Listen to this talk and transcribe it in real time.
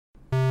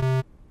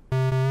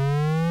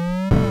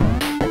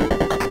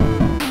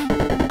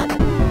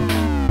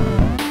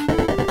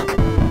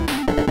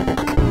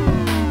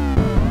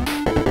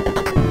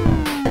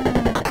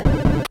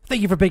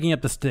Thank you for picking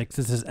up the sticks.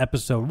 This is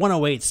episode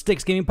 108,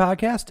 Sticks Gaming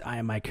Podcast. I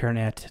am Mike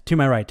Kernett. To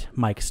my right,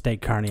 Mike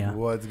Steak Carnia.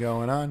 What's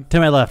going on? To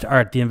my left,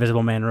 Art, the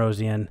Invisible Man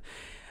Rosian.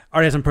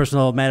 Art has some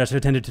personal matters to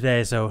attend to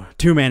today, so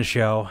two-man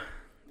show.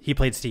 He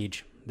played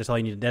Siege. That's all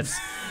you need. That's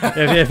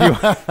if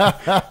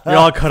you're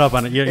all caught up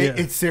on it.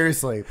 It's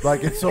seriously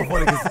like it's so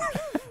funny because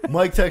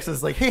Mike texts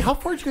us like, "Hey, how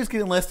far did you guys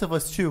get in Last of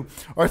Us 2?"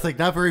 Or it's like,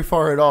 "Not very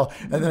far at all."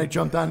 And then I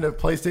jumped onto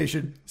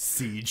PlayStation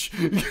Siege.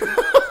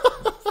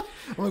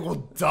 I'm like,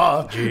 well,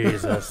 duh.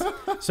 Jesus.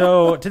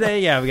 So today,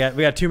 we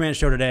got two-man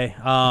show today.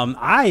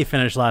 I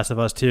finished Last of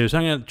Us 2, so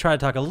I'm gonna try to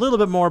talk a little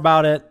bit more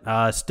about it.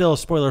 Still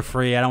spoiler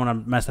free. I don't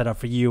want to mess that up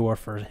for you or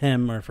for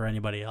him or for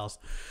anybody else.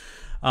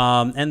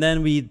 And then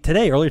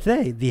earlier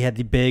today, they had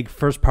the big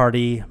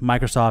first-party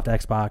Microsoft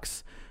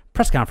Xbox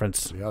press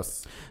conference.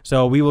 Yes.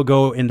 So we will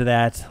go into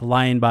that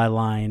line by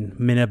line,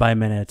 minute by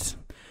minute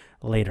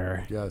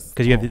later. Yes.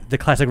 Because you have the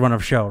classic run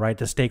of show, right?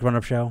 The steak run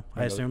of show,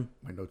 I assume.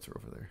 My notes are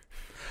over there.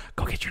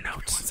 Go get your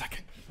notes. 1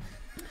 second.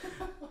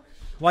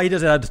 While he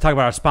does that, I'll just talk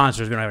about our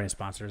sponsors. We don't have any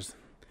sponsors.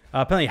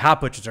 Apparently, Hot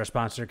Butcher's our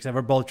sponsor because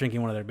we're both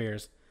drinking one of their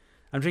beers.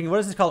 I'm drinking,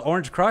 what is this called?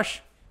 Orange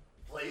Crush?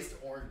 Glazed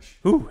orange.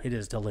 Ooh, it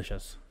is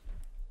delicious.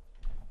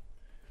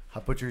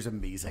 Hot Butcher is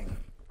amazing.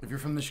 If you're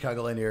from the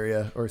Chicagoland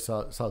area or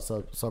south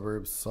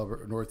suburbs,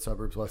 north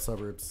suburbs, west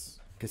suburbs,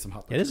 get some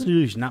Hot Butcher. Yeah, this is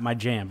usually not my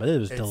jam, but it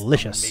was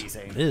delicious.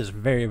 Amazing. It is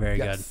very, very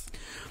good. Yes.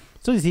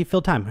 So easy,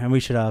 fill time, and we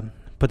should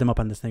put them up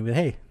on this thing. But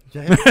hey,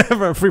 Yeah, hey.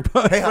 for a free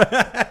post.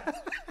 Hey,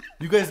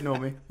 you guys know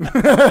me.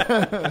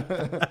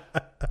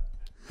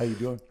 How you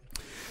doing?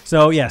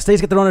 So yeah,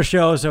 State's got the runner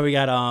show, so we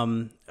got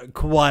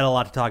quite a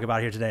lot to talk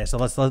about here today. So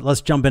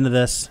let's jump into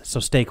this. So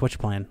Steak, what's your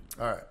plan?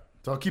 All right.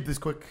 So I'll keep this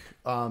quick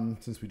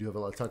since we do have a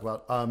lot to talk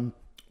about.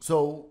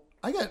 So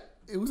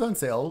it was on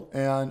sale,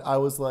 and I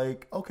was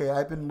like, okay,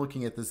 I've been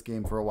looking at this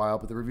game for a while,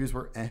 but the reviews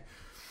were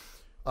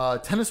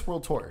Tennis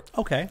World Tour.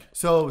 Okay.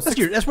 So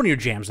that's one of your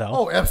jams, though.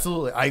 Oh,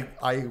 absolutely.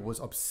 I was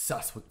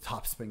obsessed with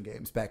top spin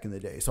games back in the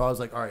day. So I was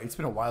like, all right, it's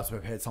been a while since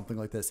I've had something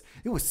like this.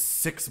 It was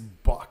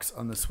 $6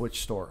 on the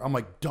Switch store. I'm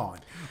like, done.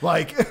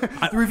 Like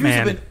the reviews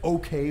have been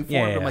okay for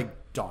it. I'm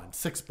like, done.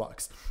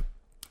 $6.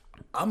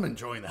 I'm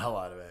enjoying the hell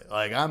out of it.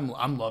 Like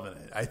I'm loving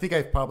it. I think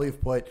I probably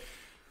have put,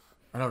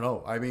 I don't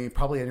know. I mean,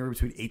 probably anywhere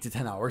between 8 to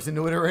 10 hours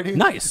into it already.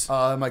 Nice.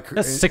 That's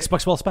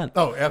 $6 well spent.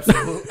 Oh,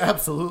 absolutely,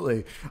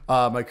 absolutely.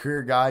 My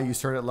career guy, you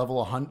start at level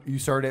 100. You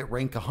start at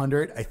rank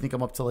 100. I think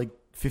I'm up to like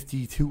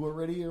 52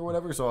 already or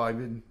whatever. So I've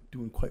been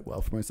doing quite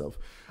well for myself.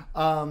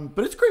 But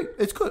it's great.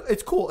 It's good.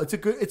 It's cool. It's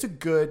a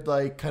good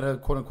like kind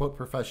of quote unquote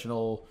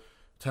professional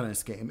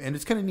tennis game, and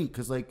it's kind of neat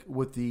because like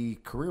with the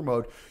career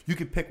mode, you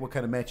can pick what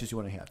kind of matches you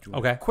want to have. Do you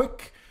want to have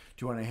quick?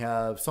 Do you want to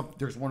have something?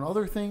 There's one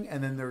other thing,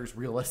 and then there's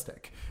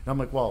realistic. And I'm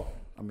like, well,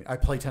 I mean, I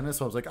play tennis,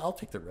 so I was like, I'll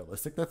take the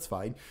realistic. That's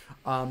fine.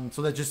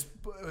 So that just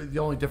the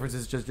only difference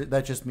is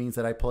just means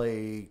that I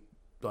play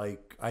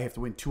like I have to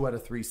win 2 out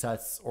of 3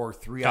 sets or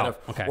 3 out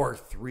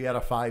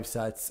of 5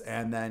 sets,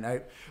 and then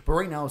but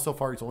right now so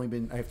far it's only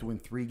been I have to win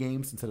 3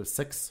 games instead of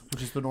 6,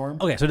 which is the norm.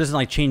 Okay, so it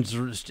doesn't change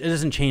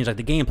like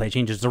the gameplay, it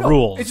changes the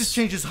rules. It just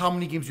changes how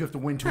many games you have to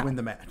win to win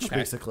the match,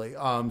 basically.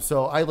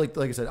 So I like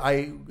I said,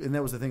 and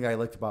that was the thing I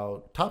liked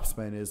about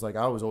Topspin is like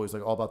I was always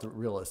like all about the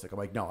realistic. I'm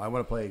like, no, I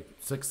want to play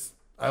 6.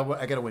 I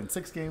got to win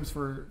 6 games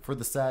for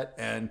the set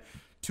and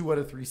 2 out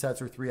of 3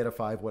 sets or 3 out of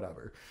 5,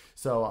 whatever.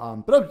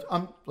 So, but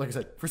I'm like I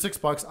said, for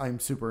 $6, I'm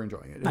super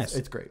enjoying it.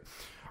 It's great.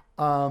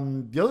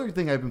 The other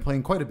thing I've been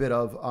playing quite a bit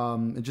of,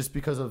 and just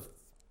because of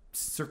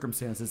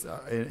circumstances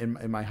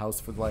in my house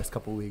for the last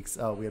couple of weeks,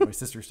 we had my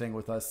sister staying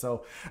with us,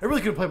 so I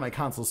really couldn't play my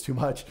consoles too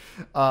much,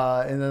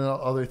 and then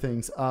other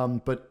things.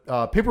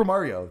 But Paper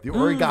Mario, the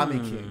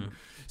Origami King.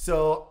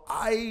 So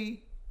I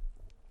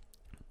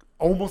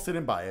almost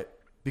didn't buy it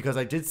because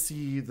I did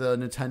see the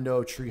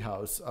Nintendo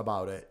Treehouse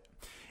about it.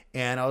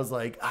 And I was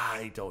like,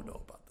 I don't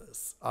know about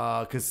this.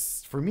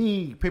 Because for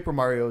me, Paper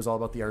Mario is all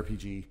about the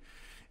RPG.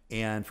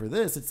 And for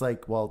this, it's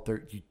like, well,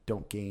 you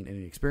don't gain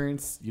any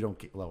experience. You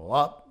don't level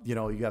up. You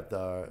know, you have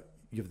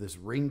this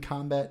ring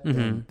combat.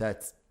 And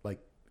that's like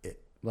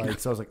it. Like,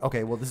 so I was like,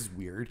 okay, well, this is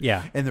weird.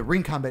 Yeah. And the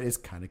ring combat is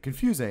kind of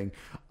confusing.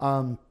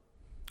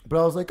 But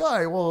I was like, all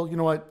right, well, you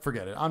know what?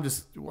 Forget it. I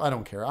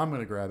don't care. I'm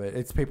going to grab it.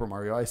 It's Paper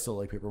Mario. I still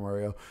like Paper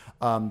Mario.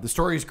 The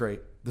story is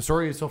great. The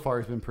story so far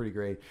has been pretty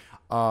great.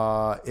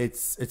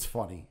 It's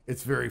funny.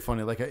 It's very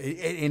funny. Like,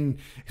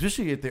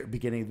 especially at the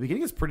beginning. The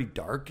beginning is pretty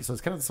dark, so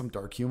it's kind of some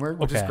dark humor,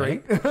 which is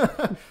great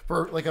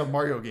for like a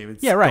Mario game.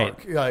 It's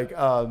dark. Like,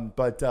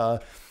 but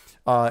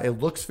it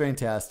looks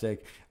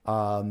fantastic.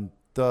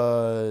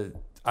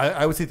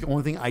 I would say the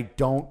only thing I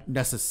don't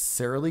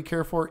necessarily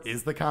care for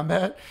is the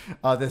combat.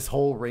 This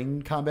whole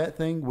ring combat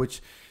thing,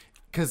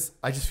 because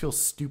I just feel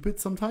stupid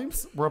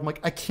sometimes where I'm like,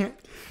 I can't.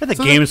 It's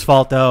the game's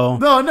fault, though.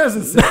 No,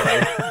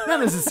 not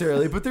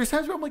necessarily. But there's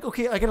times where I'm like,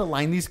 okay, I got to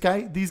line these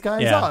guys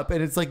up.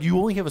 And it's like, you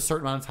only have a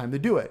certain amount of time to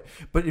do it.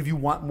 But if you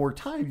want more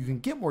time, you can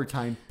get more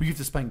time, but you have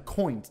to spend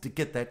coins to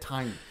get that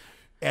time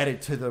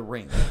added to the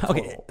ring.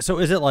 Okay, total. so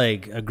is it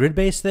like a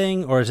grid-based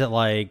thing, or is it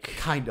like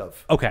Kind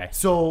of. okay?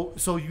 So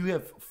you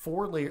have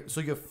 4 layers.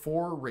 So you have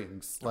 4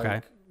 rings. Like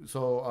Okay.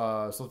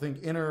 so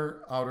think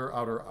inner, outer,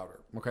 outer, outer.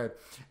 Okay,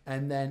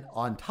 and then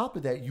on top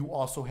of that, you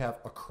also have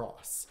a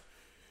cross.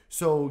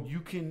 So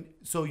you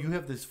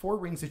have this 4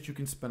 rings that you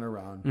can spin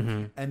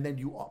around, and then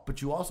you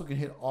also can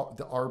hit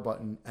the R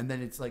button, and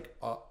then it's like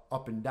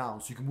up and down.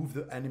 So you can move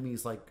the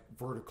enemies like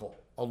vertical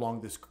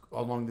along this.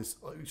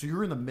 So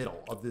you're in the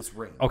middle of this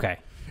ring. Okay,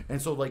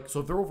 And so if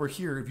they're over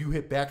here, if you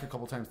hit back a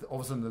couple times, all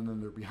of a sudden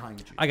then they're behind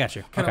you. I got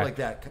you. Kind Okay. of like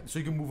that. So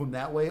you can move them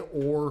that way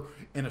or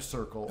in a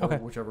circle or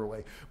whichever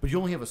way. But you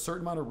only have a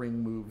certain amount of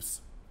ring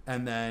moves.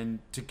 And then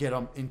to get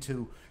them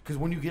into, because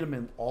when you get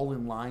them all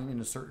in line in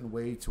a certain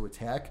way to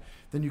attack,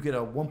 then you get a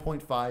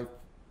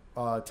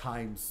 1.5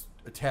 times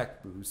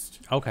attack boost.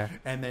 Okay.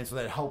 And then so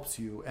that helps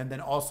you. And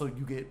then also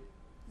you get,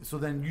 so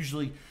then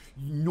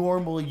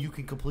normally you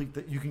can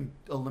you can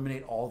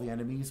eliminate all the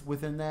enemies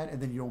within that,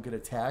 and then you don't get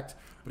attacked.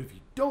 But if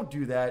you don't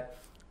do that,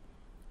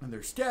 and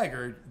they're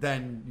staggered,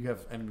 then you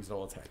have enemies that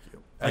will attack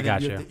you. And I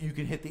got you. You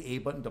can hit the A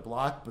button to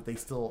block, but they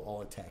still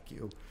all attack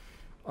you.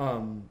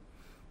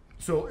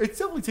 So it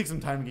definitely takes some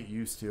time to get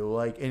used to.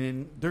 Like, and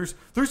then there's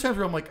times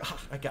where I'm like,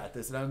 I got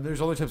this, and there's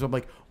other times where I'm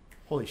like,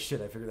 holy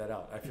shit, I figured that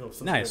out. I feel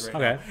so Nice. good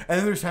right now. And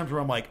then there's times where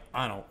I'm like,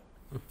 I don't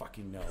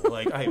fucking know.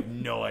 Like, I have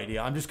no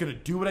idea. I'm just gonna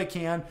do what I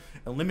can,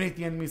 eliminate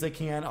the enemies I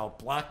can. I'll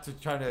block to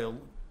try to,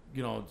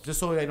 just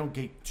so I don't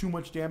get too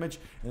much damage,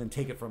 and then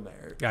take it from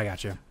there. I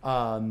got you.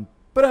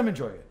 But I'm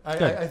enjoying it.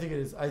 I think it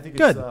is. I think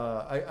Good.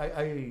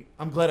 it's.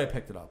 I'm glad I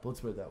picked it up.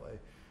 Let's put it that way.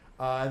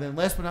 And then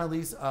last but not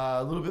least,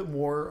 a little bit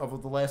more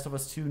of The Last of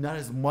Us 2. Not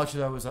as much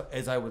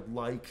as I would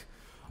like.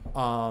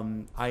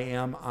 I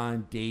am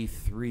on day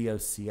 3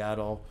 of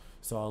Seattle,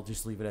 so I'll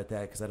just leave it at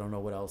that because I don't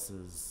know what else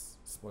is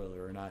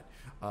spoiler or not.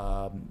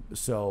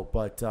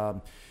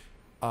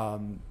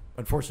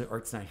 Unfortunately,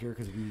 Art's not here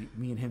because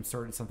me and him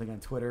started something on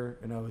Twitter,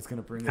 and I was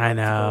going to bring it up I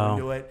know.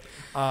 to go into it.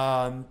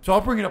 So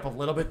I'll bring it up a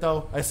little bit,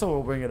 though. I still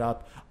will bring it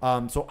up.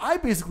 So I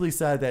basically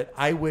said that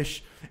I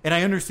wish, and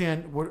I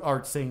understand what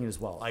Art's saying as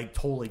well. I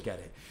totally get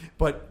it.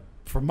 But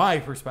from my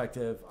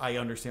perspective, I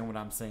understand what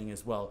I'm saying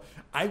as well.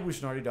 I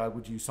wish Naughty Dog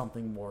would use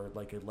something more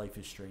like a Life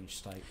is Strange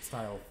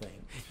style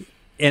thing.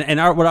 And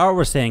what Art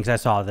was saying,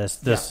 because I saw this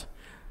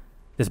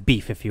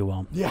beef, if you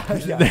will. Yeah. A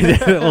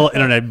little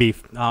internet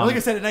beef. Like I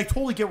said, and I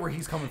totally get where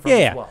he's coming from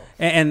as well.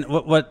 And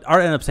what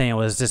Art ended up saying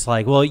was just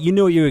like, well, you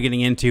knew what you were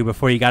getting into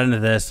before you got into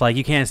this. Like,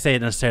 you can't say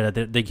necessarily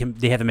that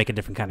they have to make a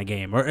different kind of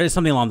game or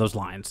something along those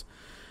lines.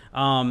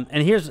 And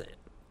here's what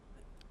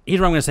I'm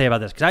going to say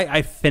about this, because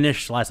I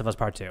finished Last of Us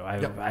Part 2.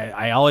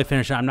 I always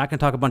finished it. I'm not going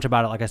to talk a bunch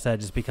about it, like I said,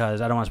 just because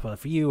I don't want to spoil it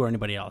for you or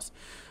anybody else.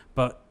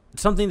 But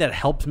something that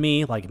helped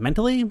me, like,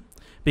 mentally,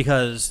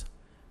 because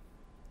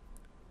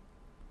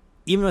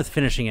even with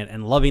finishing it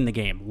and loving the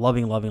game,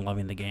 loving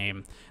the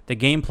game, the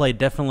gameplay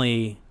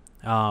definitely,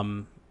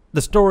 the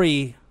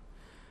story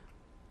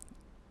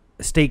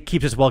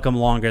keeps us welcome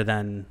longer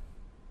than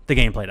the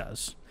gameplay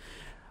does,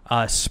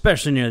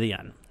 especially near the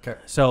end. Okay.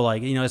 So,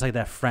 like, it's like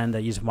that friend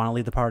that you just want to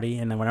leave the party,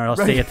 and then whenever else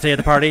they stay at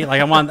the party,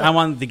 like I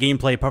want the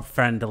gameplay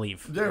friend to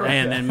leave,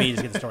 and then me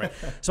just get the story.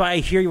 So I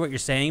hear what you're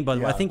saying,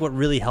 but I think what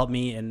really helped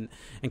me and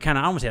kind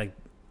of, I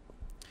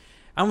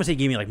don't want to say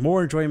gave me like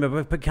more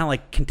enjoyment, but kind of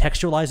like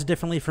contextualized it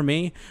differently for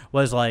me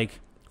was like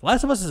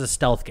Last of Us is a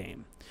stealth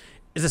game.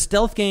 It's a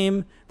stealth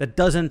game that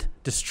doesn't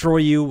destroy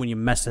you when you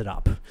mess it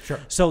up. Sure.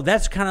 So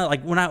that's kind of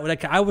like when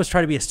I was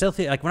trying to be a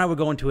stealthy, like when I would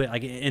go into it,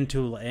 like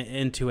into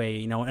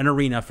a an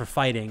arena for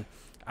fighting,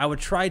 I would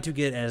try to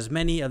get as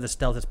many of the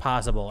stealth as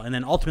possible, and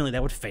then ultimately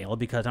that would fail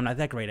because I'm not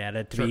that great at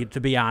it, to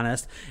be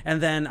honest. And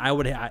then I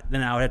would have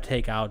to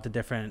take out the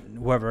different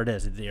whoever it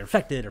is, if they're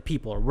affected or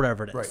people or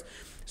whatever it is. Right.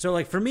 So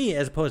like for me,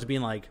 as opposed to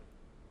being like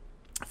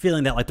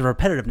feeling that like the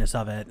repetitiveness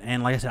of it,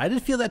 and like I said, I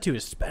did feel that too,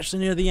 especially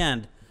near the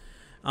end.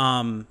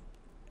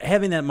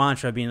 Having that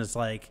mantra being it's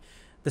like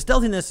the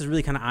stealthiness is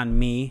really kind of on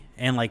me,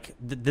 and like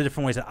the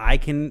different ways that I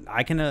can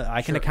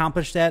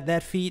accomplish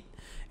that feat,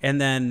 and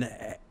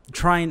then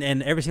trying,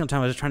 and every single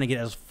time I was trying to get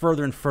as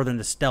further and further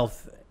into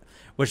stealth,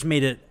 which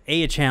made it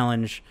a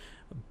challenge,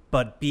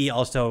 but B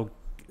also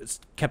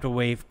kept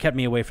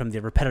me away from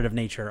the repetitive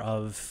nature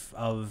of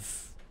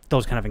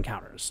those kind of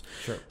encounters.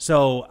 Sure.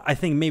 So I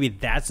think maybe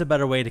that's a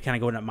better way to kind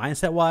of go into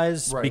mindset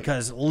wise,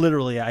 because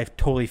literally I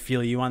totally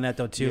feel you on that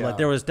though too. Yeah. Like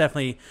there was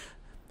definitely,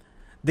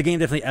 the game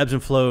definitely ebbs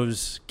and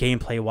flows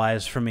gameplay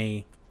wise for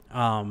me,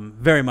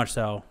 very much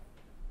so.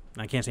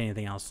 I can't say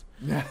anything else,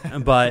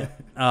 but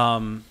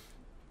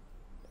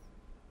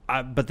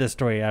but this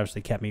story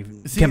obviously kept me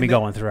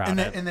going throughout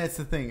and that's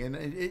the thing, and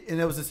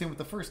it was the same with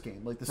the first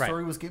game. Like the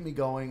story was getting me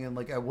going, and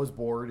like I was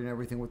bored and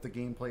everything with the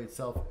gameplay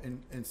itself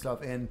and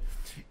stuff.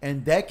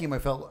 And that game, I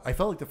felt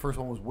like the first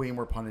one was way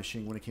more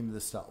punishing when it came to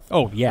the stealth.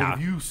 Oh yeah, like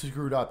if you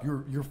screwed up,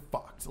 you're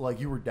fucked. Like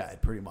you were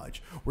dead pretty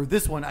much. Where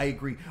this one, I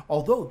agree.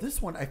 Although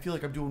this one, I feel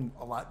like I'm doing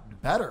a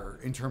lot better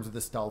in terms of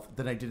the stealth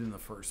than I did in the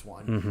first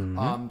one.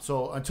 Mm-hmm.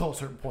 So until a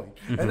certain point,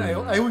 and I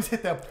always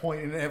hit that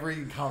point in every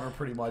encounter,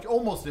 pretty much,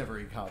 almost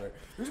every encounter.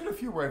 There's been a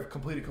few where I've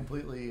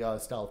completely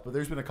stealth, but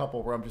there's been a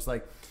couple where I'm just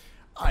like,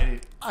 I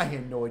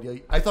had no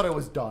idea. I thought I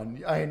was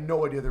done. I had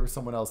no idea there was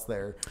someone else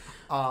there.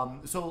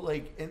 So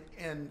like,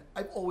 and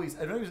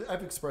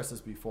I've expressed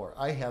this before.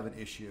 I have an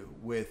issue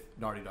with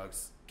Naughty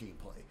Dog's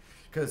gameplay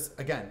because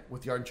again,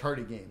 with the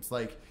Uncharted games,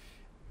 like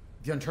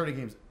the Uncharted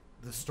games,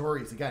 the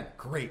stories again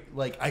great.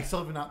 Like I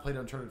still have not played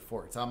Uncharted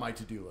 4. It's on my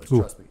to-do list.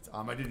 Trust me, it's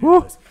on my to-do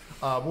list.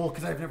 Well,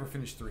 because I've never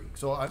finished 3,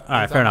 so all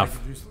right, fair enough.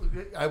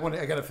 I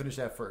got to finish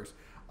that first.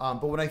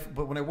 But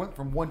when I went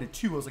from 1 to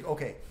 2, I was like,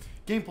 okay,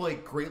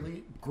 gameplay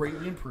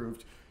greatly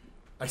improved.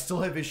 I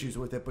still have issues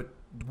with it, but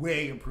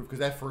way improved because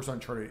that first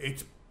Uncharted,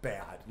 it's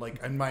bad.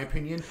 Like in my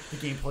opinion, the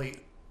gameplay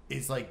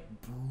is like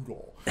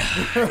brutal.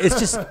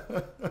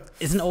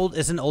 it's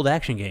an old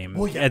action game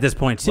at this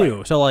point too.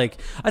 Right. So like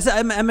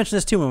I mentioned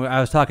this too when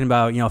I was talking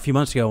about a few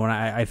months ago when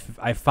I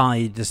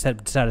finally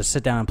decided to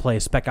sit down and play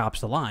Spec Ops: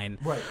 The Line.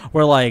 Right.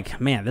 Where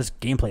like man, this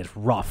gameplay is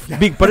rough.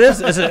 But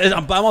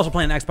I'm also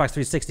playing an Xbox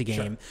 360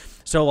 game,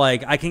 so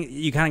like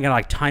you kind of gotta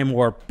like time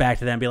warp back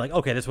to that and be like,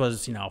 okay, this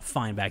was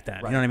fine back then.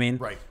 Right. You know what I mean?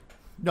 Right.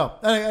 No,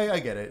 I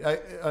get it.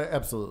 I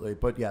absolutely.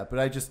 But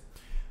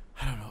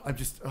I don't know.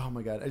 Oh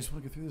my God. I just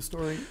want to get through the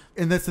story.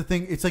 And that's the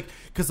thing. It's like,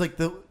 because like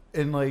this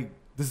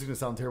is going to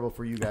sound terrible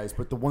for you guys,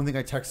 but the one thing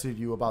I texted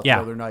you about the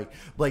other night,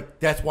 like,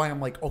 that's why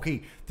I'm like,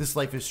 okay, this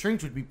Life is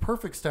Strange would be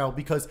perfect style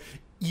because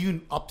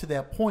even up to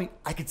that point,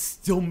 I could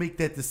still make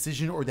that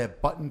decision or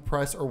that button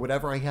press or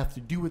whatever I have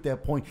to do at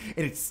that point,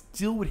 and it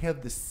still would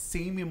have the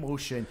same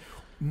emotion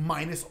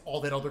minus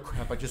all that other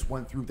crap I just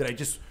went through that I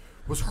just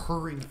was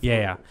hurrying through.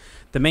 Yeah.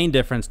 The main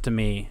difference to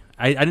me,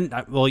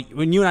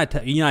 when you and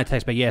I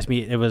text, but you asked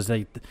me, it was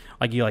like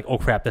you like, oh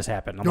crap, this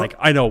happened. I'm like,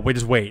 I know,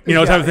 just wait,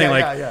 type of thing.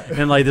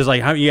 And like there's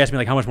like, you asked me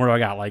like, how much more do I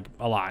got? Like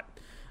a lot.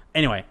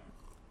 Anyway,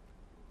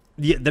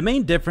 the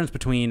main difference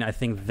between I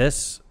think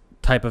this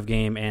type of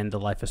game and the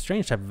Life is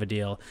Strange type of a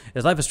deal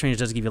is Life is Strange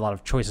does give you a lot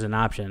of choices and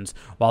options,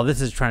 while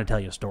this is trying to tell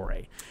you a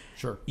story.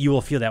 Sure. You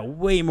will feel that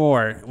way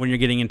more when you're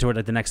getting into it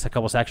at the next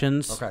couple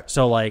sections. Okay.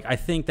 So like I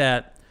think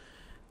that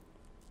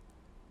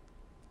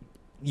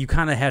you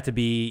kind of have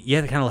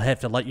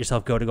to let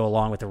yourself go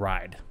along with the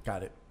ride.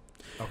 Got it.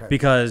 Okay.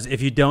 Because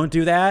if you don't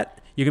do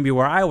that, you can be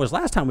where I was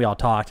last time we all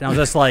talked, and I was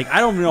just like, I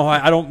don't know how.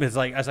 I was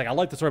like, I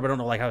like the story, but I don't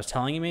know like how it's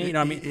telling me. You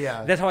know what I mean?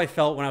 Yeah. That's how I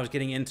felt when I was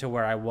getting into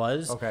where I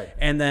was. Okay.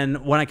 And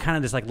then when I kind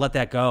of just like let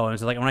that go, and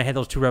it's like when I had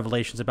those two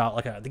revelations about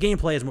like the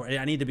gameplay is more.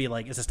 I need to be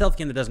like, it's a stealth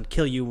game that doesn't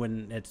kill you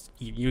when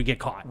you get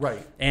caught.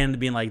 Right. And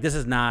being like, this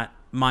is not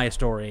my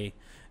story.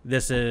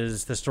 This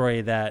is the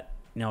story that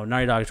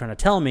Naughty Dog is trying to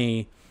tell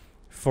me.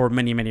 For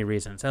many, many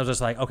reasons. I was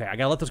just like, okay, I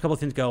got to let those couple of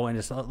things go and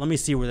just let me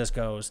see where this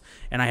goes.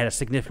 And I had a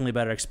significantly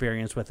better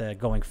experience with it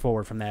going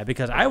forward from that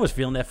because I was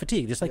feeling that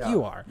fatigue just like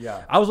you are.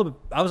 Yeah. I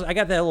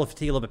got that little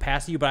fatigue a little bit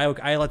past you,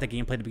 but I like the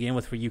gameplay to begin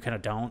with where you kind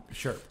of don't.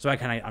 Sure. So I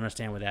kind of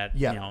understand what that,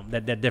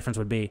 that difference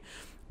would be.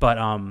 But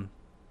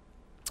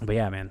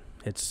yeah, man,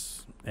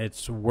 it's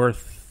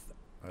worth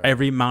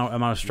every amount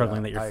of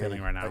struggling that you're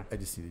feeling right now. I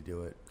just need to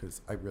do it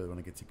because I really want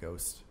to get to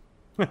Ghost.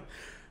 Dude.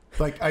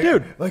 I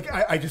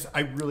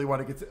really want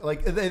to get to,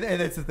 like, and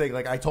it's the thing.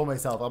 Like, I told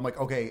myself, I'm like,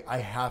 okay, I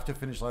have to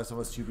finish Last of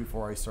Us 2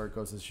 before I start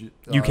Ghost of Tsushima.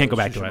 You can't go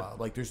back to it.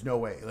 Like, there's no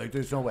way.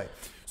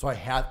 So I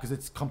have, because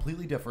it's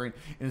completely different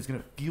and it's going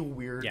to feel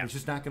weird. Yeah. It's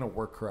just not going to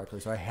work correctly.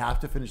 So I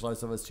have to finish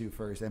Last of Us 2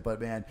 first. But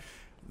man,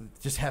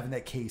 just having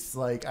that case,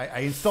 like I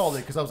installed it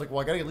because I was like, well,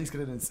 I gotta at least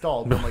get it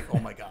installed. But I'm like, oh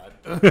my God.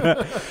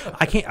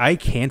 I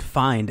can't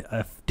find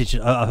a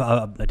digital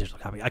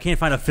copy. I can't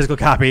find a physical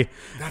copy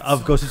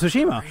of Ghost of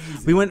Tsushima.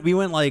 Crazy. We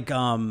went like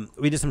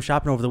we did some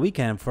shopping over the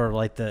weekend for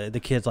like the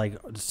kids like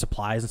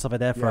supplies and stuff like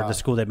that for the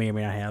school that may or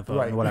may not have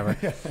whatever.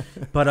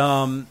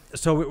 But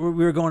so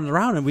we were going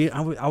around and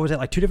I was at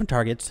like 2 different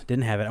Targets,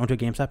 didn't have it. I went to a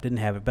GameStop, didn't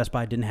have it. Best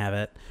Buy didn't have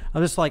it. I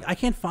was just like, I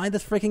can't find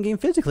this freaking game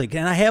physically.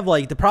 And I have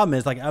like the problem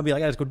is like I'll be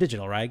like, I just go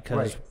digital, right?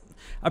 Because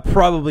I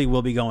probably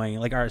will be going,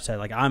 like Art said,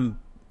 like I'm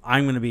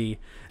going to be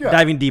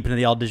diving deep into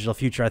the all digital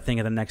future. I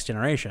think of the next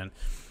generation.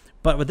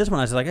 But with this one,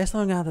 I was like, I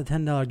still got the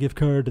 $10 gift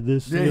card to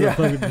this. To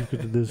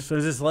this. So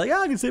it's just like,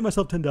 I can save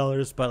myself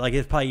 $10. But like,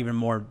 it's probably even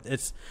more.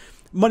 It's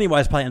money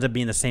wise, probably ends up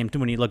being the same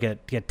when you look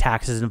at get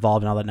taxes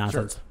involved and all that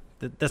nonsense.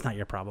 Sure. That's not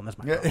your problem. That's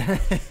my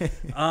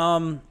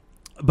problem.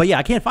 But yeah,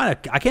 I can't find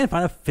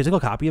a physical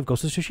copy of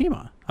Ghost of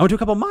Tsushima. I went to a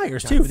couple of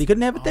Myers too. They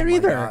couldn't have it there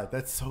either. God,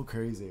 that's so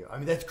crazy. I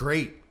mean, that's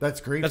great. That's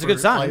a good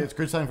sign. It's a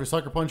good sign for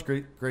Sucker Punch.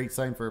 Great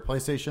sign for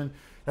PlayStation.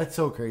 That's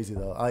so crazy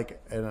though.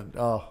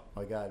 Oh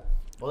my God.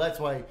 Well, that's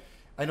why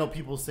I know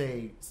people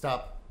say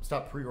stop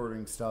stopped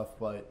pre-ordering stuff,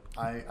 but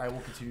I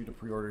will continue to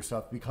pre-order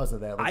stuff because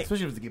of that. Like,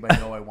 especially if it's a game I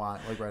know I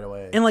want, like right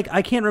away. And like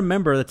I can't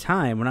remember the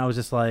time when I was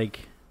just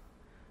like,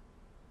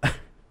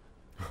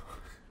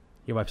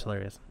 your wife's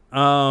hilarious.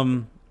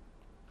 I'll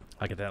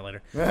get to that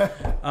later.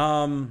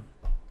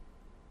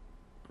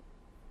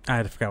 I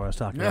had to forget what I was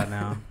talking about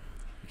now.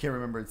 You can't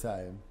remember the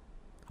time.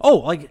 Oh,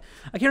 like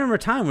I can't remember a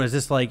time when it's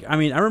just like, I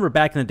mean, I remember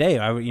back in the day,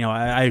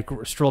 I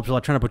strolled up to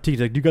Electronic Boutique,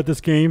 like, you got this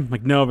game?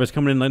 Like, no, but it's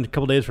coming in like a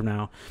couple days from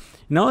now.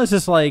 It's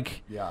just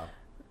like, yeah,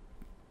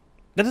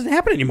 that doesn't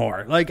happen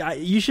anymore. Like,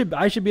 I should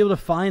be able to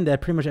find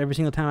that pretty much every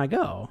single time I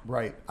go.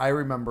 Right. I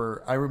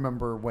remember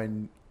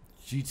when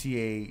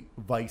GTA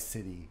Vice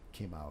City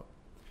came out,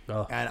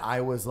 and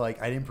I was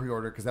like, I didn't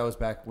pre-order because that was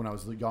back when I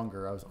was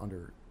younger. I was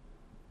under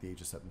the age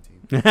of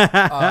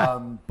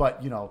 17.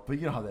 But you know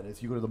how that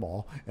is. You go to the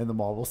mall, and the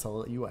mall will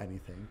sell you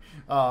anything.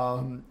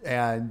 So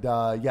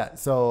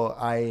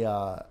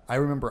I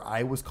remember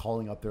I was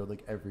calling up there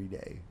like every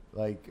day,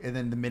 like, and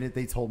then the minute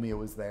they told me it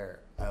was there,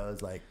 I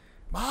was like,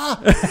 Ma,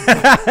 we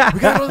gotta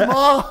go to the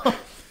mall.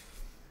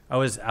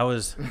 I think I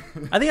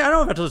don't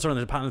know if I told this on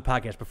the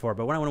podcast before,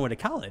 but when I went away to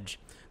college,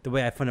 the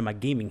way I funded my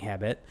gaming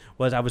habit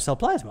was I would sell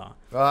plasma,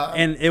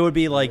 and it would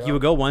be like you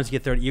would go once, you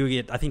get 30, you would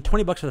get I think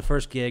 $20 for the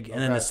first gig,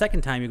 and then the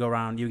second time you go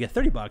around, you get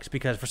 $30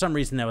 because for some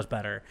reason that was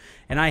better.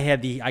 And I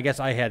guess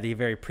I had the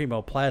very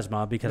primo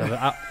plasma because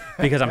I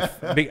guess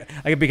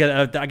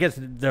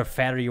the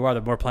fatter you are,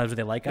 the more plasma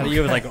they like out of you.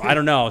 It was like, I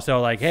don't know.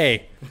 So like,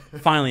 hey,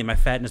 finally my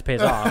fatness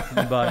pays off,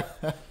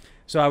 but.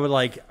 So I would,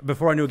 like,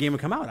 before I knew a game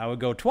would come out, I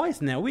would go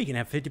twice in that week and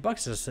have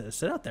 $50 to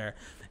sit out there.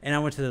 And I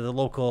went to the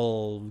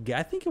local,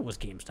 I think it was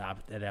GameStop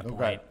at that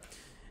point.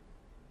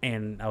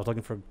 And I was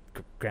looking for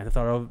Grand Theft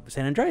Auto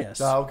San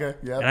Andreas. Oh, okay.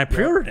 Yeah. And I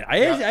pre-ordered it.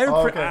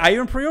 I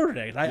even pre-ordered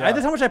it.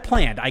 That's how much I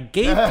planned. I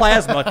gave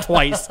plasma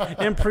twice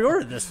and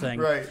pre-ordered this thing.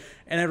 Right.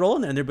 And I'd roll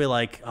in there and they'd be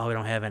like, oh, we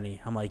don't have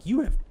any. I'm like,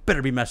 you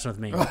better be messing with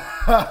me. And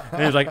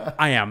he was like,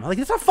 I am. I'm like,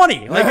 it's not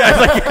funny. Like, I was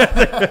like,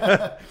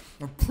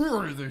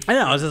 I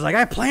know. I was just like,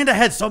 I planned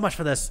ahead so much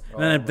for this.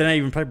 And then I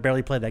even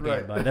barely played that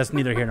game. But that's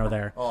neither here nor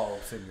there. Oh,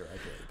 same here.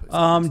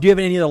 Do you have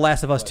any of the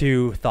Last of Us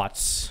 2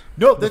 thoughts?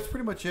 No, that's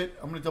pretty much it.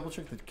 I'm going to double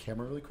check the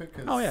camera really quick.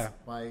 Oh, yeah.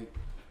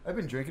 I've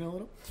been drinking a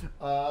little.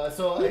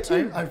 So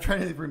I'm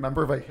trying to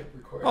remember if I hit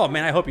record. Oh,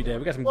 man, I hope you did.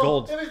 We got some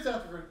gold. I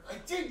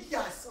did,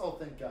 yes. Oh,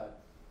 thank God.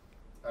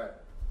 All right.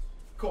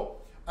 Cool.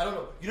 I don't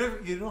know.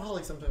 You know how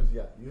like sometimes,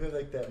 you have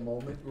like that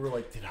moment where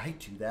like, did I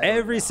do that?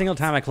 Every single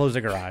time I close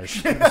the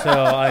garage.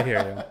 So I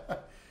hear you.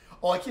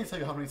 Oh, I can't tell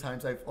you how many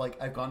times I've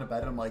gone to bed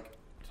and I'm like,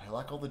 did I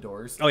lock all the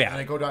doors? Oh, yeah. And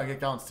I go down and get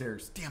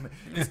downstairs. Damn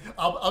it.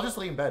 I'll just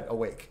lay in bed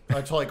awake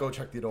until I go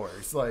check the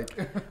doors. Like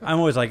I'm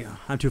always like,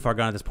 I'm too far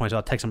gone at this point, so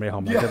I'll text somebody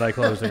home. Like, did I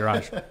close the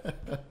garage?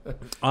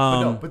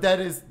 But that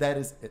is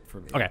it for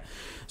me. Okay.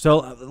 So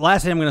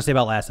last thing I'm going to say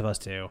about Last of Us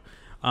 2.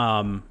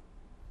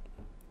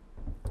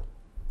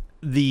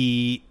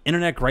 The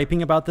internet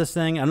griping about this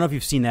thing, I don't know if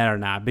you've seen that or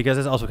not, because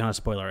it's also kind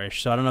of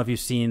spoilerish. So I don't know if you've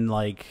seen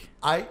like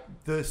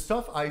the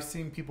stuff I've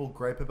seen people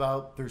gripe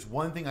about. There's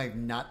one thing I've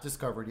not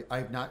discovered yet,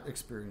 I've not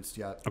experienced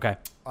yet. Okay.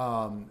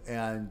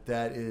 And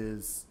that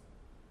is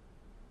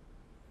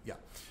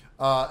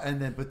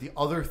but the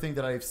other thing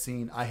that I've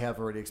seen I have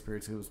already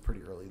experienced. It was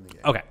pretty early in the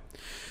game. Okay.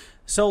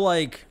 So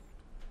like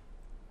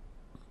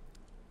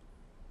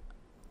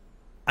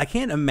I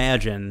can't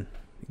imagine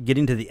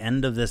getting to the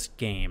end of this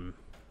game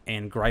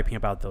and griping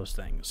about those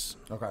things.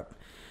 Okay.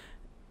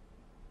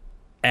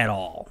 At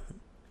all.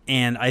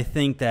 And I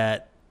think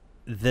that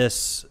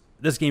this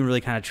game really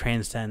kind of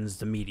transcends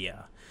the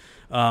media.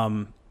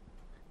 I'm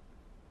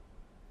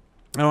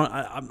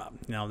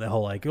the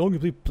whole like,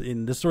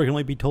 this story can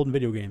only be told in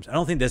video games. I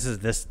don't think this is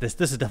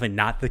definitely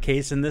not the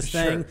case in this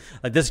thing.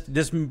 Like this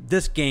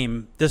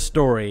game, this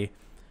story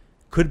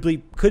could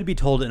be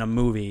told in a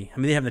movie. I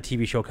mean, they have the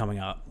TV show coming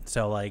up,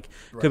 so like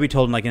could be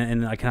told in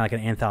kind of like an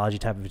anthology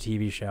type of a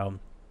TV show.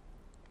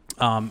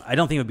 I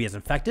don't think it would be as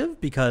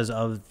effective because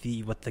of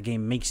what the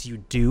game makes you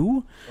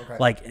do. Okay.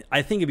 Like,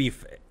 I think it'd be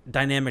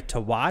dynamic to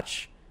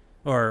watch,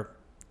 or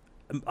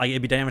like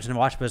it'd be dynamic to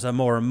watch, but it's a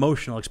more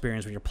emotional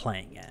experience when you're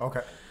playing it.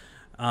 Okay.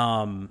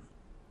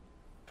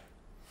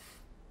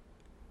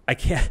 I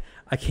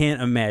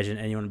can't imagine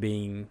anyone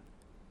being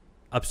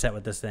upset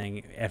with this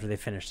thing after they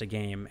finished the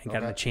game and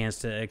got a chance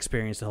to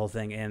experience the whole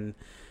thing and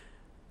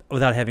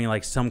without having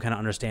like some kind of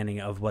understanding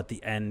of what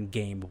the end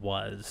game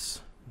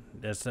was.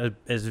 That's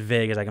as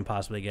vague as I can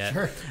possibly get.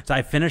 Sure. So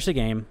I finished the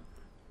game.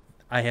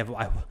 I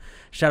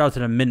shout out to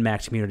the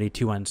Min-Max community,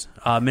 2 ones.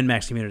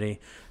 Min-Max community,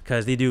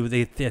 because they do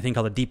a thing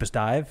called the Deepest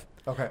Dive.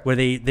 Okay. Where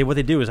they what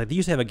they do is like they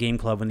used to have a game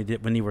club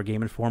when they were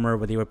Game Informer,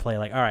 where they would play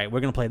like, all right,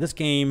 we're gonna play this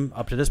game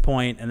up to this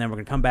point, and then we're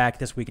gonna come back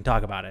this week and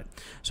talk about it.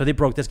 So they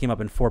broke this game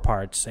up in 4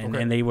 parts,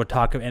 and they would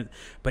talk,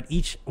 but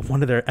each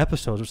one of their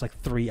episodes was like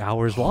 3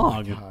 hours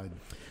long. Oh my God.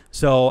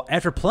 So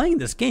after playing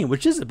this game,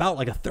 which is about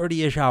like a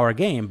 30-ish hour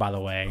game, by the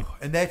way.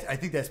 And I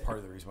think that's part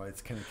of the reason why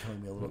it's kind of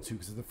killing me a little too,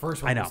 because the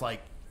first one was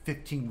like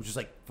 15, which is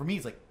like, for me,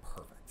 it's like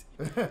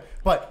perfect.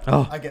 But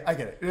I get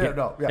it.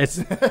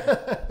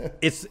 Yeah.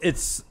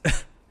 It's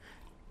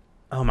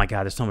Oh my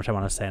God, there's so much I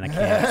want to say and I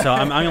can't. So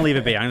I'm gonna leave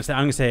it be. I'm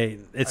gonna say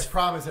it's. I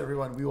promise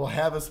everyone, we will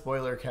have a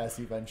spoiler cast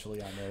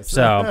eventually on this.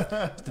 So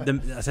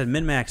I said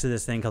min-max is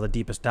this thing called the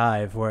deepest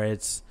dive, where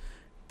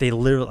they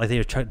literally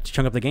they chunk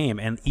up the game,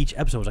 and each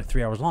episode was like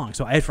 3 hours long.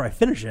 So after I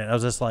finished it, I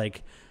was just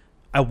like,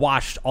 I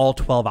watched all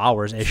 12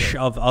 hours ish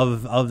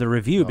of the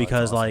review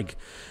because awesome.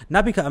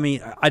 not because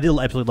I did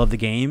absolutely love the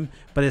game,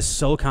 but it's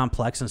so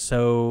complex and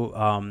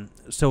so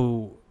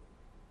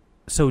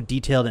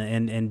detailed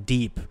and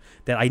deep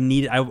that I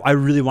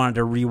really wanted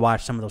to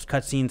rewatch some of those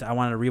cutscenes. I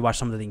wanted to rewatch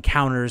some of the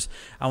encounters.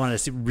 I wanted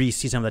to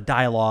re-see some of the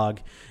dialogue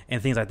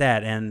and things like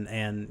that.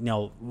 And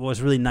what was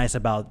really nice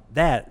about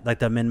that, like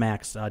the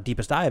min-max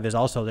deepest dive, is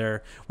also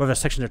whatever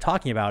section they're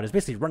talking about is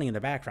basically running in the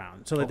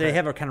background. So they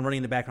have it kind of running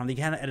in the background. They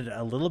kind of edit it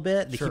a little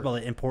bit to keep all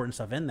the important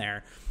stuff in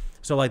there.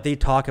 So like they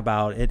talk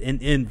about it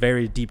in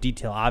very deep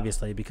detail,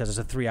 obviously, because it's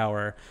a 3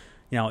 hour.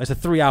 It's a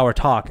 3 hour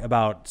talk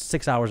about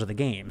 6 hours of the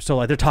game. So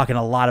like they're talking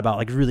a lot about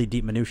like really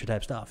deep minutia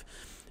type stuff.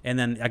 And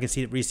then I can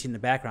see it re-seen in the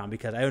background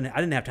because I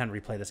didn't have time to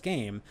replay this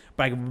game,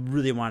 but I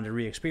really wanted to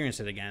re-experience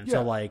it again. Yeah.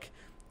 So like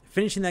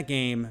finishing that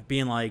game,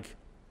 being like,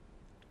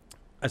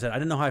 I said, I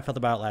didn't know how I felt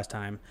about it last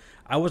time.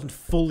 I wasn't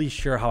fully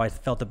sure how I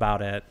felt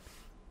about it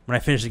when I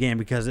finished the game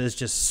because there's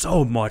just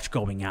so much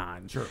going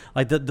on. Sure.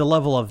 Like the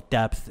level of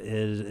depth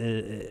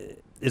is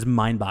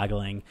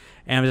mind-boggling,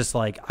 and I'm just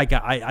like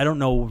I don't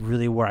know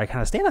really where I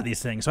kind of stand on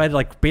these things, so I had to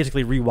like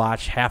basically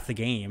rewatch half the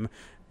game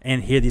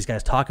and hear these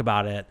guys talk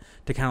about it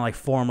to kind of like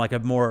form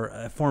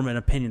an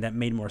opinion that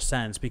made more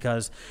sense,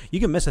 because you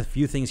can miss a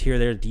few things here or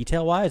there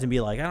detail-wise and be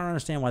like, I don't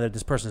understand why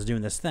this person is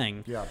doing this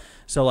thing. Yeah.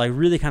 So like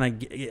really kind of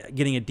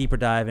getting a deeper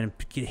dive and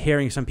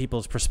hearing some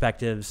people's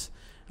perspectives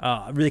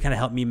really kind of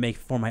helped me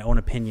form my own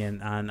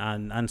opinion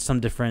on some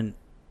different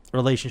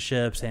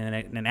relationships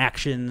and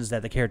actions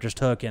that the characters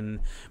took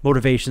and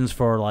motivations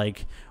for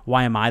like,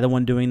 why am I the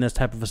one doing this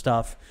type of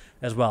stuff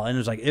as well. And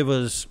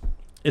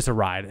it's a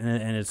ride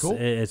and it's cool.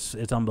 It's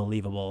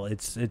unbelievable.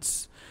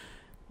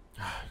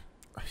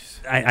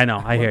 I know.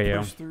 I hear you.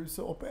 Push through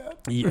so bad.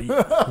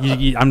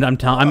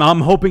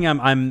 I'm hoping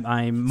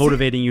I'm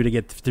motivating you to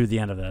get through the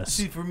end of this.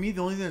 See, for me,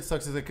 the only thing that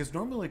sucks is like, because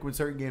normally, like with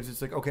certain games,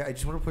 it's like, okay, I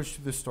just want to push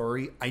through the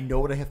story. I know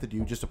what I have to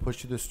do just to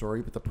push through the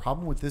story. But the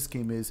problem with this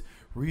game is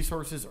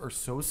resources are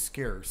so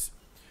scarce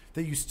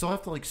that you still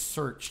have to like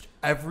search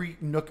every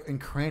nook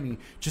and cranny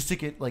just to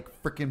get like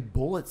freaking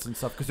bullets and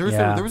stuff. Because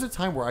there was a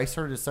time where I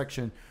started a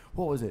section.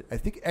 What was it? I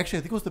think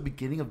it was the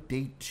beginning of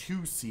day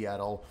 2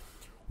 Seattle,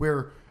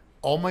 where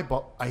all my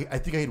I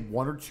think I had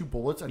 1 or 2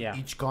 bullets on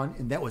each gun,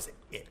 and that was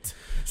it.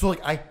 So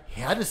like I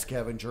had a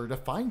scavenger to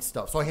find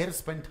stuff, so I had to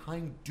spend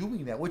time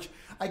doing that, which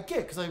I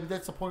get because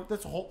that's the point.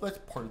 That's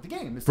part of the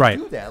game is to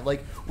do that,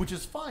 like, which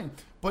is fine.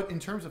 But in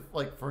terms of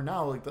like for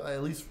now, like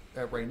at least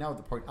right now,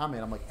 the point I'm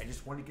at, I'm like I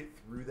just want to get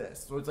through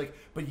this. So it's like,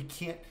 but you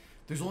can't.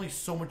 There's only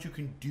so much you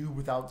can do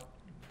without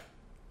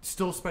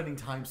still spending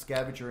time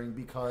scavenging,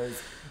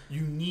 because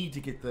you need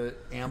to get the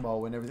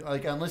ammo and everything.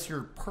 Like unless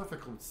you're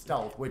perfect with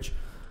stealth, which.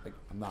 Like,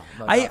 I'm not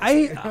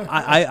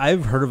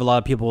I've heard of a lot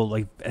of people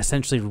like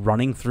essentially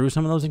running through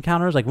some of those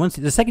encounters. Like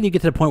the second you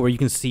get to the point where you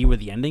can see where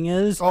the ending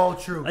is. Oh,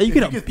 true.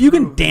 You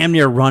can damn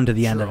near run to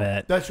the end of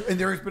it. That's true. And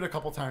there's been a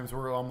couple times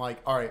where I'm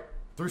like, all right,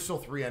 there's still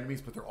 3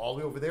 enemies, but they're all the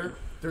way over there.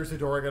 There's the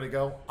door I gotta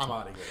go. I'm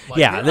out of here.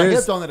 Like, I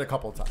have done that a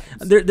couple times.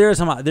 There are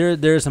some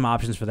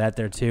options for that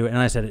there too. And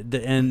I said,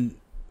 and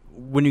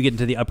when you get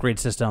into the upgrade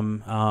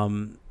system,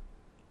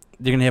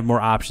 they're gonna have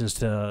more options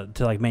to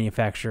like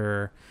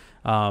manufacture.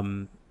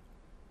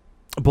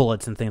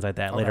 Bullets and things like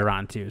that later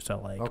on too.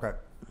 So like,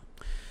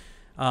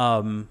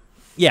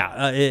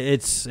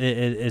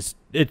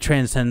 it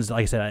transcends.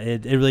 Like I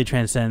said, it really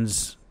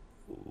transcends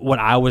what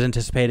I was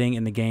anticipating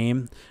in the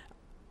game.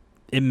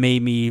 It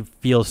made me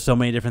feel so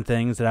many different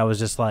things that I was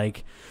just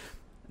like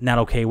not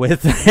okay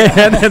with,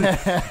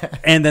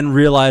 and then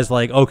realized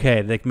like,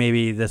 okay, like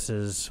maybe this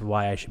is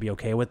why I should be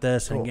okay with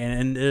this. Cool.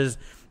 And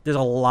there's a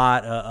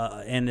lot,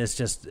 and it's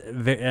just,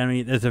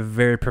 it's a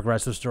very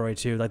progressive story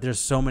too. Like there's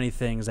so many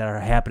things that are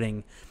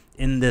happening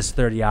in this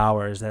 30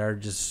 hours that are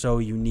just so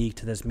unique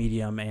to this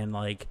medium, and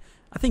like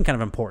I think kind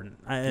of important,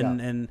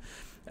 and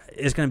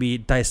it's going to be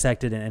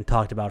dissected and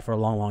talked about for a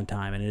long, long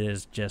time, and it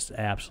is just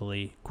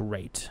absolutely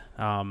great.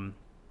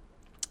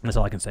 That's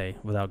all I can say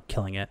without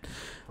killing it.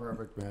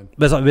 Perfect, man.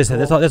 That's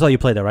all you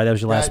played though, right? That was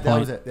your last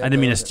point. Was it. I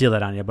didn't mean to steal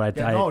that on you, but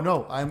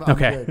I'm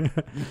okay.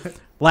 Good.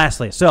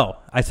 Lastly, so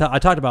I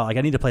talked about like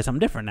I need to play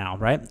something different now,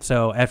 right?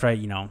 So after I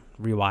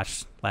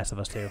rewatched Last of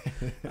Us 2,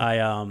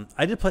 I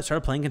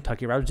started playing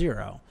Kentucky Route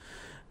Zero.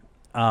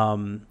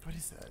 What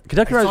is that?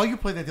 Kentucky Route. I saw you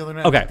play that the other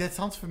night. Okay, that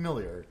sounds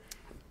familiar.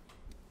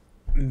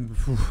 I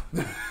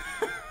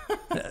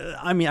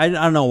mean, I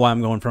don't know why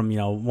I'm going from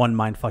one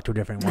mind fuck to a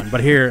different one,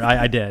 but here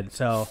I did.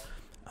 So,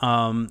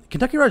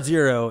 Kentucky Route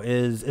Zero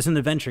is an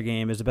adventure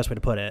game, is the best way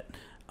to put it.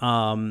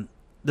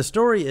 The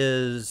story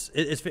is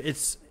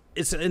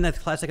it's in that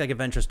classic like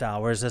adventure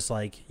style, where it's just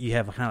like you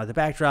have kind of like the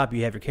backdrop,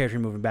 you have your character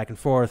moving back and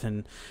forth,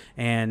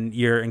 and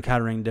you're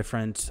encountering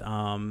different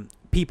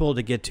people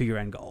to get to your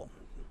end goal.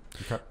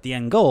 Okay. The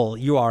end goal,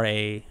 you are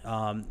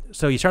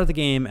so you start the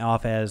game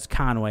off as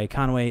Conway.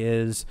 Conway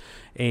is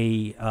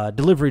a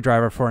delivery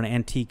driver for an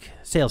antique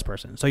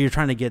salesperson. So you're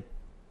trying to get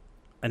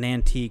an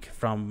antique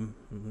from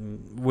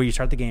where you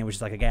start the game, which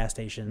is like a gas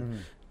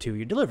station, to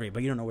your delivery,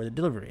 but you don't know where the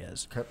delivery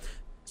is. Okay.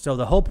 So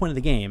the whole point of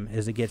the game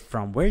is to get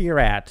from where you're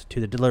at to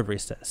the delivery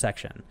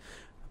section.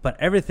 But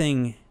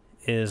everything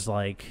is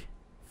like,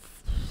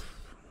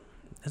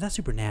 it's not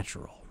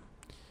supernatural.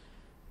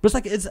 But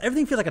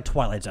everything feels like a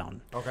Twilight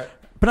Zone. Okay.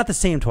 But not the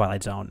same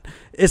Twilight Zone.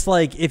 It's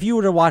like if you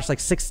were to watch like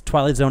 6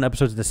 Twilight Zone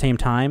episodes at the same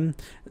time,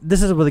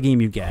 this is what the game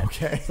you get.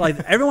 Okay. It's like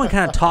everyone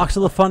kind of talks a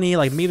little funny.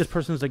 Like maybe this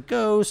person's a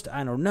ghost.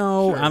 I don't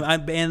know. Sure.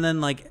 And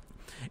then and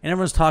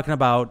everyone's talking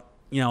about,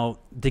 to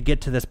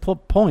get to this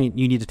point,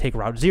 you need to take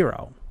Route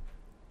 0.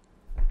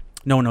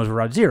 No one knows where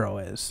Route 0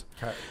 is.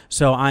 Okay.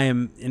 So I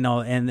am,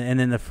 and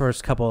in the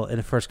first couple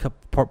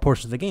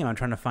portions of the game, I'm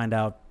trying to find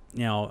out.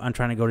 I'm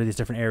trying to go to these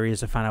different areas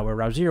to find out where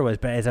Route 0 is.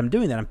 But as I'm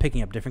doing that, I'm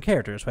picking up different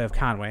characters. So I have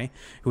Conway,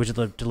 who is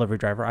a delivery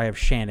driver. I have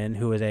Shannon,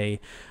 who is a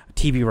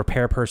TV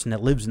repair person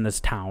that lives in this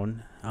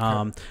town.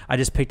 I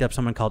just picked up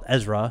someone called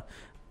Ezra.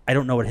 I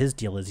don't know what his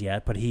deal is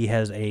yet, but he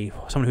has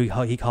someone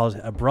who he calls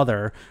a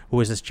brother,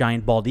 who is this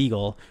giant bald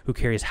eagle who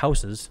carries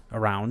houses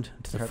around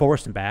to the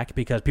forest and back,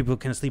 because people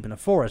can sleep in the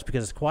forest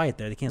because it's quiet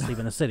there. They can't sleep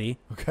in the city.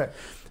 Okay.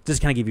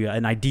 Just kind of give you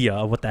an idea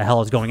of what the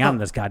hell is going on in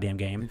this goddamn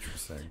game.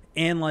 Interesting.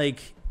 And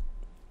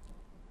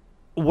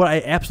what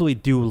I absolutely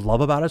do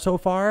love about it so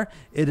far,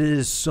 it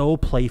is so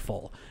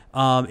playful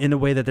in the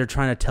way that they're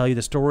trying to tell you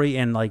the story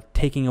and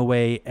taking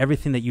away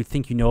everything that you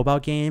think you know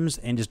about games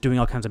and just doing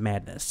all kinds of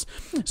madness.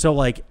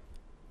 So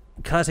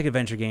classic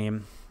adventure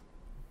game,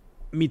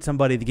 meet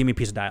somebody, they give me a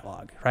piece of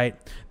dialogue, right?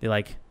 They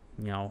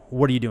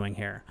what are you doing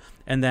here?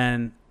 And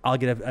then I'll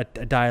get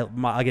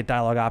I'll get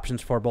dialogue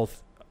options for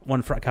both,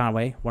 one for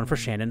Conway, one for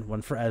Shannon,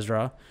 one for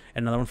Ezra,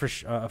 and another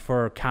one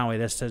for Conway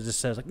that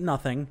says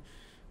nothing.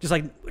 Just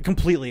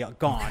completely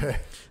gone. Okay.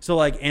 So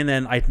and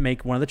then I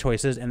make one of the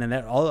choices, and then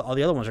all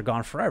the other ones are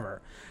gone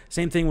forever.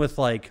 Same thing with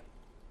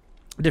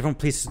different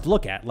places to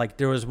look at.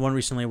 There was one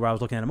recently where I was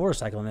looking at a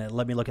motorcycle, and it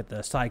let me look at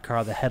the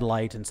sidecar, the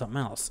headlight, and something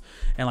else.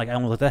 And I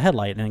only looked at the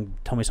headlight and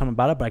told me something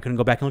about it, but I couldn't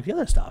go back and look at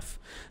the other stuff.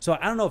 So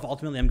I don't know if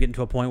ultimately I'm getting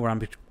to a point where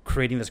I'm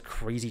creating this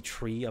crazy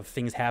tree of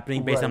things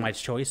happening based on my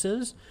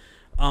choices.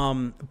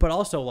 But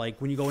also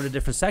when you go into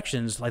different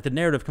sections, the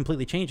narrative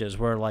completely changes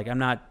where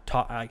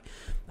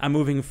I'm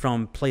moving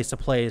from place to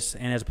place,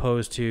 and as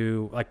opposed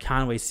to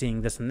Conway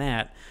seeing this and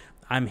that,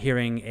 I'm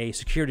hearing a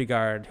security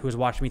guard who is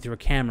watching me through a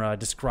camera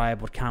describe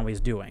what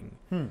Conway's doing.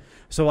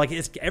 So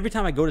it's every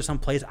time I go to some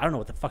place, I don't know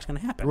what the fuck's going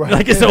to happen.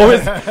 Right.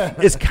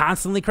 It's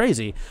constantly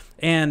crazy.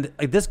 And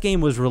this game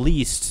was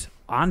released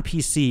on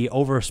PC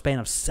over a span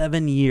of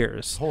 7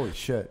 years. Holy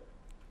shit.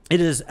 It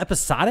is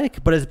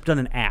episodic, but it's done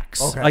in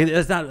acts. Okay.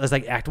 It's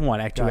Act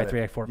 1, Act 2, Act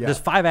 3, Act 4. Yeah. There's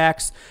 5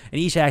 acts,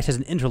 and each act has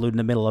an interlude in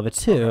the middle of it,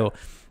 too. Okay.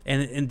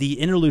 And the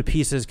interlude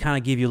pieces kind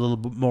of give you a little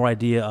bit more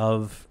idea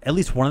of at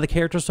least one of the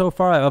characters so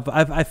far.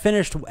 I've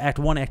finished Act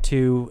 1, Act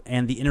 2,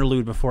 and the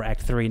interlude before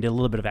Act 3, and did a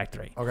little bit of Act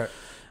 3. Okay.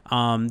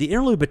 The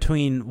interlude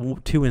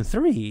between 2 and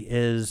 3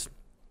 is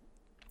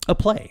a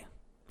play.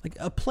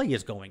 A play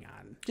is going on.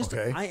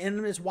 And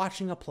I'm just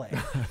watching a play.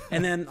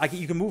 And then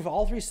you can move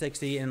all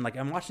 360, and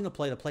I'm watching the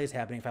play is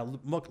happening. If I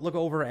look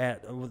over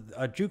at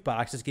a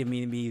jukebox, it's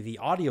giving me the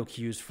audio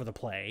cues for the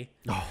play.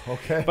 Oh,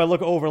 okay. If I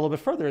look over a little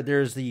bit further,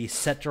 there's the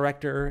set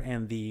director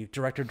and the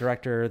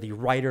director, the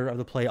writer of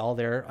the play, all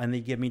there, and they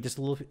give me just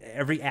a little.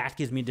 Every act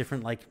gives me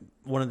different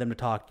one of them to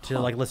talk to,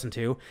 listen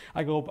to.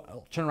 I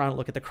go turn around and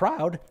look at the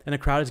crowd, and the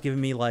crowd is giving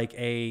me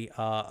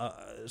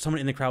someone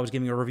in the crowd was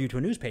giving a review to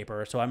a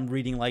newspaper, so I'm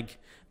reading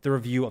the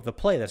review of the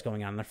play that's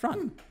going on in the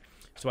front.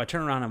 So I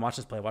turn around and watch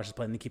this play,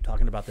 and they keep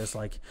talking about this.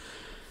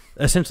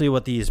 Essentially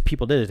what these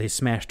people did is they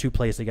smashed 2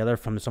 plays together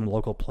from some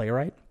local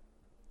playwright.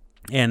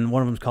 And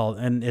one of them's called,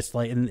 and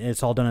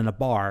it's all done in a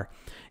bar.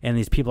 And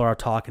these people are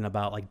talking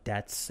about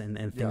debts and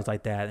things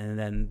like that. And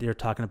then they're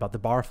talking about the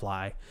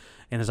barfly.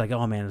 And it's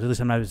oh man, at least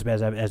I'm not as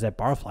bad as that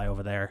barfly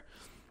over there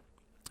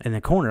in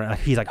the corner.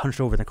 He's hunched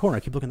over in the corner. I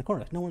keep looking in the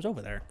corner. No one's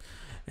over there.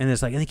 And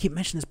it's and they keep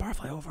mentioning this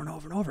barfly over and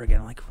over and over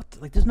again. I'm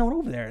what? There's no one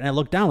over there. And I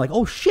look down,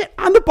 oh shit,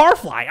 I'm the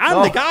barfly.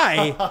 I'm the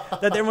guy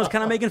that everyone's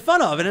kind of making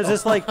fun of. And it's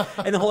just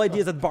and the whole idea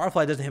is that the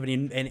barfly doesn't have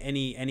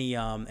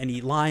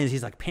any lines.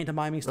 He's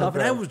pantomiming stuff. Okay.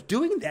 And I was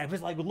doing that. I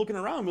was looking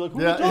around, who are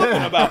you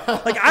talking about?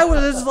 I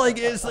was just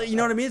it's you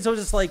know what I mean? So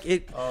it's just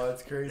it. Oh,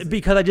 that's crazy.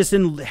 Because I just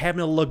didn't happen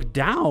to look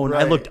down.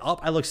 Right. I looked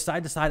up. I looked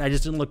side to side. I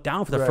just didn't look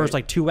down for the first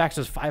 2 acts.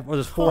 There's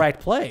 4-act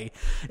play.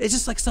 It's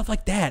just stuff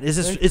like that. It's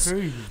just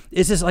crazy.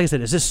 It's just like I said.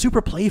 It's just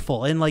super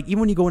playful. And even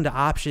when you go into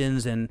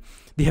options and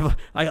they have,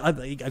 I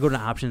go into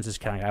options. It's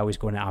I always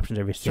go into options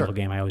every single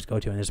game I always go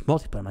to, and there's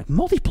multiplayer. I'm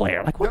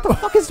multiplayer? What the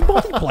fuck is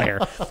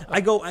multiplayer?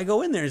 I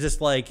go in there. It's just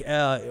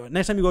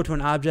next time you go to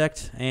an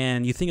object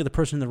and you think of the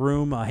person in the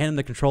room, hand them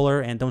the controller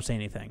and don't say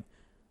anything.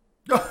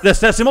 That's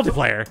the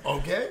multiplayer.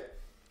 Okay.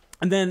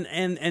 And then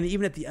and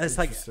even at the it's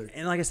like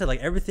and like I said, like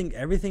everything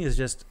is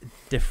just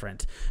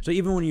different. So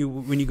even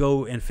when you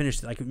go and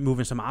finish like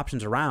moving some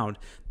options around,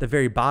 the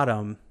very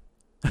bottom,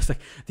 it's like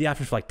the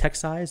options for like text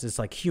size is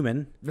like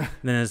human, and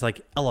then it's like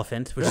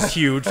elephant, which is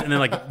huge, and then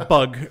like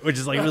bug, which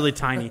is like really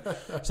tiny.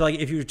 So like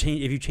if you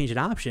change an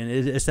option,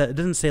 it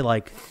doesn't say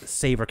like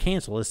save or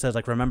cancel. It says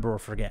like remember or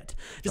forget.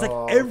 Just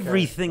like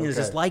everything is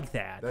just like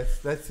that.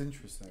 That's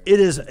interesting. It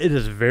is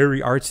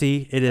very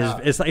artsy. It is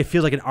it's like it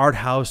feels like an art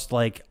house,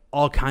 like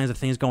all kinds of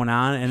things going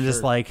on, and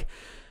just like.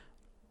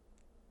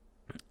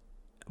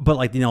 But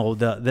like the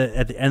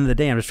at the end of the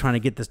day, I'm just trying to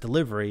get this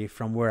delivery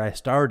from where I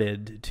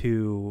started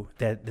to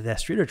that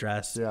street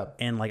address. Yeah.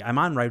 And like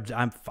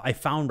I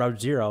found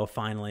Route 0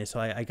 finally, so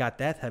I got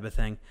that type of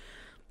thing.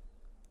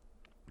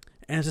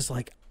 And it's just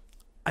like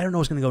I don't know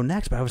what's gonna go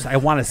next, but I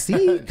want to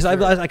see because I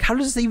was like, how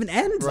does this even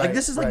end? Right, like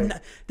this is like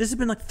this has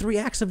been like 3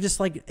 acts of just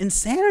like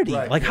insanity.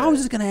 Right, like how is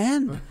this gonna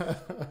end?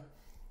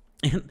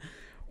 And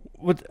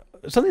with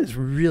something that's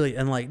really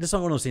and like this is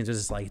one of those things. It's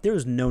just like there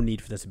was no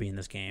need for this to be in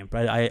this game,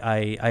 but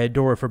I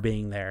adore it for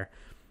being there.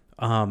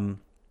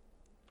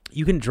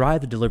 You can drive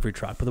the delivery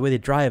truck, but the way they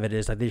drive it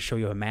is like they show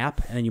you a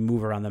map and then you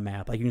move around the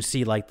map. Like you can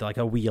see like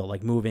a wheel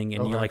like moving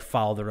and you like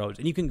follow the roads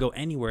and you can go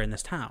anywhere in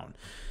this town.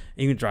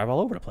 And you can drive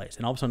all over the place,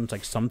 and all of a sudden it's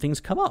like some things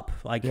come up,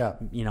 like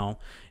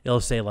it'll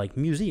say like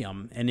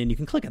museum, and then you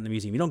can click on the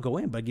museum. You don't go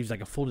in, but it gives you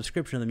like a full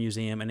description of the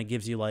museum, and it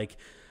gives you like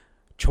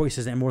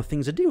choices and more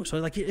things to do. So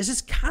like it's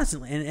just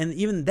constantly, and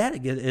even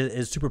that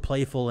is super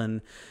playful.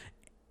 And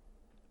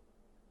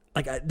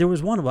like there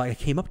was one where I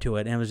came up to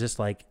it, and it was just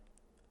like,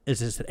 it's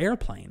just an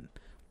airplane.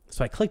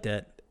 So I clicked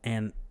it,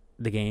 and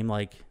the game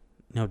like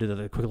did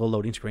a quick little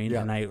loading screen,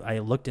 and I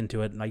looked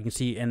into it, and I can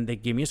see, and they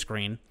gave me a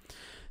screen,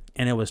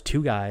 and it was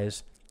 2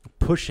 guys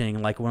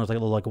pushing like one of those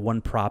like little like one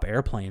prop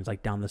airplanes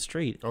like down the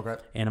street. Okay.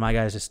 And my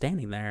guy's just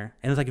standing there,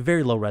 and it's like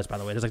very low res, by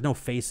the way. There's like no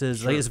faces.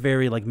 Sure. Like it's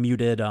very like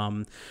muted,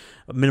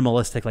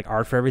 minimalistic like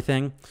art for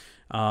everything,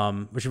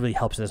 which really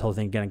helps this whole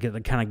thing. Again,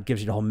 it kind of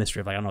gives you the whole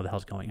mystery of like I don't know what the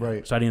hell's going on.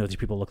 Right. So I didn't know what these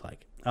people look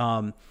like.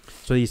 So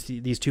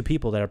these 2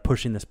 people that are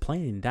pushing this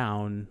plane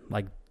down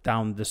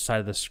this side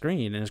of the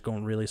screen, and it's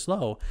going really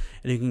slow,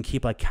 and you can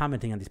keep like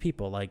commenting on these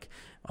people like,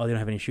 oh, they don't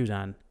have any shoes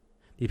on.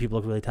 These people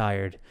look really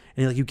tired,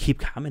 and like you keep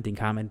commenting,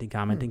 and then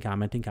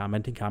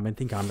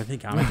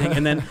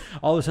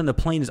all of a sudden the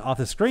plane is off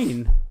the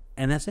screen,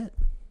 and that's it.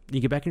 You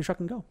get back in your truck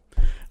and go.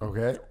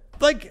 Okay.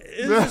 Like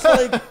it's just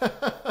like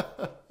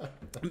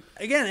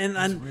again,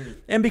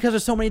 and because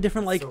there's so many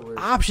different like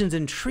options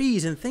and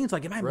trees and things,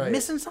 like am I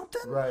missing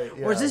something? Right.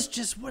 Yeah. Or is this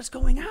just what's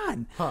going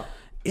on? Huh.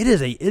 It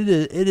is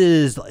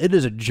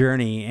a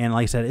journey, and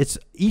like I said, it's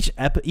each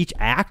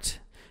act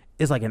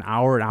is like an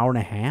hour and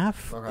a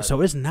half. Okay.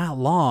 So it's not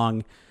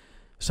long.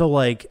 So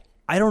like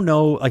I don't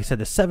know, like I said,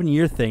 the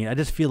 7-year thing, I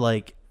just feel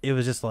like it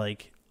was just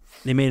like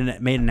they made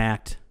an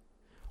act,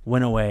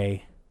 went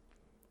away.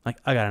 Like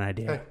I got an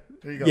idea. Hey,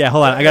 there you go. Yeah,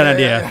 hold on, I got an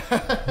idea.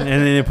 And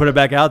then they put it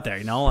back out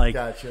there, like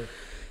gotcha.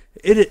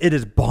 It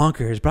is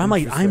bonkers, but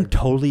I'm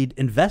totally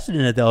invested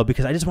in it though,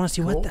 because I just want to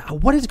see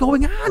what is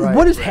going on,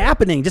 what is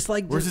happening. Just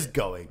like where's this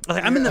going?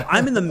 Like I'm in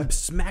the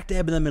smack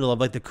dab in the middle of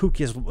like the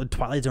kookiest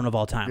Twilight Zone of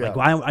all time. Yeah.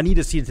 Like I need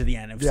to see it to the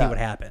end and see what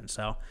happens.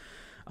 So,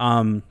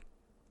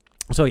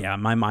 yeah,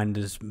 my mind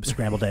is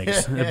scrambled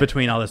eggs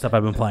between all the stuff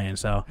I've been playing.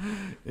 So,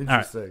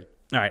 interesting.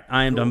 All right,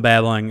 I am done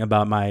babbling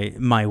about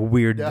my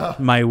weird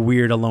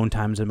alone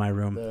times in my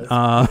room.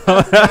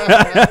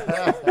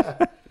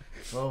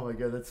 Oh my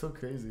god, that's so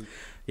crazy.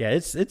 Yeah,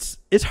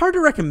 it's hard to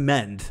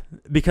recommend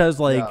because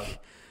man,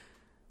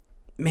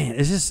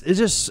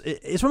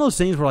 it's one of those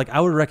things where like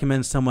I would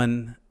recommend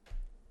someone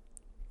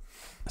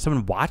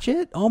watch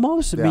it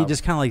almost and be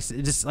just kind of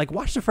like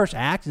watch the first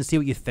act and see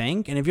what you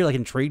think, and if you're like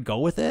intrigued, go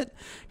with it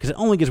because it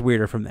only gets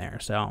weirder from there.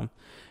 So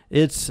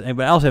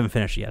but I also haven't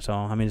finished it yet, so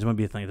I mean it's gonna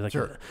be a thing. Like,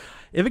 sure.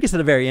 If it gets to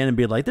the very end and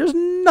be like, "There's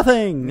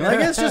nothing," like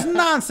it's just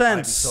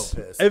nonsense.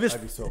 I'd be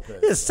so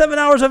pissed. It's 7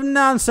 hours of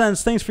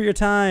nonsense. Thanks for your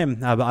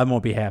time. I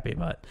won't be happy,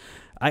 but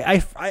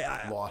I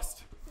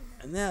Lost.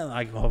 No,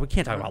 we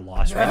can't talk about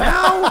Lost right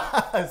now.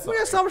 We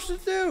got so much to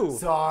do.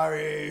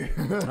 Sorry.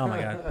 Oh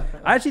my god.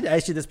 Actually,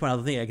 at this point, I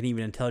don't think I can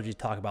even intelligently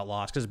talk about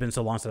Lost because it's been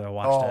so long since I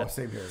watched it. Oh,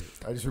 same here.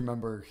 I just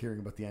remember hearing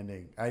about the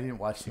ending. I didn't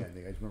watch the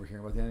ending. I just remember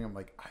hearing about the ending. I'm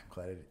like, I'm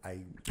glad I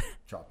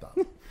dropped off.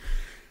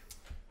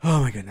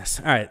 Oh my goodness!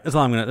 All right, that's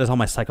all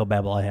my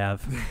psychobabble I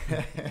have.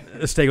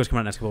 The Stego's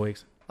coming out next couple of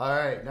weeks. All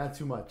right, not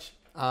too much.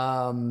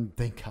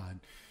 Thank God,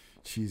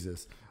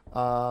 Jesus.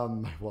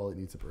 My wallet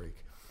needs a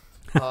break.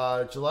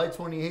 July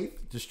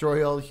 28th,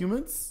 Destroy All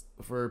Humans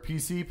for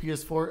PC,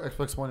 PS4,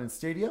 Xbox One, and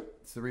Stadia.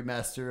 It's the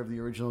remaster of the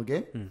original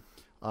game.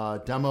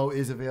 Demo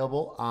is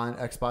available on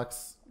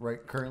Xbox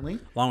currently,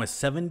 along with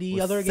 70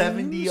 other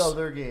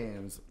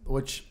games,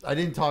 which I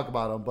didn't talk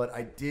about them, but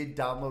I did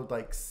download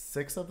like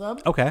 6 of them.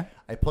 Okay,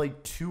 I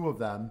played 2 of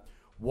them.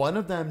 One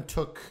of them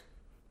took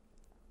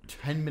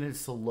 10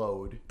 minutes to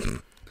load.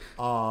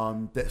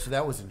 So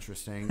that was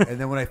interesting. And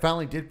then when I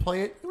finally did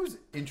play it, it was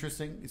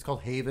interesting. It's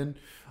called Haven.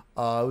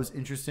 It was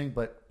interesting,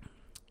 but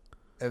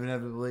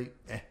inevitably,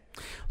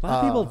 A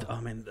lot of people.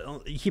 Oh man,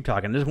 you keep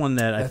talking. There's one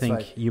that I think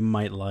right. you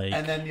might like.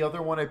 And then the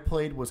other one I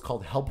played was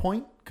called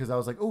Hellpoint because I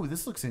was like, oh,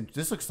 this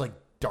looks like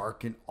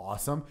dark and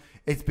awesome.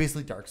 It's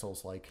basically Dark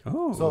Souls like.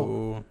 Oh,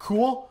 so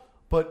cool,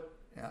 but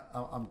yeah,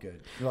 I'm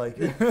good. Like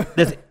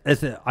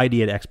that's the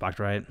ID at Xbox,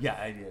 right?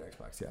 Yeah, ID at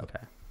Xbox. Yeah. Okay.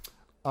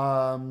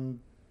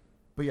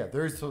 But yeah,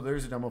 there's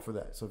a demo for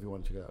that. So if you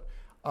want to check it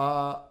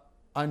out,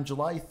 on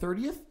July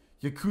 30th,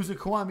 Yakuza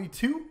Kiwami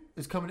 2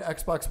 is coming to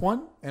Xbox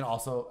One and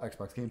also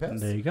Xbox Game Pass.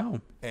 There you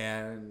go.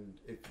 And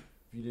if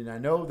you did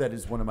not know, that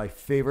is one of my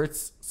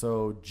favorites.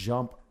 So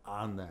jump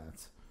on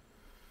that.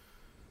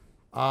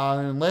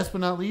 And last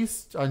but not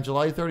least, on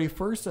July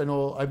 31st, I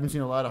know I've been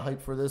seeing a lot of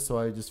hype for this, so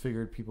I just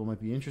figured people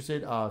might be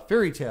interested.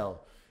 Fairy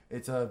Tail.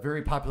 It's a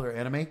very popular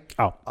anime.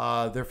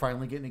 Oh. They're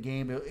finally getting a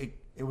game.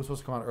 It was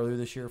supposed to come out earlier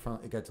this year.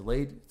 It got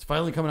delayed. It's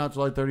finally coming out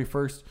July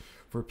 31st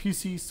for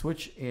PC,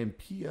 Switch, and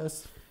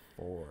PS4.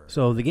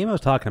 So the game I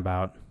was talking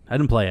about, I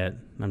didn't play it.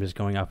 I'm just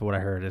going off of what I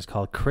heard. It's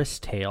called Chris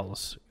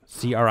Tales.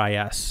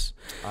 CRIS.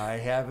 I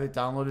have it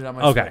downloaded on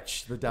my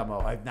Switch, the demo.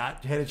 I've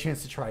not had a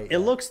chance to try it. It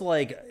looks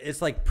like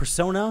it's like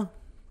Persona,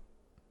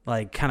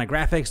 like kind of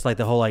graphics, like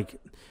the whole like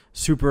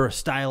super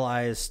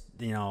stylized,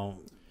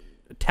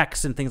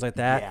 text and things like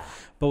that. Yeah.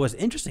 But what's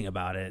interesting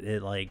about it,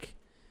 it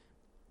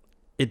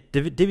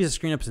divvies the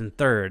screen up in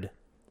third.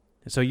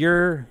 So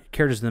your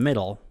character's in the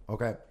middle.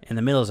 Okay. And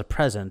the middle is the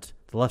present,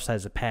 the left side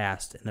is the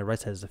past, and the right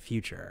side is the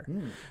future.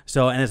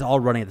 So, and it's all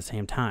running at the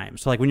same time.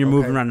 So, like when you're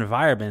moving around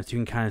environments, you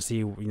can kind of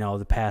see,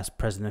 the past,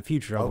 present, and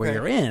future of where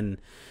you're in.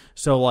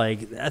 So,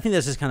 like, I think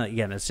that's just kind of,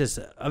 again, it's just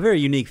a very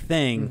unique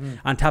thing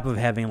on top of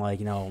having,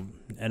 like, an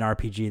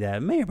RPG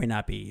that may or may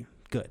not be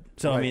good.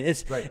 So, I mean,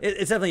 it's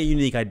definitely a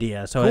unique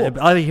idea. So,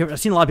 I've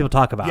seen a lot of people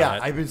talk about it. Yeah,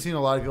 I've been seeing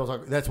a lot of people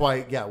talk. That's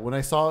why, when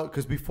I saw it,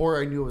 because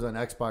before I knew it was on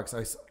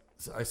Xbox,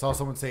 I saw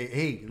someone say,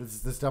 hey,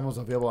 this demo's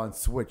available on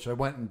Switch. I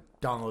went and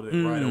downloaded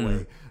it right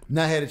away.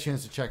 Not had a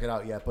chance to check it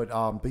out yet, but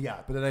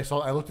then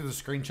I looked at the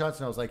screenshots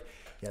and I was like,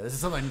 yeah, this is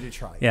something I need to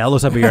try. Yeah, it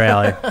looks up your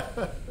alley.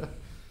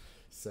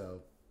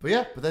 So,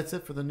 but that's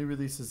it for the new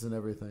releases and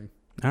everything.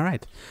 All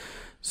right.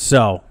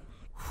 So,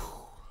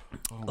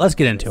 let's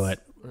get into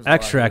it.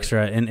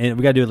 Extra, and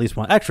we got to do at least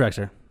one.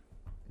 Extra.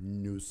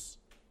 News.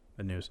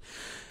 The news.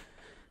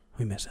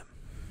 We miss him.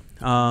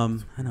 I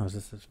know, it's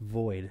this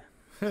void.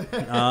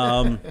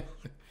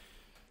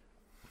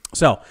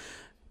 So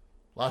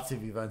lots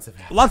of events have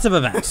happened. Lots of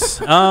events.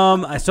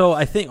 So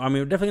I think,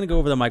 we're definitely gonna go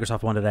over the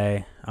Microsoft one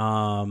today.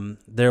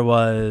 There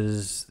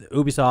was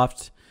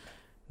Ubisoft,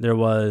 there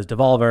was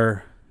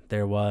Devolver,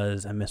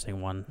 I'm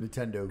missing one.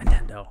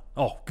 Nintendo.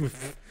 Oh,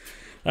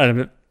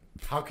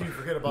 how can you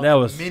forget about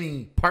the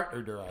mini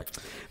partner direct?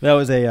 That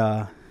was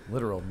a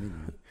literal mini.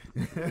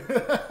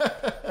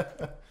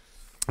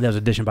 That was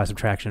addition by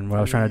subtraction, what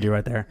I was trying to do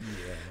right there.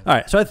 Yeah. All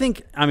right, so I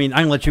think, I'm going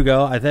to let you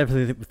go. I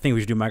definitely think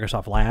we should do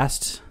Microsoft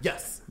last.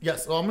 Yes.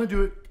 Well, I'm going to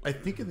do it, I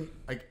think,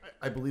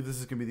 I believe this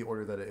is going to be the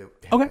order that it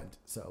happened. Okay.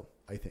 So,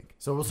 I think.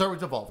 So, we'll start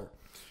with Devolver.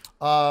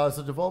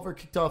 So, Devolver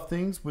kicked off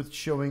things with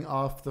showing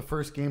off the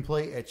first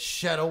gameplay at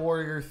Shadow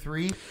Warrior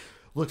 3.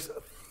 Looks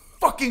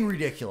fucking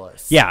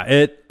ridiculous.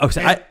 Yeah,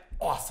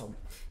 awesome.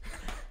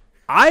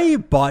 I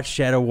bought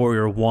Shadow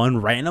Warrior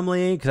 1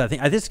 randomly because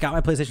I just got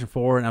my PlayStation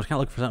 4 and I was kind of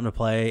looking for something to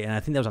play, and I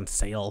think that was on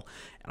sale.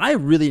 And I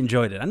really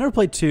enjoyed it. I never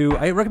played 2.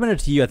 I recommended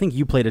it to you. I think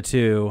you played it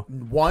too.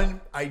 1,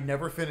 I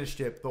never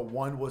finished it, but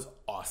 1 was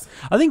awesome.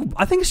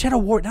 I think Shadow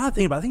Warrior, now I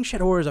think about it, I think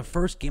Shadow Warrior is the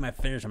first game I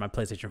finished on my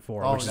PlayStation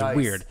 4, which is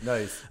weird.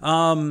 Nice.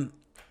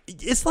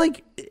 It's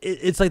like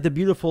the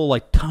beautiful,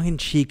 like,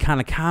 tongue-in-cheek kind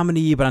of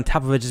comedy, but on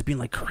top of it just being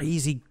like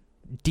crazy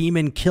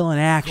demon killing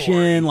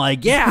action,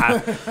 like,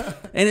 yeah.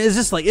 And it's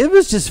just like, it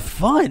was just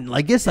fun.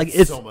 Like, it's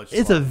so much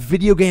fun. A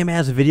video game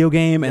as a video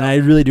game, and I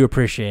really do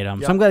appreciate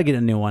them. So I'm glad to get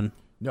a new one.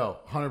 No,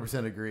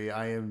 100% agree.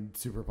 I am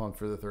super pumped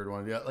for the third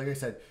one. Yeah, like I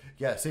said,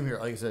 same here.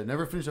 Like I said,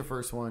 never finished the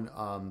first one,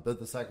 but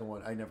the second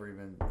one I never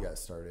even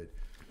started.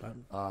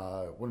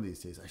 One of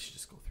these days I should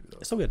just go through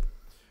those. It's so good.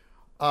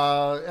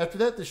 After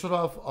that, they showed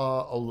off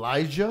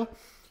Elijah,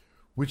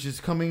 which is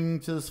coming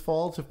to this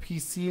fall to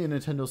PC and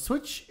Nintendo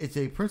Switch. It's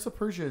a Prince of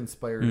Persia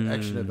inspired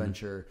action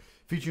adventure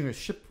featuring a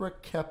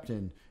shipwrecked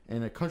captain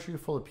and a country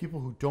full of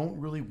people who don't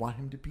really want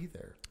him to be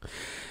there.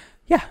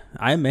 Yeah,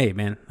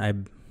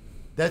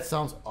 that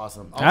sounds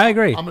awesome. I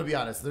agree. I'm going to be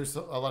honest. There's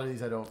a lot of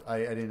these I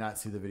did not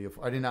see the video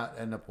for. I did not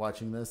end up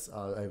watching this.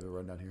 I have a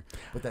rundown here,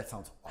 but that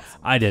sounds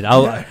awesome. I did.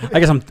 I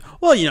guess I'm.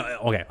 Well,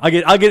 okay.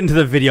 I'll get into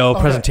the video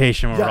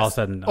presentation when we're all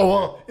said and done. Oh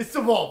well, it's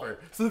Devolver.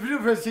 So the video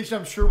presentation,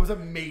 I'm sure, was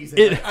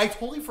amazing. I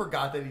totally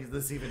forgot that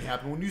this even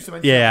happened when you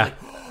mentioned. Yeah.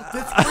 Like,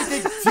 that's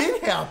great. It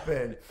did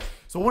happen.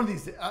 So one of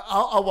these,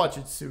 I'll watch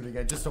it soon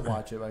again just to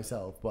watch it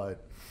myself,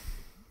 but.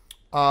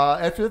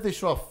 After that, they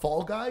showed off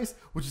Fall Guys,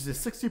 which is a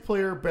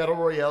 60-player battle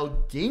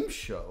royale game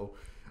show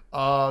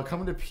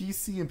coming to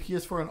PC and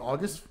PS4 on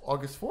August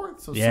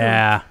 4th. So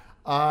soon.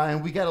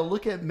 And we got to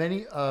look at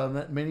many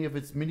of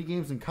its mini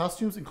games and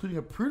costumes, including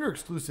a pre-order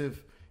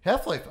exclusive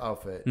Half-Life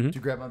outfit to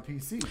grab on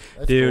PC.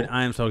 That's Dude, cool.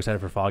 I am so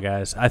excited for Fall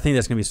Guys. I think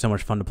that's gonna be so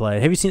much fun to play.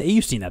 Have you seen?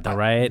 You've seen that though,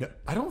 right?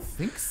 I don't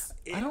think so.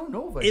 I don't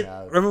know if I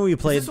have. Remember when we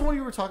played? Is this the one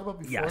you were talking about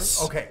before?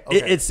 Yes. Okay.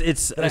 It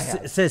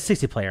says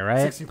 60 player,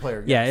 right? 60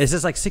 player. Yes. Yeah, it's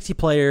just like 60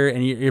 player,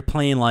 and you're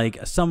playing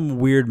like some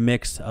weird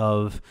mix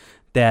of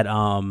that.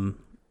 Oh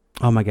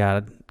my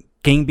god,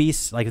 Gang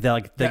Beasts, like they're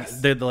like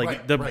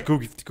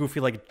the goofy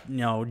like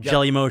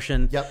jelly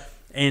motion. Yep.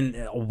 And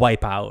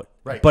Wipeout.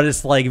 Right. But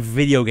it's like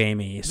video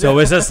gamey, so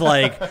it's just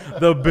like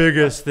the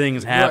biggest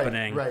things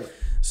happening. Right.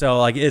 So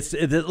like it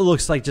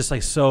looks like just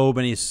like so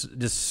many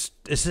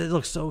it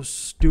looks so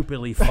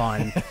stupidly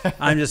fun.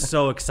 I'm just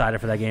so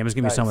excited for that game. It's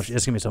gonna be so much.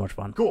 It's gonna be so much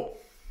fun. Cool.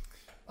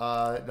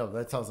 No,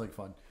 that sounds like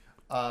fun.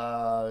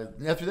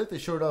 After that, they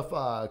showed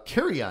off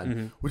Carry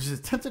On, which is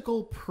a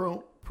tentacle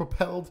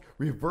propelled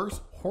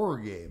reverse horror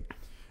game.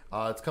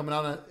 It's coming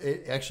out.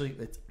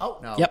 It's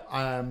out now. Yep.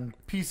 On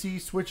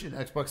PC, Switch, and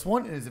Xbox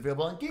One, and is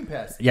available on Game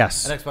Pass.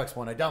 Yes. On Xbox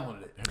One, I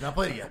downloaded it. I have not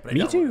played it yet, but I Me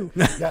downloaded too.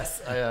 it.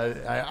 Yes,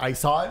 I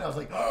saw it. And I was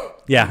like, oh.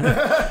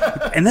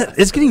 Yeah, and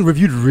it's getting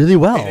reviewed really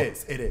well. It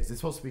is. It's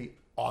supposed to be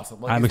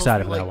awesome. Like, I'm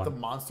excited for that like one. The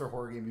monster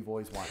horror game you've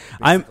always wanted.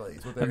 I'm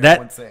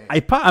saying.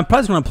 I'm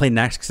probably going to play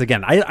next because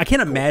again, I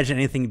can't imagine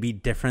anything be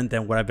different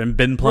than what I've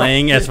been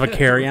playing as for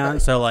Carry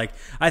On. So like,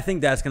 I think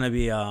that's going to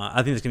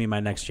be my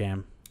next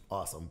jam.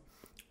 Awesome.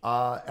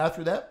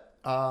 After that.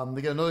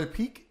 They got another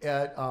peek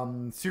at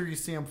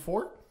Serious Sam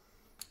 4.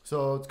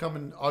 So it's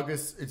coming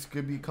August. It's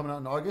going to be coming out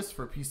in August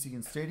for PC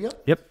and Stadia.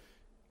 Yep.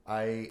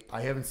 I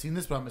haven't seen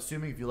this, but I'm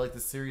assuming if you like the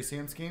Serious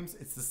Sam's games,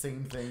 it's the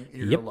same thing.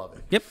 You're Yep. going to love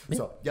it. Yep.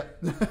 So,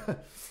 yep.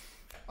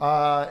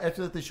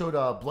 After that, they showed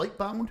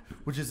Blightbound,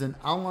 which is an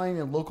online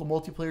and local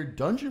multiplayer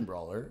dungeon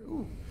brawler.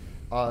 Ooh.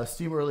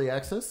 Steam Early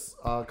Access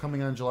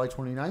coming on July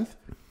 29th.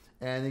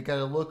 And they got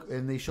a look,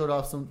 and they showed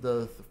off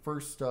the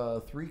first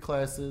 3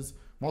 classes,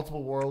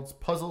 multiple worlds,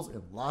 puzzles,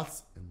 and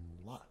lots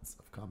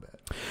of combat.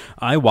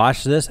 I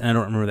watched this and I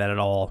don't remember that at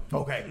all.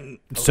 Okay.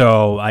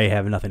 So I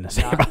have nothing to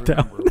say about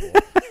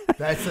that.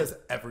 That says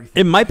everything.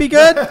 It might be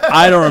good.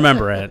 I don't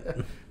remember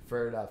it.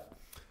 Fair enough.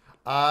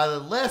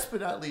 Last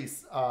but not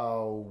least,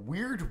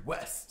 Weird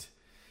West.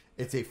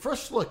 It's a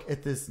fresh look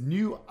at this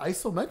new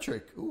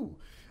isometric,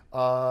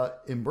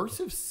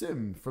 immersive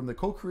sim from the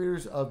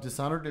co-creators of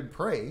Dishonored and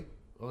Prey.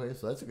 Okay,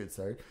 so that's a good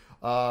start.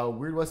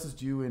 Weird West is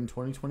due in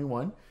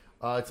 2021.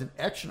 It's an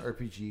action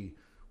RPG,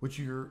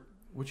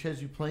 which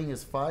has you playing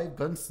as 5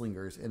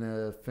 gunslingers in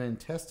a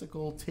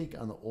fantastical take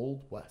on the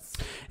Old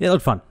West. Yeah, it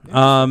looked fun.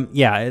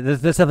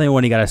 That's definitely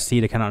one you got to see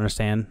to kind of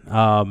understand.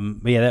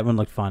 But yeah, that one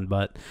looked fun.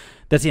 But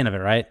that's the end of it,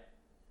 right?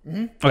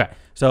 Mm-hmm. Okay,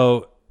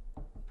 so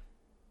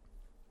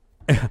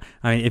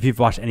I mean, if you've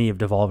watched any of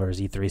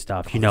Devolver's E3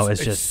 stuff, you know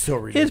it's just so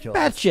ridiculous.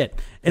 It's batshit,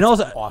 and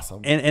also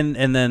awesome.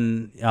 And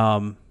then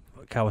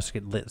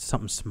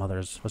something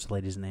Smothers. What's the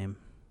lady's name?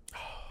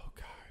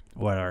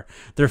 Whatever.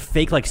 Their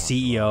fake like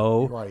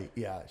CEO. Right.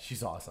 Yeah.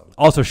 She's awesome.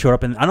 Also showed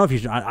up, and I don't know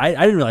if I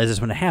didn't realize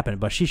this when it happened,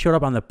 but she showed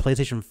up on the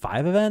PlayStation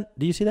 5 event.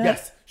 Do you see that?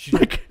 Yes. She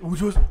did,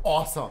 which was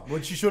awesome.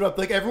 When she showed up,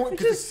 like everyone,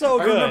 it's just so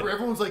good. I remember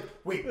everyone was like,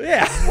 "Wait,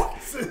 yeah."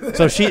 What?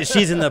 So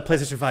she's in the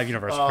PlayStation 5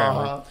 universe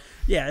apparently.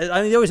 Yeah.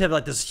 I mean, they always have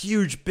like this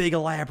huge, big,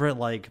 elaborate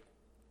like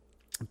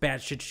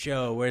batshit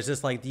show where it's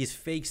just like these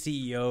fake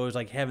CEOs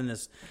like having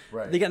this.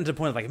 Right. They got into the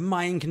point of like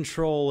mind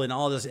control and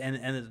all this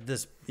and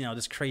this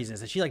this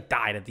craziness, and she like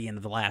died at the end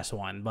of the last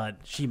one, but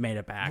she made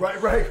it back.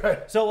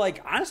 Right. So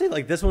like honestly,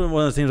 like this one of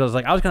those things I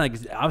was kind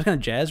of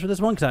jazzed for this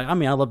one because I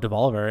mean I love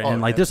Devolver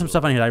and like there's some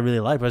stuff on here that I really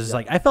like, but it's just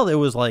like I felt it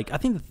was like I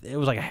think it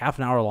was like a half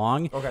an hour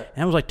long. Okay.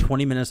 And it was like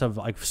 20 minutes of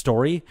like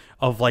story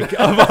of like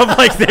of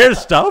like their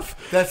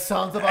stuff. That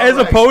sounds about as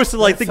right. opposed to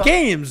like the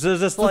games.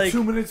 It's just so like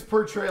 2 minutes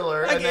per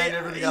trailer and then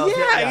everything else.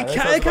 Yeah,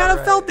 it kind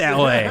of felt that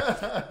way.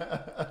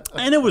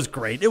 And it was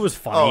great. It was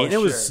funny. And it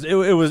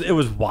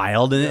was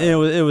wild and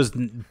it was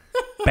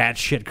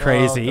batshit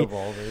crazy.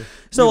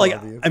 So like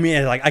I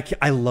mean like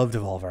I love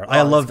Devolver.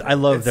 I love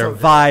their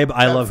vibe.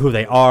 I love who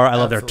they are. I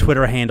love their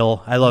Twitter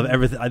handle. I love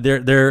everything.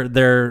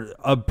 They're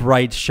a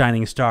bright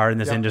shining star in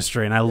this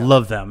industry, and I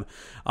love them.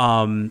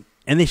 And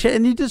they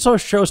did sort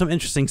of show some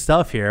interesting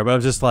stuff here, but I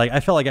was just like I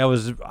felt like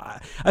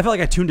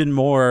I tuned in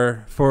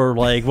more for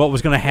like what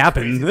was going to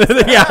happen.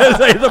 Yeah,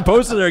 as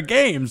opposed to their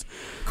games.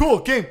 Cool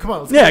game. Come on.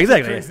 Let's yeah,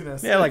 exactly.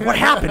 Craziness. Yeah, like what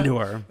happened to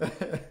her?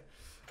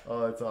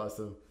 Oh, that's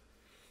awesome.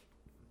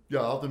 Yeah,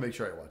 I'll have to make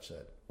sure I watch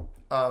that.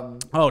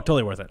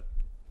 Totally worth it.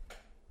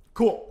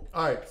 Cool.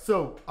 All right.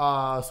 So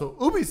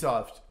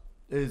Ubisoft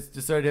is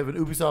decided to have an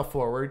Ubisoft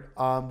Forward,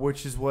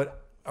 which is what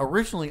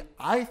originally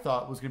I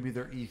thought was going to be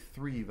their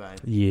E3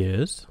 event.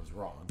 Yes. I was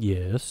wrong.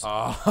 Yes.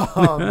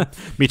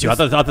 Me too. I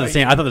thought the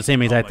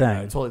same exact thing.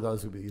 I totally thought it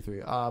was going to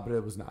be E3, but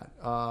it was not.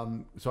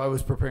 So I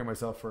was preparing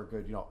myself for a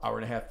good, hour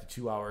and a half to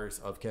 2 hours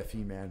of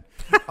Caffeine Man,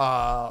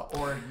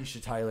 or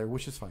Yisha Tyler,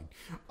 which is fine.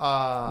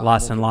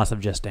 Lots of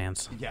Just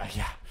Dance. Yeah.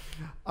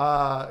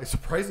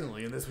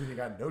 Surprisingly, in this week, they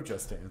got no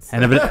Just Dance.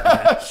 End of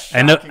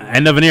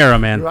an era,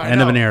 man.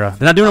 End of an era.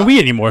 They're not doing a Wii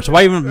anymore, so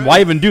why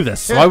even do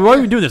this? Why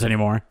even do this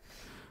anymore?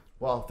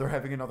 Well, they're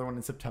having another one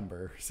in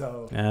September.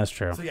 So Yeah, that's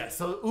true. So yeah,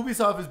 so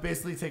Ubisoft is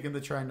basically taking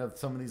the trend of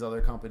some of these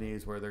other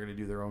companies where they're going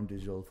to do their own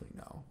digital thing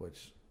now,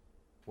 which,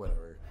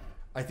 whatever.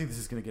 I think this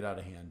is going to get out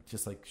of hand,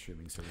 just like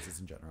streaming services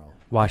in general.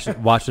 Watch the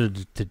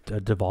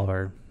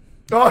Devolver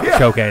Oh, yeah.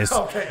 showcase.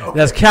 Okay.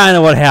 That's kind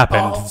of what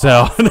happened.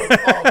 God, I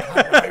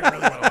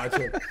really want to watch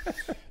it.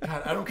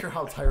 God, I don't care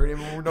how tired I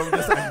am when we're done with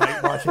this. I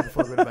might watch it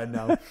before I go to bed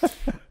now.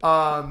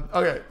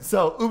 Okay,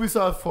 so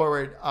Ubisoft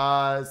Forward.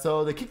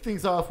 So they kicked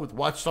things off with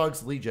Watch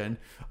Dogs Legion,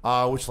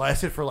 which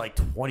lasted for like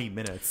 20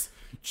 minutes.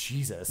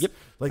 Jesus. Yep.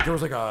 Like there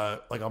was like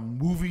a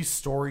movie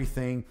story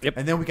thing. Yep.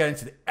 And then we got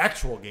into the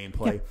actual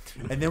gameplay.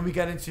 Yep. And then we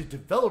got into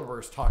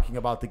developers talking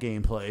about the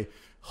gameplay.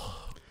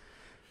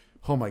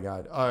 Oh my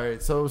God. All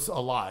right. So it's a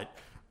lot.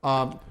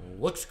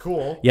 Looks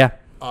cool. Yeah.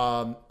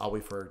 I'll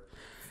wait for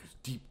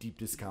deep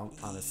discount,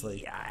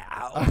 honestly.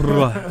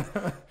 Yeah.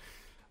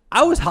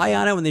 I was high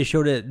on it when they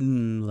showed it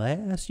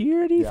last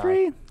year at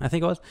E3. Yeah. I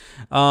think it was.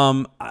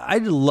 I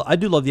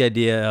do love the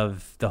idea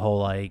of the whole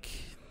like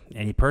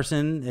any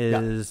person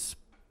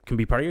can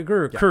be part of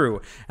your crew.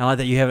 And I like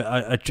that you have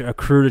a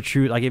crew to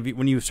choose. Like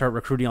when you start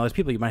recruiting all these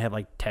people, you might have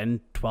like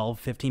 10, 12,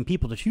 15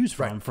 people to choose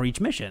from for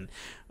each mission.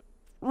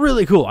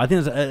 Really cool. I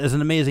think it's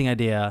an amazing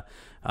idea.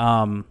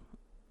 I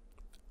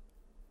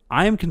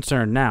am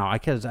concerned now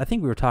because I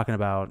think we were talking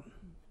about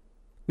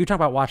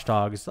Watch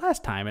Dogs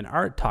last time, and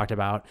Art talked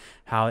about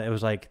how it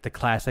was like the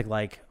classic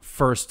like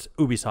first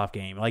Ubisoft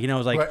game. Like, it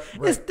was like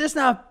it's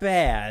not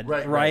bad,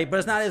 right? But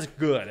it's not as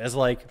good as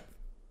like,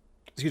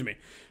 excuse me.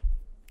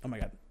 Oh my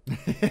God.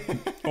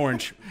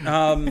 Orange.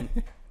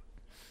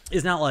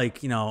 It's not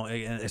like,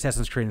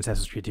 Assassin's Creed and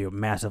Assassin's Creed 2,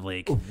 massive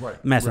leap.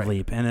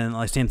 And then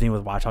like same thing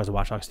with Watch Dogs and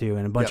Watch Dogs 2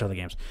 and a bunch of other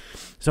games.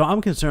 So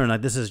I'm concerned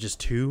like this is just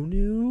too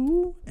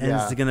new, and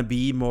it's going to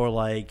be more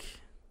like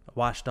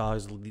Watch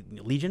Dogs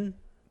Legion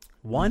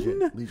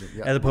 1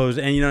 as opposed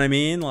to, and you know what I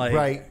mean?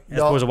 Like as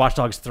opposed to Watch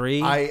Dogs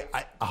 3. I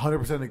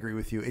 100% agree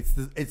with you.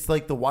 It's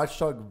like the Watch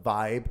Dog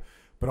vibe,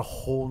 but a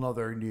whole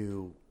nother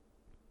new.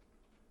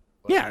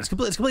 It's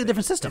completely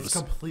different systems. It's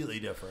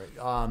completely different.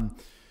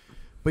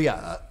 But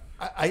yeah.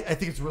 I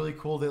think it's really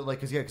cool that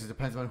because it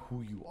depends on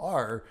who you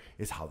are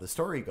is how the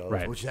story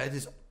goes, which that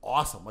is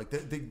awesome. Like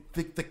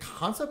the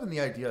concept and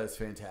the idea is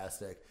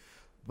fantastic,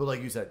 but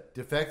like you said,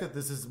 the fact that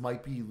this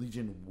might be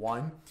Legion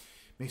 1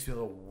 makes me a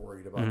little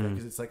worried about that,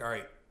 because it's like, all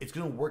right, it's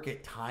going to work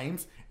at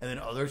times, and then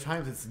other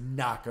times it's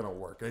not going to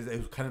work.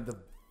 It's kind of the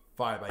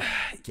vibe I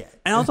get.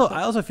 And also,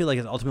 I also feel like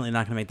it's ultimately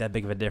not going to make that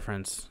big of a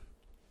difference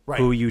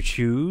who you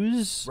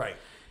choose,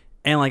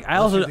 And like I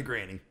also the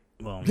granny.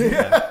 Well,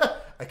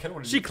 I kind of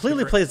want to. She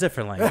clearly plays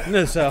differently.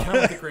 So I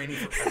want the granny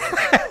for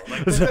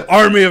it's an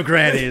army of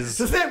grannies.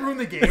 Does that ruin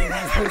the game? He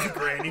plays the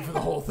granny for the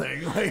whole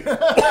thing. Like,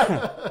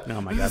 oh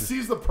my God! He just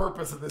sees the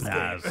purpose of this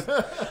game.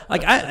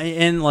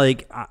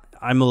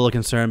 I'm a little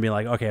concerned, being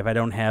like, okay, if I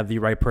don't have the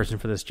right person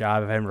for this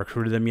job, if I haven't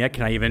recruited them yet,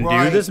 can I even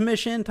do this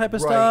mission type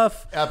of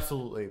stuff?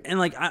 Absolutely. And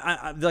like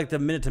I like the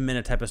minute to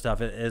minute type of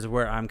stuff is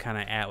where I'm kind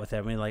of at with it.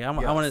 I mean, like I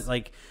want to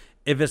like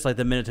if it's like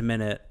the minute to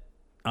minute.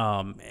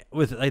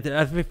 With like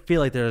I feel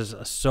like there's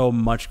so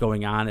much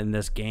going on in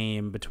this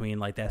game between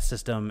like that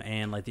system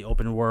and like the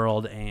open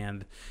world,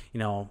 and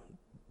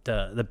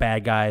the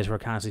bad guys were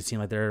constantly seem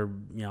like they're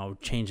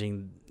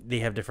changing. They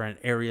have different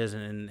areas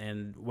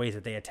and ways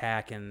that they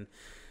attack, and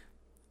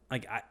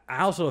like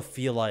I also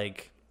feel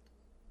like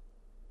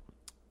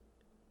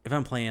if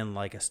I'm playing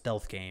like a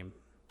stealth game,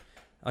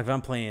 like if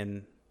I'm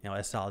playing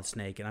as Solid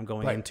Snake and I'm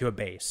going into a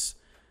base,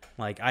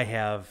 like I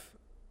have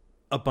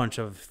a bunch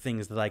of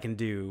things that I can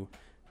do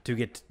to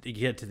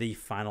get to the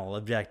final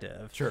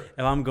objective. Sure.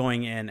 If I'm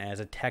going in as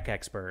a tech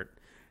expert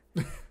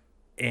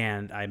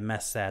and I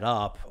mess that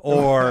up,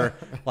 or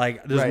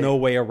like there's no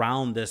way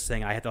around this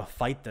thing, I have to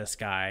fight this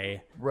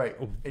guy. Right.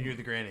 And you're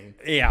the granny.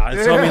 Yeah.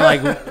 So I mean,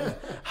 like,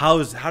 how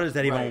does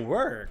that even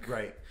work?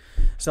 Right.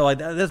 So like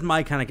that's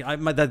my kind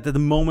of the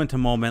moment to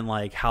moment,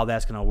 like how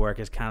that's gonna work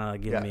is kind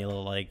of giving me a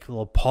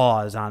little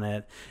pause on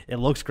it. It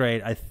looks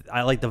great.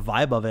 I like the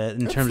vibe of it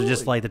in terms of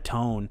just like the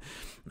tone.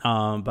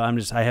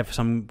 But I have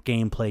some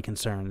gameplay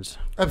concerns.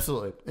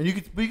 Absolutely, and you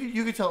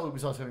could tell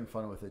Ubisoft's having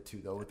fun with it too,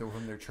 though,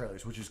 from their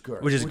trailers, which is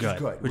good. Which is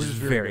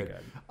very good.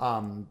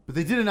 But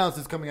they did announce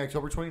it's coming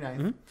October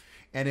 29th,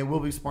 and it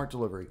will be smart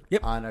delivery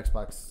on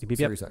Xbox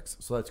Series X.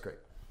 So that's great.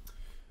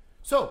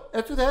 So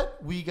after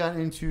that, we got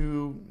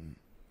into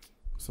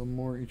some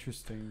more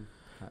interesting.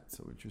 Not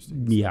so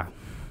interesting. Yeah.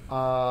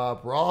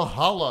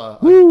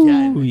 Brawlhalla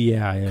again.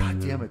 Yeah.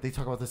 God damn it. They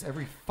talk about this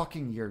every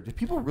fucking year. Do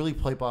people really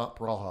play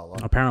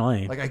Brawlhalla?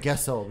 Apparently. Like, I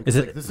guess so. Because,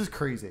 this is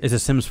crazy. It's a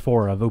Sims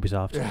 4 of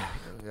Ubisoft.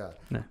 Yeah.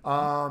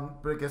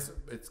 But I guess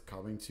it's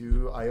coming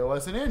to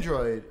iOS and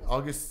Android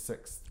August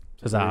 6th.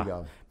 So there you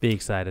go. Be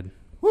excited.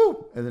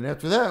 Woo! And then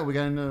after that, we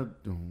got into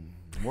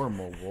more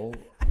mobile.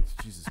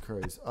 Jesus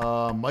Christ.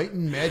 Might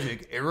and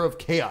Magic, Era of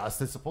Chaos,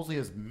 that supposedly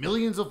has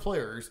millions of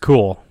players.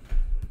 Cool.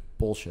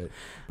 bullshit.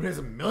 But it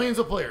has millions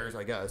of players,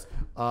 I guess.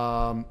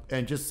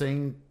 And just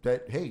saying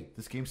that, hey,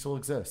 this game still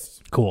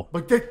exists. Cool.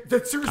 Like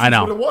that's seriously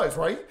what it was,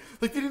 right?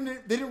 Like they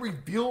didn't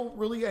reveal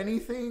really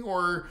anything,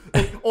 or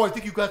I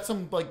think you got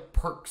some like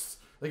perks.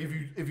 Like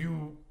if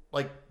you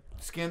like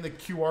scan the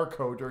QR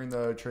code during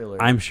the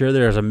trailer. I'm sure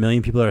there's a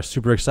million people that are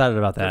super excited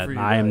about that.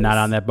 I am not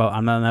on that boat.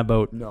 I'm not on that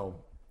boat. No.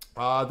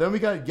 Then we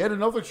got yet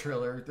another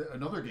trailer,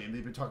 another game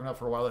they've been talking about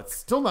for a while that's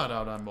still not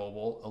out on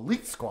mobile,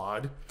 Elite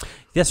Squad.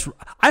 Yes,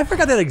 I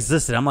forgot that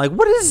existed. I'm like,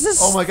 what is this?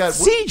 Oh my god,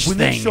 Siege when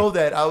thing? they showed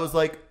that, I was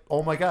like,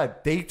 oh my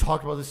god, they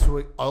talked about this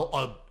to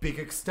a big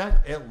extent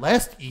at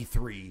last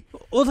E3.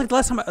 Well, like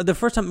the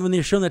first time when they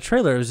were showing that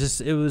trailer,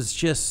 it was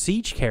just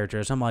Siege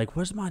characters. I'm like,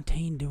 what's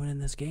Montaigne doing in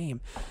this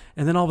game?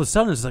 And then all of a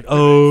sudden, it's like,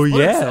 oh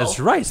yeah, that's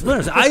right,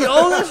 Splinter Cell.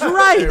 That's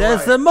right,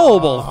 that's the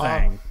mobile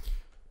thing.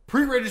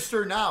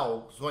 Pre-register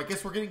now, so I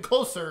guess we're getting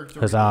closer to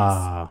release.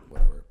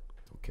 Whatever,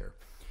 don't care.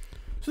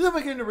 So then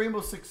we get into Rainbow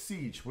Six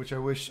Siege, which I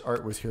wish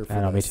Art was here for. I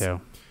know, me too.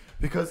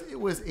 Because it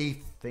was a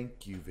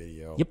thank you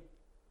video. Yep.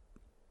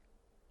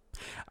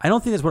 I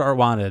don't think that's what Art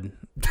wanted.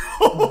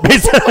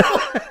 Based on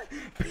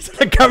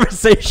the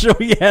conversation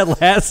we had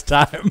last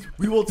time.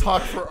 We will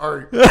talk for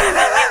Art. He's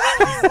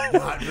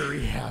not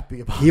very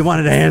happy about it. He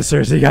wanted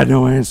answers. He got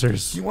no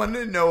answers. He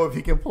wanted to know if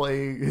he can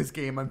play his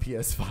game on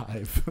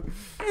PS5.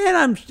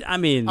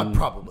 And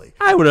probably.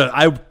 I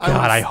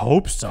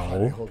hope so.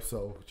 I hope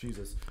so.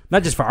 Jesus.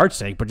 Not just for Art's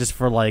sake, but just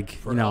for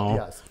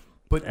yes.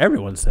 But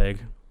everyone's sake.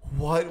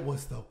 What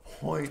was the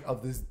point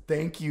of this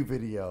thank you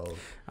video?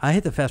 I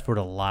hit the fast forward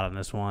a lot on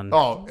this one.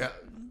 Oh, yeah.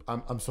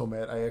 I'm so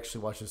mad. I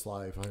actually watched this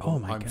live.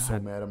 God. I'm so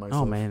mad at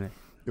myself. Oh man.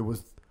 It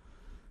was.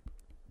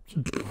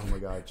 Oh my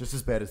god, just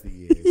as bad as the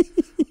EA.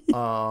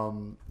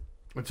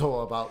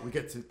 Until about we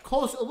get to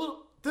close a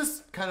little.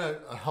 This kind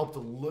of helped a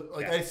little.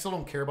 Like I still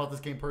don't care about this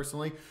game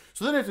personally.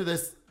 So then after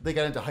this, they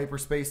got into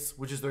Hyperspace,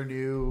 which is their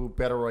new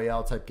battle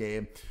royale type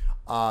game.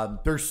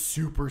 They're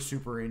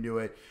super into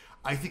it.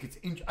 I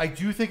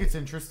do think it's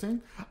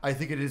interesting. I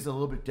think it is a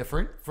little bit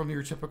different from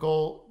your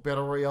typical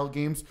battle royale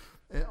games.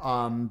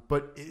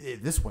 But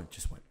this one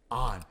just went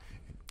on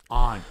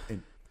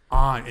and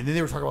on. And then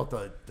they were talking about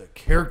the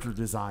character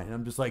design. And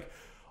I'm just like,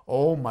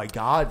 oh my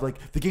God,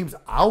 like the game's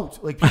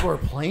out. Like people are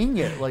playing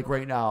it like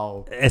right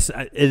now.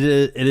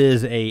 It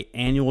is a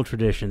annual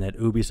tradition that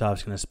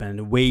Ubisoft's going to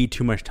spend way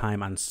too much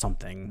time on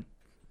something.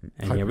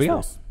 And here we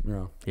go.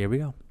 Yeah. Here we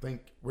go.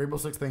 Rainbow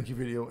Six thank you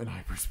video in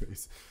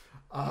Hyperspace.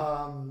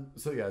 So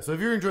if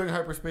you're enjoying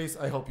Hyperspace,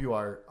 I hope you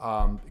are,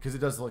 because it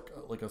does look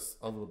like a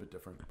little bit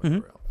different.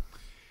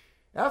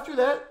 After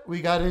that, we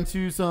got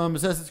into some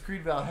Assassin's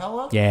Creed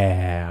Valhalla.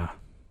 Yeah.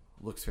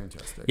 Looks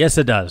fantastic. Yes,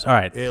 it does. All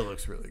right. It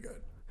looks really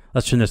good.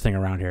 Let's turn this thing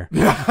around here.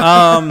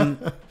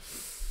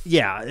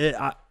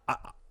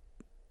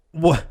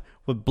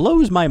 What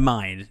blows my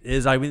mind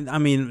is, there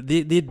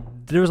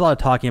was a lot of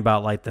talking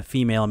about like the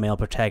female and male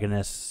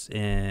protagonists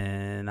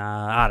in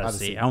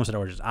Odyssey. I almost said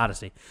Origins,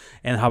 Odyssey,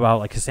 and how about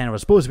like Cassandra was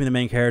supposed to be the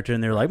main character,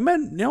 and they were like,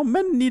 men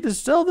need to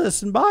sell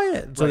this and buy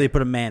it, so they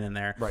put a man in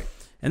there. Right.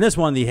 And this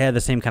one, they had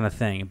the same kind of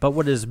thing, but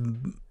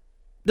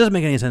doesn't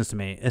make any sense to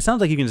me. It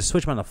sounds like you can just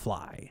switch them on the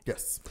fly.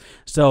 Yes.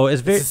 So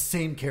it's the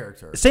same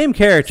character. Same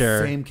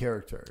character. Same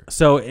character.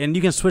 So, and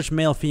you can switch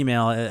male,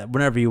 female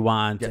whenever you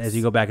want as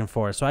you go back and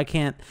forth. So I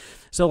can't.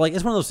 So like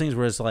it's one of those things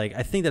where it's like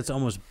I think that's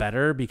almost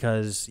better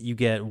because you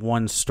get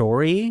one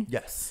story.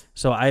 Yes.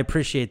 So I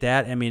appreciate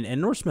that. I mean, and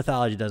Norse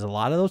mythology does a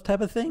lot of those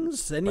type of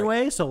things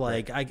anyway. Right. So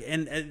like I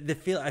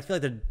feel like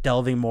they're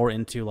delving more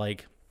into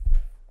like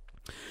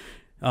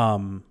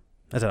I'll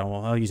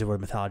use the word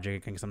mythology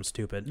because I'm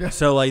stupid. Yeah.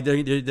 So like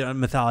they're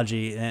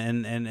mythology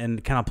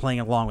and kind of playing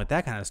along with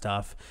that kind of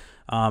stuff.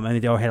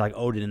 And they already had like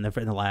Odin in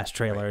the last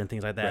trailer and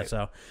things like that. Right.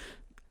 So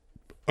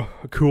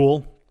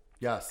cool.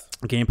 Yes.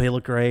 Gameplay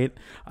looked great.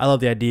 I love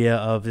the idea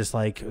of just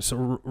like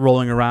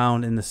rolling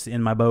around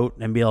in my boat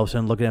and be all of a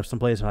sudden looking up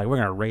someplace and like we're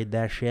gonna raid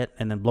that shit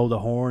and then blow the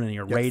horn and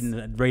you're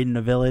raiding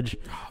the village.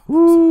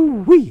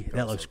 Woo wee!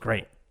 That looks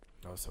great.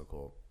 That was so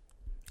cool.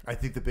 I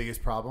think the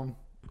biggest problem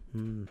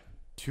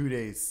 2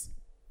 days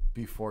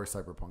before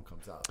Cyberpunk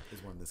comes out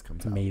is when this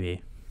comes out.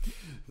 Maybe.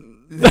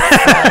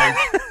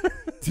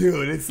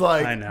 Dude, it's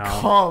like, I know.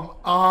 Come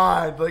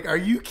on. Like, are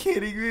you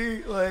kidding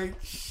me? Like,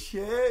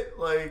 shit.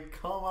 Like,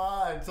 come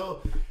on.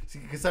 So,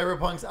 because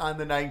Cyberpunk's on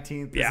the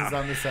 19th, this is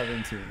on the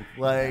 17th.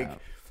 Like,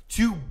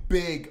 two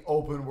big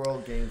open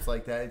world games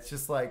like that. It's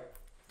just like,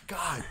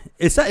 God.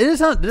 It does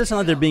sound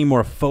like they're being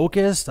more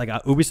focused, like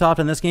Ubisoft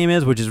in this game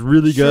is, which is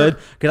really good.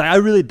 Because I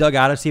really dug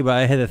Odyssey, but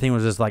I had the thing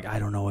was just like, I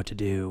don't know what to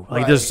do.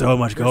 Like, there's so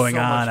much going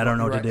on. I don't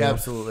know what to do.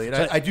 Absolutely. And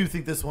I do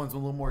think this one's a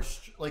little more,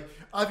 like,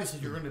 obviously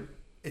you're going to,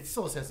 it's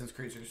still Assassin's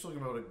Creed, so you're still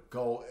going to be able to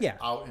go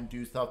out and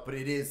do stuff, but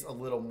it is a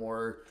little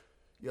more,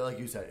 like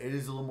you said, it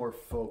is a little more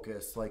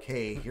focused. Like,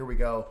 hey, here we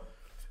go.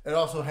 And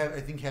also, I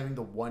think having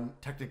the one,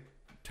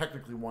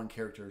 technically one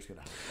character is going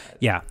to help that.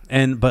 Yeah.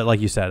 But like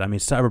you said, I mean,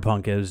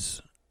 Cyberpunk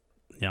is,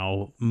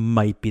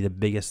 might be the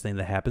biggest thing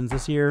that happens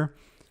this year.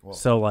 Well,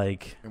 So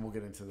like, and we'll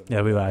get into the.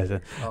 yeah,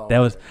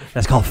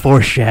 that's called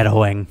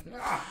foreshadowing.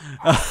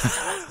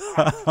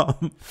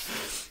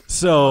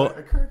 So,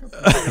 I crack up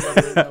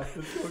right now.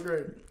 It's so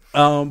great.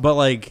 but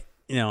like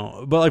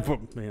yeah,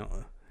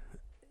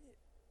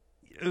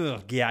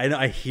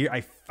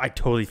 I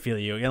totally feel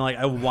you, and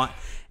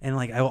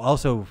like I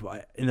also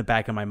in the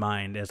back of my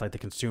mind as like the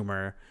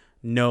consumer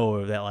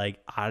know that like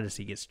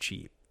Odyssey gets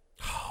cheap.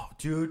 Oh,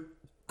 dude,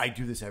 I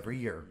do this every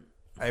year,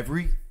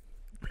 every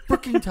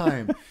freaking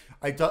time.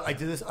 I did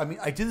this. I mean,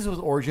 I did this with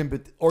Origin,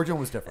 but Origin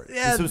was different.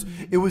 Yeah,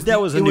 it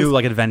was a new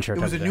adventure. It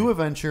was a new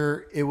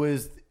adventure. It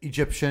was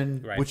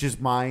Egyptian, right, which is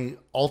my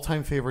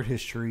all-time favorite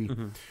history.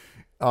 Mm-hmm.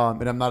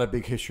 And I'm not a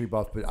big history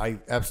buff, but I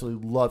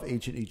absolutely love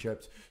ancient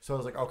Egypt. So I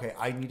was like, okay,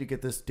 I need to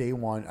get this day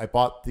one. I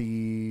bought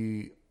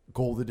the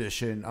gold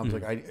edition. I was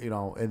like,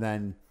 and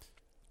then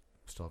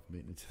still have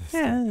maintenance.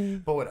 Yeah.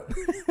 But whatever.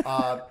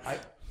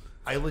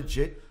 I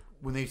legit,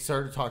 when they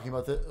started talking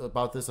about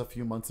this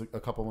a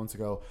couple months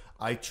ago,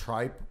 I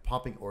tried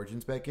popping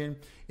Origins back in.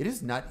 It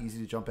is not easy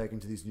to jump back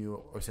into these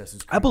new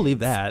Assassin's Creed. I believe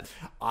that.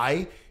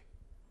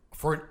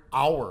 For an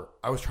hour,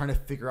 I was trying to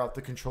figure out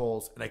the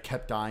controls, and I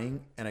kept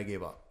dying, and I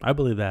gave up. I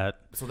believe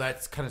that. So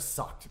that's kind of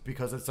sucked,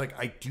 because it's like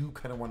I do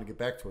kind of want to get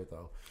back to it,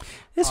 though.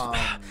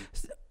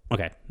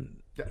 Okay.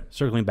 Yeah.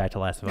 Circling back to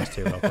Last of Us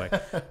 2 real quick.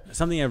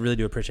 Something I really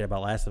do appreciate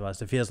about Last of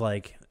Us, it feels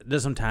like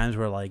there's some times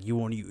where like you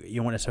won't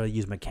necessarily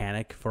use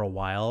mechanic for a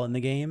while in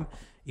the game,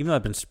 even though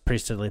I've been pretty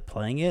steadily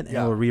playing it, and it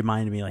will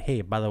remind me like,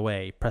 hey, by the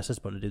way, press this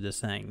button to do this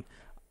thing.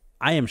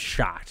 I am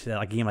shocked that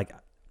like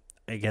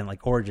a game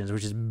like Origins,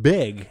 which is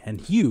big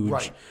and huge,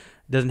 right,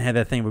 doesn't have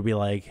that thing where be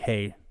like,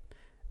 hey,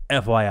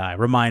 FYI,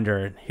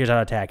 reminder, here's how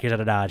to attack, here's how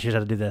to dodge, here's how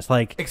to do this.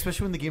 Like,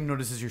 especially when the game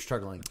notices you're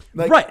struggling.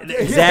 Like, right,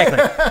 exactly.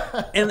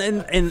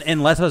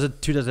 and Last of Us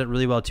 2 does it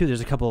really well too. There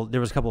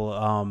was a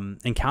couple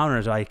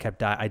encounters where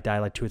I died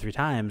like 2 or 3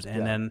 times,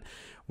 and then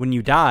when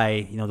you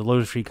die, the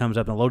loading screen comes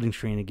up in the loading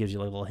screen and it gives you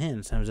like little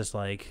hints. And I was just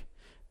like,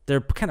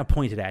 they're kind of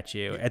pointed at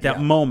you at that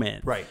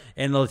moment. Right.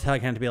 And they'll tell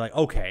you kind of be like,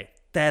 okay,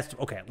 that's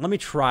okay. Let me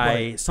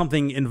try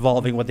something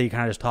involving what they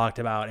kind of just talked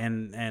about,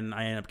 and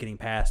I end up getting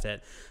past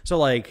it. So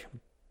like,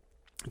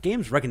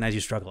 games recognize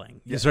you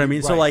struggling. You know what I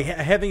mean? Right. So like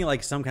having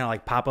like some kind of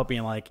like pop up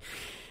being like,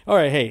 all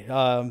right, hey,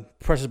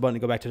 press this button to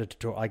go back to the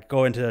tutorial, like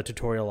go into the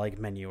tutorial like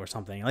menu or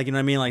something. Like, you know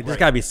what I mean? Like there's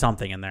got to be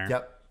something in there.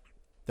 Yep.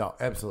 No,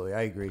 absolutely,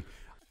 I agree.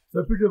 So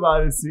I picked up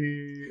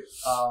Odyssey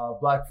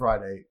Black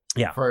Friday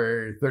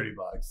for $30,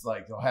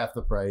 like half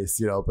the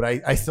price, but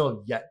I still have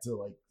yet to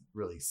like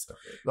really start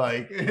it,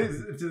 like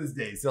to this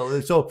day.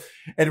 So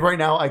and right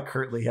now I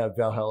currently have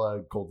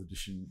Valhalla Gold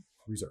Edition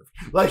reserved,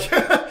 like,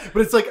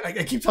 but it's like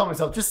I keep telling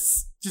myself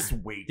just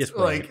wait,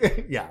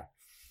 like yeah.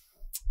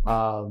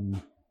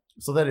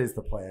 So that is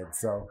the plan.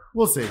 So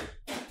we'll see.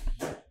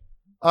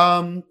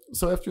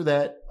 So after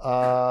that,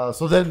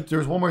 so then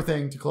there's one more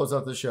thing to close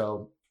out the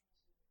show.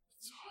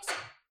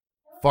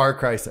 Far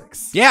Cry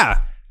 6.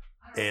 Yeah.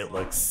 It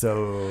looks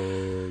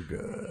so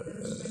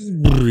good.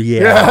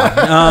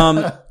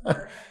 Yeah.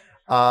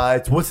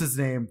 It's what's his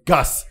name?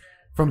 Gus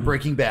from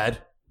Breaking Bad.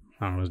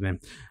 I don't know his name.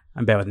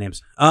 I'm bad with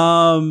names.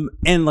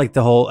 And like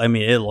the whole, I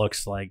mean, it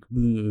looks like,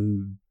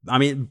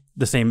 the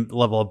same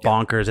level of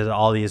bonkers as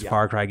all these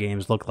Far Cry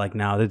games look like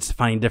now. It's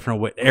finding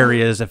different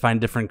areas to find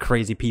different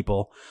crazy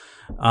people.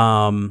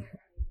 And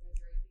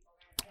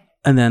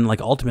then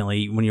like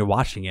ultimately when you're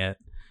watching it,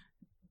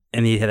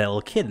 and he had that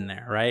little kid in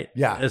there, right?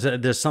 Yeah.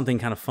 There's something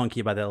kind of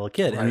funky about that little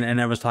kid. Right. And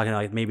I was talking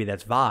like maybe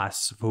that's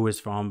Voss, who is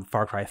from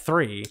Far Cry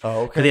 3. Oh,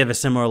 okay. Because they have a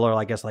similar,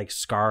 I guess, like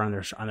scar on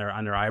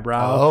their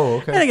eyebrow. Oh,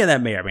 okay. And again,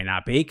 that may or may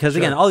not be. Because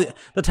again, all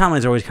the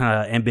timelines are always kind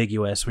of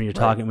ambiguous when you're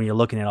talking, when you're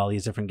looking at all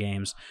these different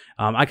games.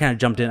 I kind of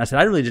jumped in. I said,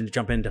 I really didn't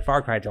jump into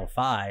Far Cry till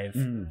 5.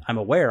 I'm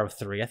aware of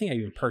 3. I think I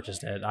even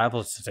purchased it. I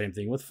was the same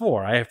thing with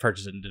 4. I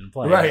purchased it and didn't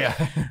play it. Right,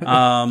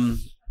 yeah.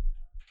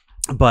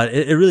 But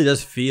it really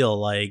does feel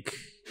like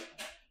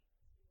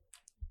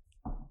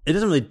it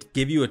doesn't really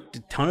give you a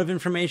ton of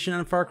information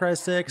on Far Cry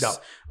 6,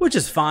 which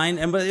is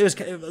fine. But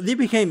they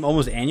became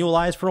almost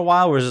annualized for a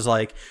while, where it was just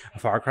like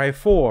Far Cry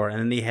 4, and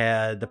then they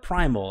had the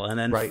Primal, and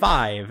then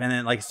 5, and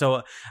then like,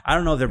 so I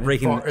don't know if they're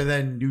breaking. And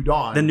then New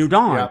Dawn. Then New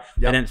Dawn. Yep.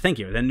 And then thank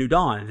you. Then New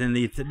Dawn. Then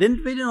they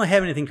didn't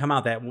have anything come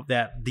out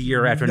that the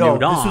year after New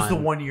Dawn. This was the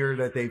 1 year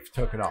that they've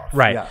took it off.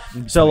 Right. Yeah.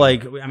 So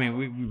like, I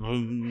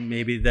mean,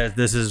 maybe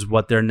this is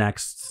what their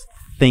next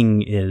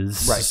thing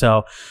is, right?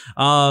 So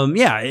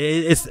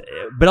it's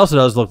but also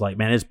does look like,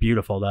 man, it's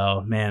beautiful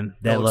though, man.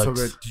 That looks so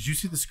good. Did you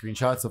see the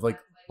screenshots of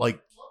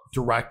like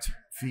direct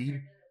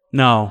feed?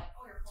 No.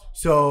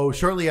 So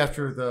shortly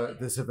after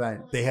this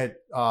event, they had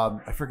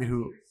I forget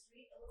who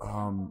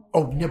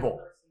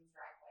Nibble.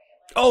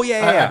 Oh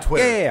yeah, on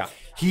Twitter. Yeah.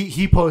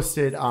 He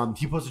posted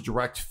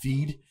direct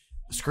feed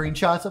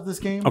screenshots of this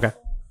game. Okay.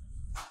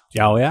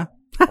 Oh yeah.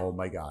 Oh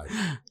my god.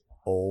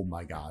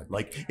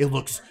 Like, it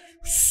looks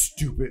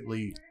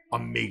stupidly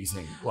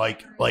amazing.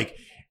 Like,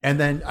 and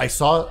then I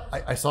saw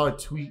a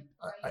tweet.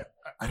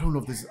 I don't know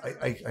if this.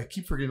 I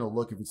keep forgetting to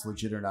look if it's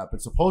legit or not.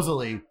 But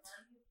supposedly,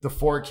 the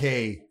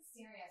 4K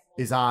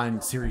is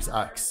on Series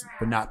X,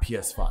 but not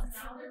PS5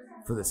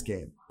 for this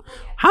game.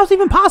 How's it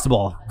even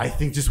possible? I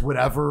think just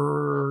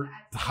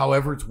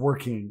however it's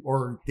working,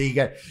 or they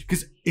get,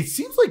 because it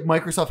seems like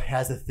Microsoft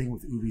has a thing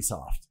with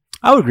Ubisoft.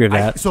 I would agree with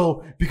that.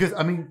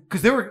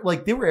 Because they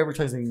were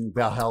advertising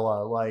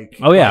Valhalla like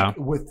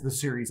with the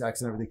Series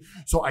X and everything.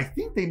 So I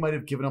think they might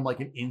have given them like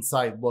an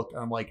inside look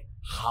on like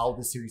how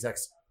the Series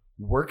X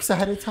works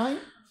ahead of time.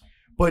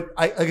 But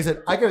like I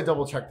said, I gotta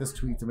double check this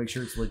tweet to make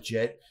sure it's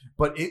legit.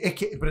 But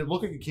it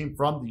looked like it came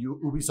from the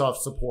Ubisoft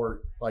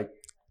support, like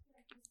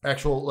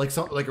actual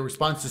like a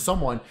response to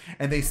someone,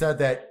 and they said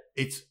that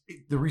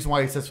the reason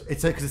why because it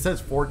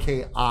says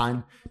 4K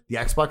on the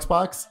Xbox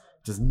box.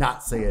 Does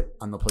not say it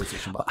on the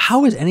PlayStation box.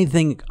 How is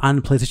anything on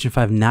the PlayStation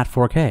 5 not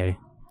 4K?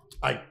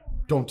 I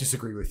don't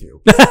disagree with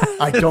you.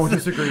 I don't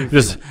disagree with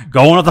just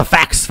going with the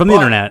facts from the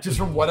internet. Just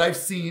from what I've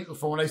seen,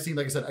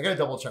 like I said, I got to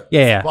double check.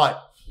 Yeah.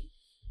 But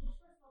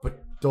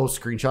those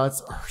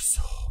screenshots are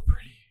so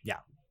pretty.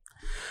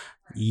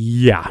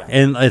 Yeah.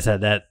 And like I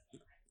said, that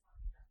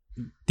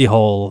the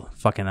whole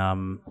fucking,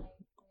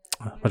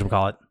 what do we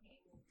call it?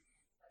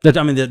 The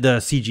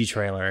CG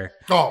trailer.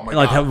 Oh my god!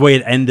 Like the way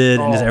it ended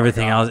and just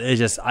everything else. It's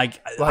just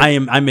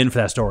I'm in for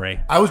that story.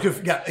 I was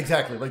good. Yeah,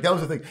 exactly. Like that was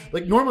the thing.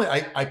 Like normally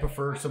I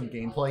prefer some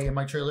gameplay in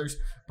my trailers,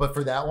 but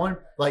for that one,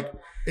 like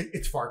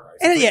it's Far Cry.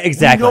 And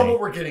exactly. We know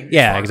what we're getting.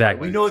 Yeah,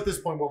 exactly. We know at this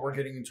point what we're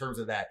getting in terms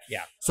of that.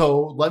 Yeah.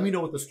 So let me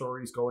know what the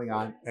story is going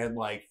on, and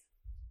like,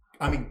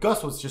 I mean,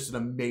 Gus was just an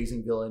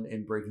amazing villain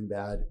in Breaking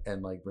Bad,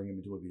 and like bring him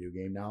into a video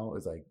game now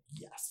is like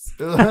yes,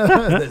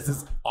 this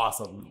is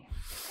awesome.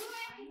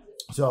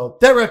 So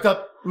that wrapped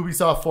up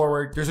Ubisoft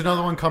Forward. There's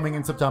another one coming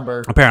in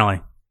September.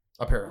 Apparently.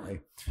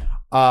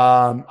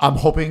 I'm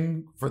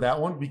hoping for that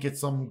one we get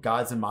some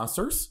Gods and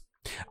Monsters.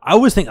 I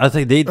was thinking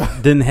they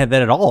didn't have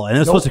that at all, and it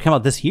was supposed to come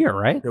out this year,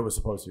 right? It was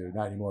supposed to,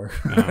 not anymore.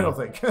 I don't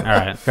think. All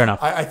right, fair enough.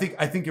 I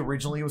think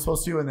originally it was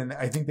supposed to, and then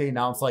I think they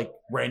announced like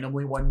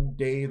randomly one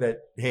day that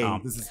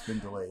this has been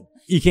delayed.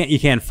 You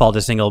can't fault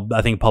a single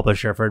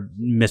publisher for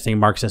missing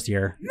marks this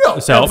year. No,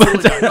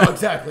 absolutely not. No,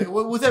 exactly.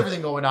 With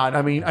everything going on,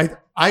 I mean,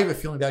 I have a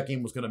feeling that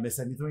game was going to miss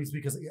anything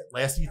because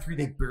last E3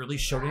 they barely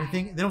showed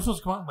anything. They were supposed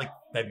to come out in like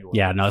February.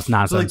 Yeah, no, it's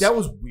nonsense. So like that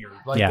was weird.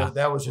 Like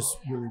that was just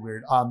really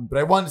weird. But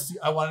I wanted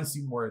to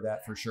see more of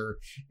that for sure.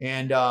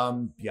 And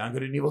Beyond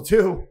Good and Evil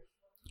 2.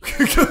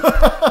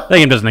 That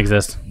game doesn't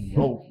exist.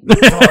 No, it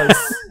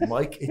does.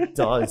 Mike, it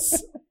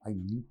does. I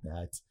need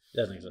that. It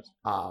doesn't exist.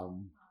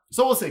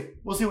 So we'll see.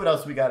 We'll see what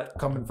else we got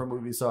coming from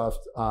Ubisoft.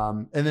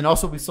 And then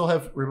also we still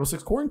have Rainbow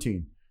Six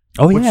Quarantine.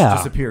 Oh which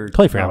disappeared.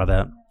 Totally forgot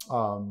about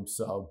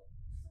that.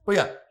 But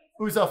yeah,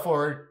 Ubisoft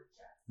Forward.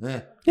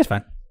 It's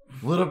fine.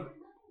 A little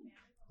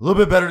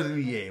bit better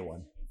than the EA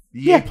one.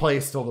 The EA play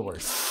is still the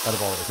worst out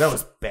of all of it. That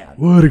was bad.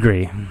 Would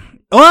agree.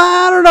 Well,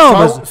 I don't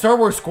know. Star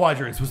Wars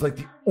Squadrons was like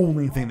the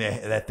only thing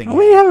that thing.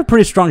 We have a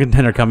pretty strong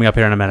contender coming up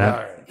here in a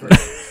minute.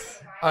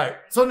 All right.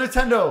 So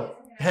Nintendo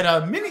had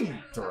a mini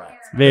direct.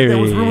 It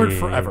was rumored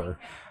forever.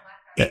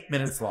 8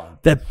 minutes long.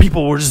 That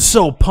people were just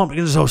so pumped.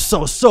 There's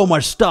so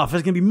much stuff.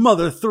 There's gonna be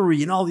Mother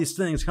 3 and all these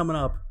things coming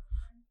up.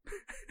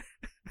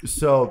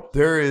 So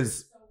there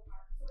is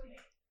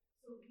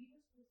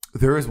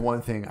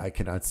one thing I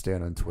cannot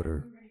stand on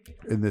Twitter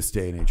in this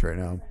day and age right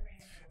now,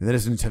 and that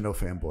is Nintendo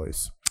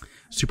fanboys.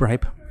 Super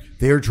hype.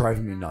 They are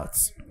driving me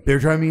nuts. They're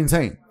driving me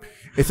insane.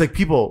 It's like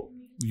people.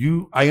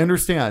 I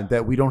understand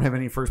that we don't have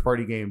any first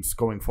party games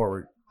going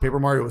forward. Paper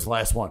Mario was the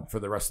last one for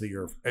the rest of the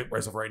year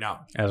as of right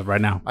now. As of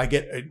right now. I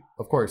get it,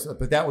 of course,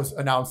 but that was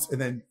announced and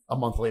then a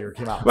month later it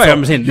came out. Right, so,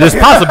 I'm saying there's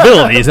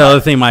possibilities the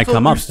other thing might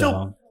come up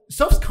still.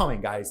 Stuff's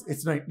coming, guys.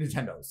 It's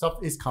Nintendo. Stuff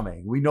is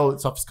coming. We know that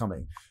stuff is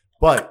coming.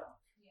 But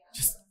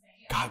just,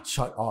 God,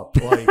 shut up.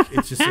 Like,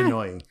 it's just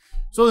annoying.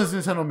 So this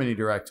Nintendo Mini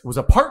Direct was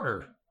a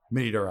partner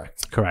Mini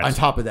Direct. Correct. On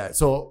top of that.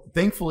 So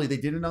thankfully they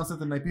did announce it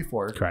the night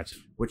before. Correct.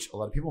 Which a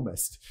lot of people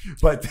missed.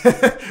 But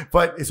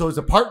so it's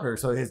a partner,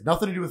 so it has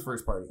nothing to do with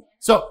first party.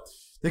 So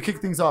they kick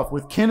things off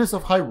with Candace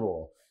of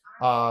Hyrule,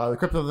 the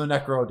Crypt of the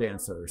Necro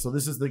Dancer. So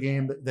this is the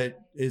game that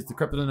is the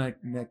Crypt of the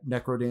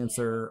Necro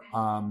Dancer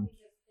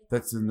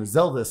that's in the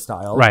Zelda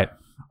style. Right.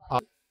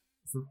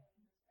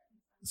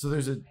 So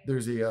there's 3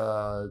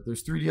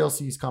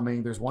 DLCs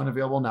coming. There's one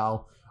available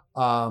now.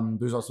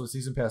 There's also a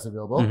season pass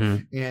available,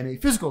 and a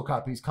physical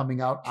copy is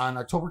coming out on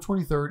October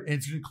 23rd, and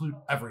it's going to include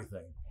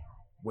everything.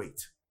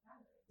 Wait,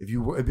 if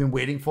you have been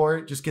waiting for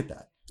it, just get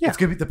that. Yeah. It's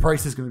going to be, the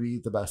price is going to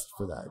be the best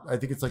for that. I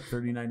think it's like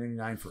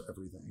 $39.99 for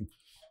everything,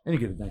 and you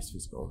get a nice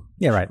physical.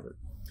 Yeah, right.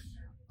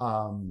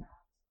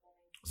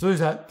 So there's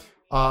that.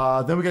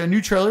 Then we got a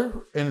new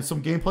trailer and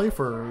some gameplay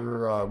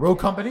for Rogue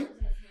Company.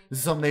 This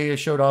is something they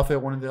showed off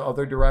at one of the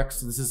other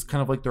directs. This is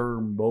kind of like their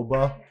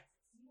MOBA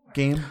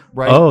game,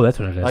 right? Oh, that's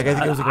what it is. Like I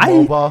think it was like a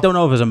MOBA. I don't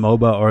know if it was a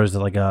MOBA or is it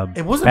like a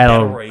it wasn't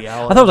battle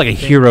royale. I thought it was like a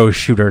hero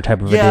shooter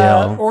type of a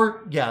deal.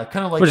 Or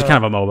kind of like which is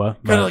kind of a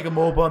MOBA. Kind of like a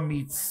MOBA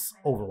meets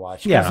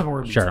Overwatch. Yeah,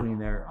 somewhere sure. between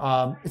there.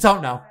 It's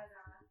out now.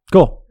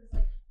 Cool.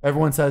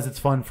 Everyone says it's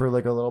fun for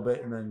like a little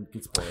bit and then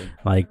gets boring.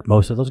 Like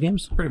most of those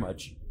games? Pretty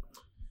much.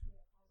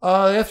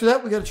 After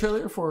that, we got a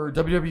trailer for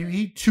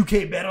WWE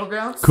 2K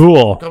Battlegrounds.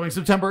 Cool. Coming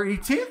September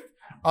 18th.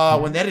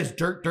 When that is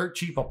dirt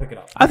cheap, I'll pick it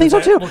up. I think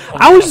so too.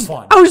 I was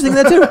thinking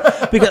that too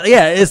because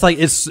it's like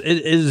it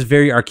is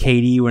very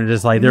arcadey when it's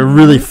just like they're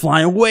really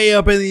flying way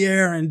up in the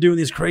air and doing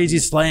these crazy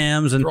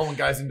slams and throwing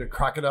guys into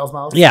crocodiles'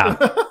 mouths. Yeah,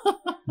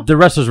 the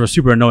wrestlers were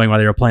super annoying while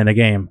they were playing the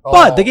game,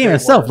 but the game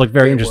itself looked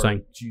very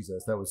interesting.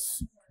 Jesus, that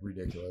was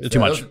ridiculous. Too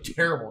much. That was a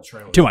terrible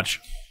trailer. Too much.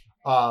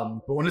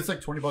 But when it's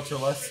like $20 or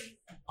less,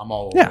 I'm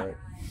all over it.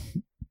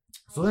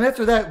 So then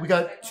after that, we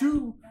got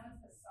two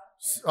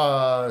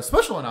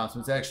special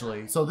announcements,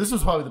 actually. So this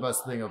was probably the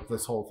best thing of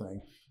this whole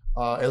thing,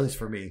 at least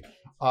for me.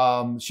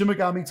 Shin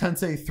Megami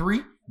Tensei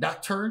 3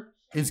 Nocturne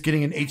is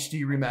getting an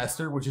HD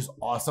remaster, which is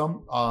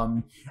awesome.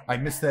 I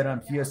missed that on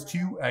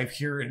PS2. I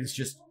hear it is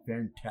just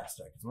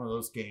fantastic. It's one of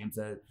those games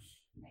that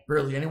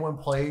barely anyone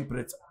played, but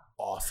it's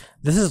awesome.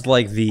 This is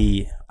like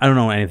I don't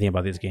know anything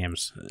about these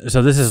games.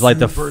 So this is like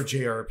Super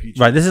JRPG.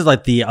 Right, this is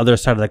like the other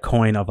side of the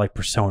coin of like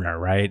Persona,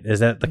 right? Is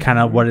that the kind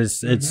of what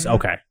is it's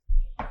okay.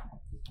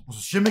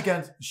 Shin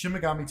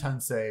Megami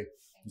Tensei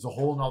is a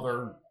whole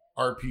nother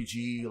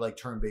RPG, like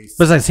turn-based.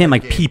 But it's like saying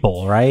like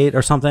people, right,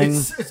 or something.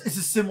 It's a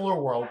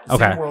similar world.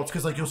 Okay. Same worlds,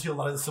 because like you'll see a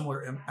lot of the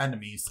similar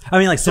enemies. I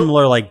mean, like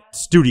similar like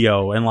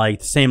studio and like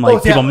the same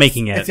like people Atlas.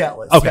 making it. It's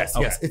Atlas. Okay.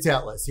 Yes, it's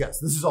Atlas. Yes,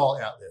 this is all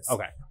Atlas.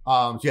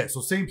 Okay. So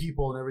same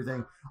people and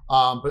everything.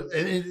 But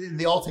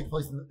they all take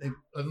place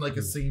in like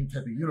the same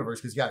type of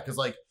universe. Because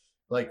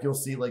like you'll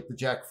see like the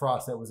Jack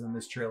Frost that was in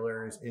this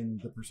trailer is in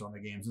the Persona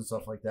games and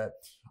stuff like that.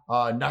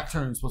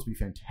 Nocturne is supposed to be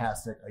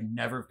fantastic. I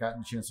never have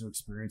gotten a chance to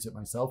experience it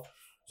myself.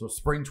 So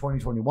spring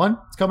 2021,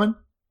 it's coming.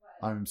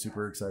 I'm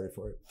super excited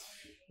for it.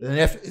 And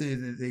after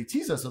they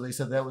teased us, so they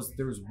said there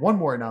was one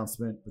more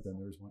announcement, but then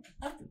there was one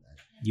after that.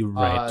 You're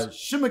right.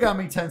 Shin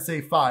Megami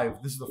Tensei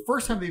 5. This is the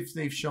first time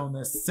they've shown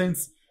this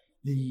since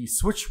the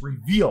Switch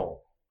reveal.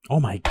 Oh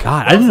my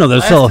god! I didn't know there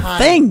was still a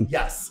thing.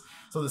 Yes.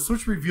 So the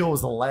Switch reveal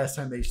was the last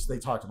time they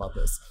talked about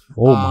this.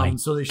 Oh my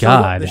so they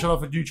god! They showed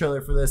off a new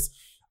trailer for this.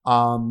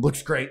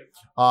 Looks great.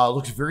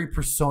 Looks very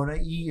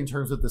Persona-y in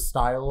terms of the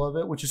style of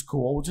it, which is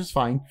cool, which is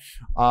fine.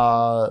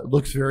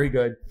 Looks very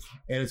good.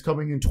 And it's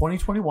coming in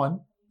 2021.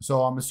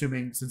 So I'm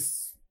assuming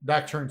since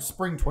Nocturne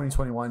spring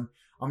 2021,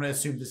 I'm going to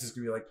assume this is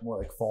going to be like more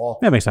like fall.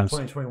 That makes sense.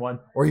 2021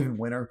 or even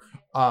winter.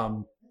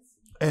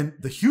 And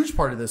the huge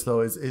part of this, though,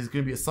 is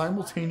going to be a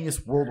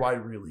simultaneous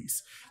worldwide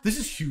release. This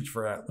is huge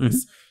for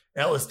Atlas.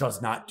 Mm-hmm. Atlas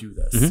does not do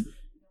this. Mm-hmm.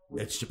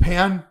 It's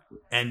Japan,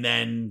 and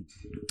then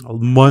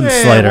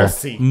months later. We'll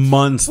see.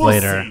 Months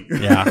later.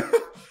 See. Yeah.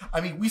 I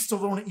mean, we still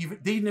don't even.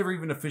 They never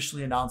even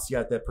officially announced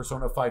yet that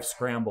Persona 5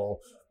 Scramble,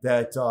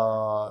 that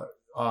the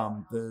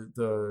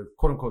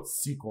quote unquote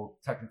sequel,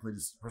 technically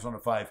to Persona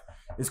 5,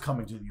 is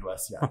coming to the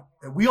US yet.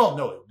 And we all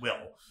know it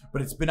will,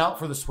 but it's been out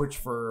for the Switch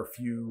for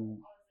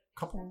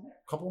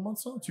couple of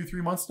months now, 2-3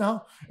 months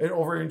now, and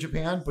over in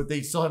Japan, but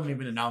they still haven't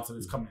even announced that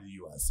it's coming to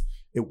the US.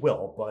 It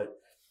will, but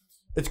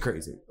it's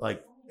crazy.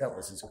 Like,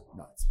 Atlas is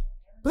nuts.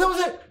 But that was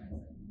it.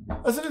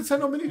 That's a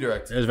Nintendo Mini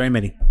Direct. It was very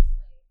mini.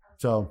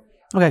 So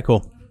okay,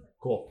 cool.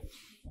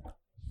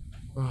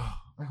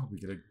 I hope we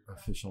get an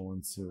official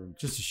one soon,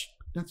 just to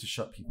not to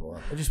shut people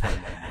up. I just want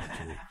to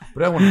know,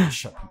 but I want to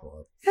shut people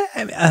up.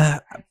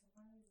 I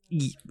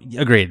mean,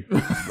 agreed.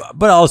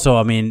 But also,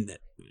 I mean,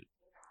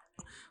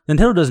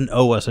 Nintendo doesn't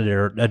owe us a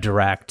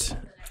direct.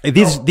 Like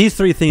these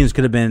three things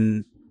could have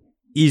been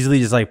easily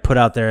just like put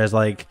out there as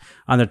like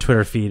on their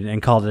Twitter feed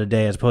and called it a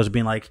day, as opposed to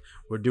being like,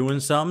 we're doing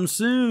something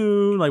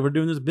soon, like we're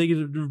doing this big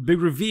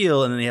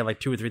reveal, and then they have like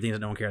 2 or 3 things that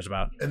no one cares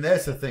about. And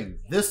that's the thing.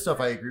 This stuff,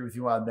 I agree with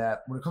you on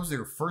that. When it comes to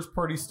your first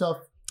party stuff,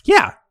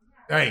 yeah.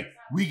 Hey,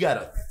 we got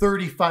a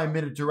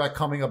 35-minute direct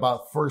coming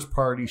about first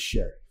party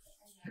shit.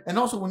 And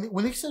also,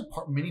 when they said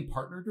mini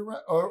partner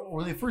direct, or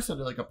when they first said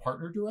like a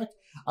partner direct,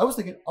 I was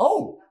thinking,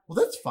 oh, well,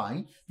 that's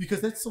fine,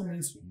 because that still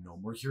means No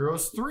More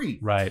Heroes 3.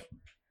 Right.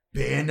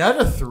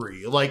 Bayonetta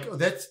 3. Like,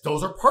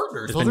 those are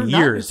partners. It's those are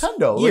years. not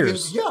Nintendo.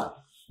 Years. Like, yeah.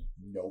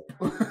 Nope.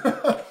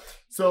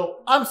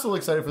 So I'm still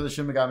excited for the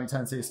Shin Megami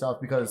Tensei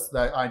stuff, because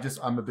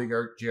I'm a big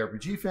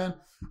JRPG fan.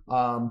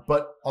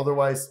 But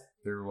otherwise,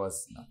 there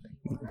was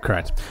nothing.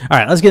 Correct. All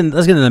right, let's get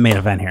into the main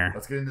event here.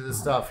 Let's get into this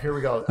stuff. Here we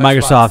go.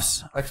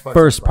 Microsoft's Xbox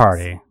first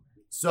party.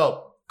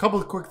 So, a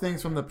couple of quick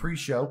things from the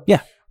pre-show.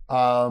 Yeah.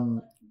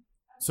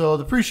 So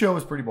the pre-show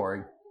was pretty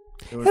boring.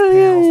 It was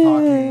panels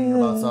talking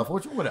about stuff,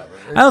 which whatever.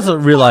 I also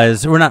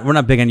realized we're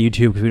not big on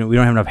YouTube because we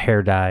don't have enough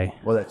hair dye.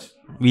 Well,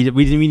 we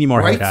need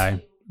more hair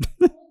dye.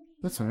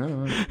 That's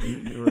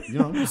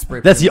spray.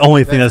 That's the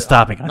only thing that's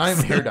stopping us. Not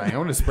even hair dye. I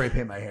want to spray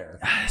paint my hair.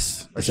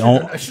 Yes. I should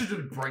have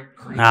done bright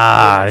green.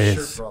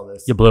 Shirt for all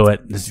this. You blew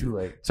it. It's too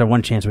late. It's our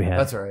one chance we had.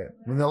 That's all right.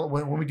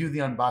 When we do the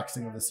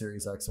unboxing of the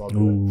Series X, I'll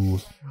do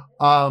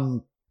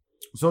it.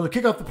 So to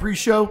kick off the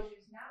pre-show,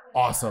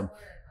 awesome.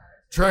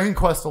 Dragon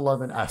Quest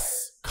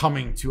XI-S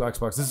coming to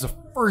Xbox. This is the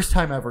first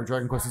time ever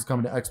Dragon Quest is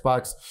coming to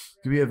Xbox.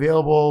 To be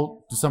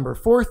available December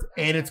 4th,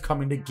 and it's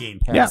coming to Game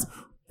Pass. Yeah.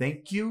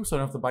 Thank you. So I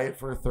don't have to buy it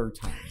for a third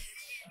time.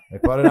 I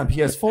bought it on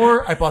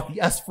PS4. I bought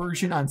the S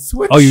version on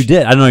Switch. Oh, you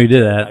did? I didn't know you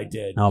did that. I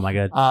did. Oh my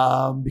god.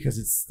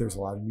 Because there's a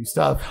lot of new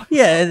stuff.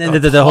 Yeah, and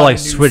the whole like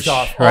Switch,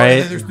 right?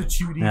 And then there's the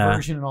 2D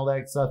version and all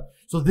that stuff.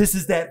 So this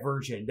is that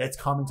version that's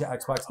coming to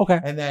Xbox. Okay.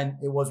 And then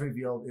it was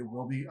revealed it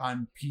will be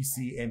on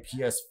PC and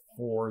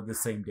PS4 the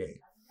same day.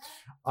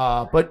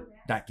 But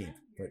not Game,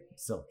 but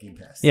still Game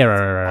Pass. Yeah,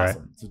 right.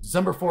 Awesome. So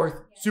December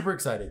 4th, super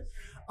excited.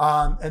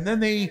 And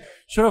then they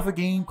showed off a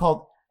game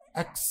called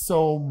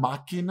Exo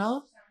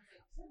Machina.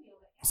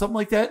 Something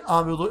like that.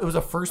 It was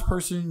a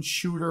first-person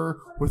shooter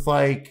with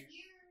like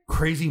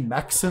crazy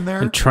mechs in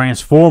there, And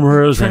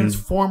Transformers, and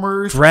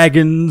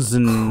dragons,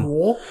 and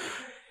cool.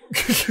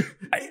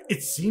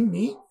 It seemed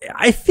neat.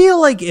 I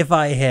feel like if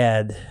I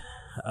had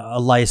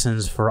a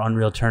license for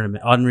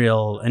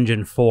Unreal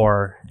Engine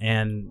 4,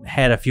 and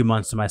had a few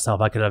months to myself,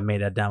 I could have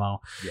made that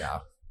demo. Yeah.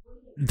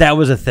 That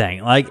was a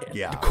thing. Like,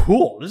 yeah,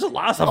 cool. There's a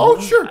lot of stuff. Oh,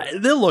 sure.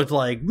 It looked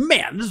like,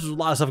 man, there's a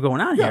lot of stuff going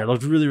on here. It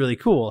looked really, really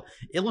cool.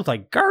 It looked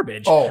like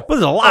garbage. But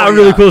there's a lot of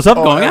really cool stuff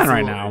going on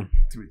right now.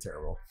 It's going to be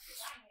terrible.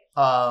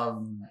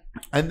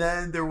 And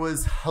then there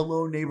was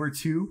Hello Neighbor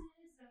 2,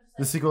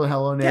 the sequel to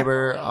Hello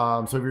Neighbor.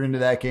 So if you're into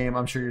that game,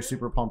 I'm sure you're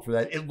super pumped for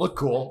that. It looked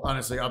cool,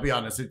 honestly. I'll be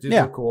honest. It did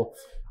look cool.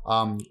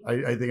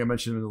 I think I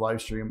mentioned in the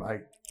live stream,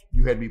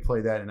 you had me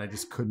play that, and I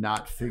just could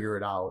not figure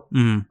it out.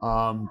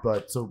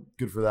 But so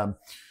good for them.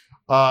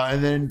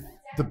 And then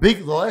the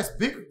last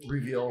big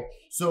reveal.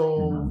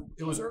 So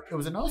it was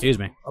announced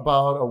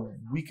about a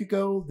week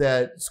ago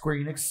that Square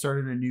Enix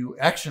started a new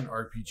action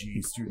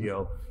RPG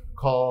studio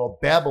called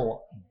Balan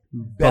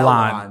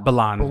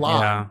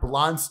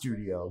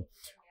Studio.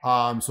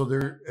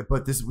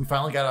 We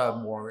finally got a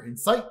more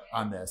insight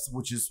on this,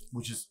 which is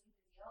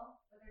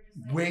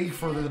way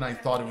further than I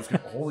thought it was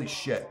going to. Holy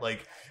shit!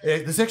 Like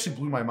this actually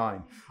blew my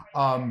mind.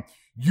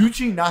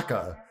 Yuji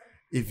Naka,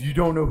 if you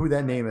don't know who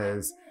that name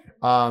is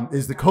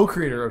the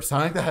co-creator of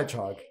Sonic the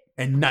Hedgehog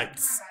and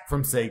Knights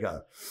from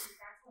Sega.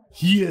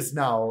 He is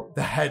now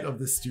the head of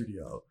the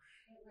studio.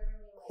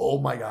 Oh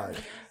my god!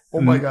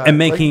 And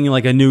making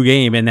like a new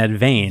game in that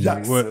vein.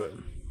 Yes.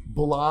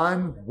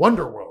 Balan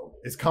Wonderworld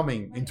is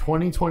coming in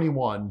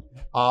 2021.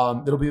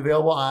 It'll be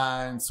available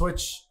on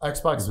Switch,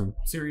 Xbox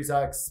Series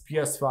X,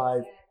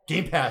 PS5,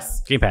 Game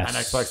Pass on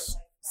Xbox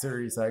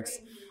Series X.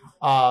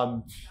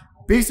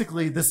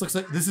 Basically, this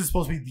is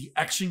supposed to be the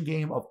action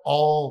game of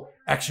all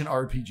action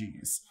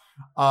RPGs,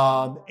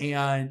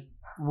 and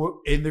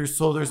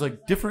there's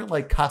like different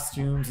like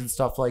costumes and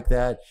stuff like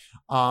that.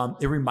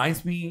 It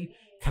reminds me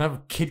kind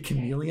of Kid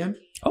Chameleon.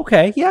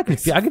 Okay, yeah, I can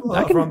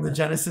from the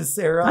Genesis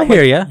era. I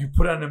hear you. You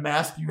put on a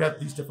mask, you have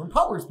these different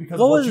powers because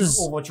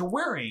of what you're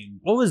wearing.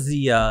 What was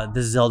the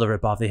Zelda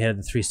ripoff they had at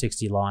the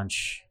 360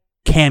 launch?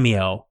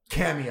 Cameo.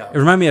 It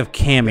reminded me of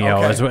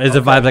Cameo. Is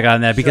the vibes I got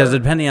on that because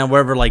depending on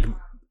whatever like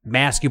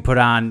mask you put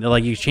on,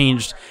 like you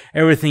changed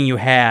everything you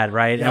had,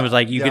 right? And it was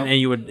like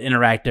you would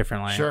interact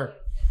differently. Sure.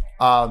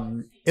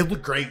 It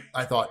looked great,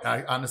 I thought.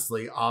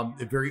 Honestly, a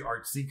very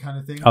artsy kind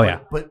of thing.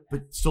 But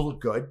still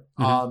looked good.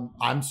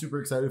 I'm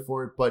super excited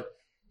for it, but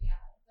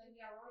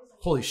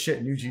holy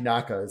shit, Yuji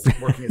Naka is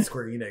working at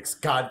Square Enix.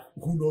 God,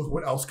 who knows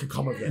what else could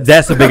come of this?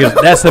 That's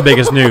the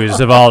biggest news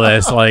of all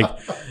this. Like,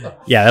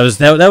 yeah,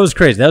 that was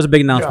crazy. That was a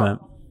big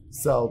announcement. Yeah.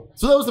 So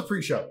that was the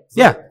pre-show.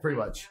 Pretty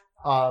much.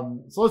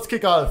 So let's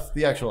kick off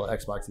the actual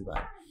Xbox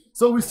event.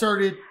 So we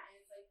started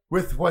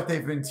with what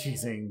they've been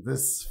teasing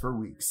this for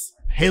weeks.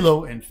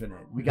 Halo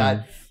Infinite. We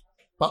got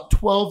about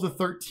 12 to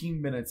 13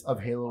 minutes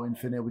of Halo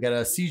Infinite. We got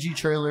a CG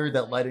trailer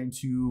that led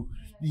into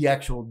the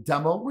actual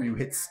demo where you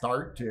hit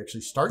start to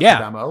actually start the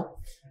demo.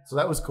 So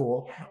that was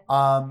cool.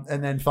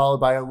 And then followed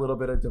by a little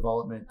bit of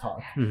development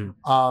talk.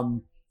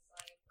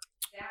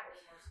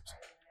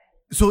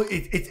 So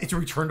it's a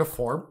return to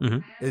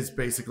form is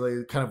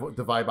basically kind of what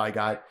the vibe I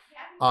got.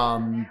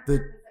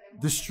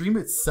 The stream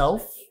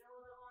itself.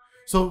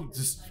 So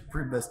just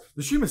prove this.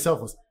 The stream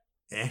itself was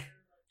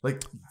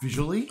like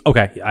visually.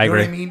 Okay, I agree.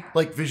 Know what I mean?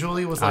 Like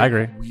visually was like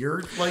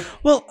weird. Like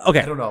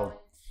I don't know.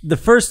 The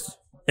first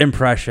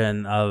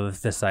impression of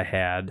this I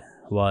had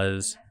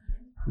was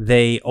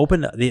they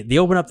opened up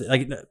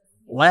like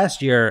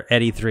last year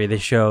at E3 they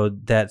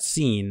showed that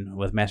scene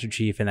with Master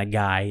Chief and that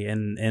guy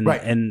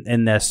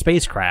in the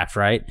spacecraft,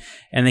 right?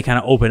 And they kind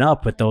of open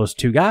up with those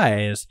two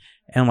guys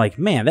and I'm like,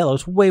 man, that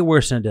looks way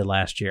worse than it did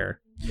last year.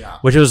 Yeah.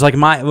 Which was like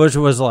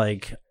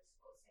noticeably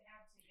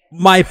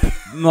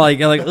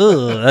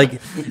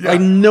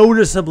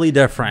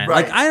different.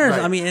 Right, like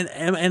I mean,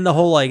 and the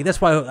whole like that's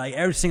why like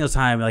every single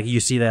time like you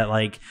see that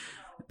like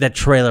that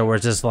trailer where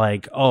it's just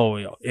like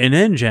an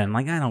engine.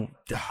 Like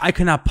I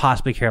could not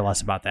possibly care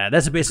less about that.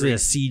 That's basically a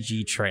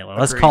CG trailer.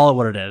 Let's call it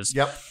what it is.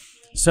 Yep.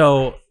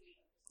 So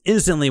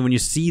instantly when you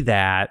see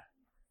that,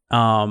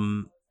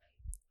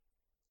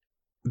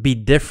 be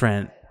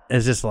different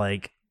is just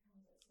like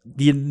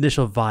the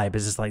initial vibe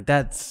is just like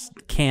that's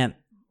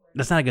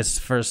not a good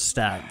first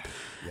step.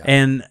 Yeah.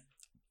 And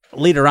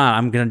later on,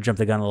 I'm gonna jump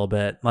the gun a little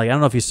bit. Like I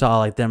don't know if you saw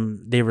like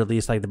they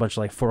released like a bunch of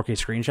like 4K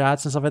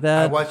screenshots and stuff like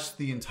that. I watched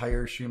the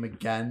entire stream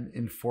again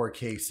in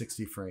 4K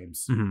 60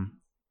 frames.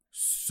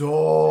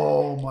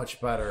 so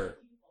much better.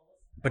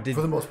 But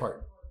for the most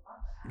part.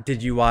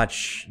 Did you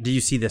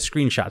see the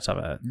screenshots of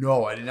it?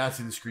 No, I did not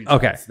see the screenshots.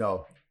 Okay.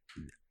 No.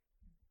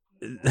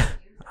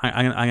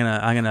 I'm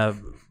gonna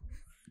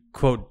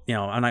quote.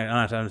 I'm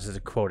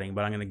not quoting,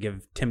 but I'm gonna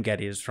give Tim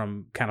Geddes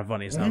from Kind of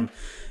Funny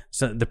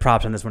so the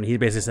props on this one. He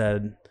basically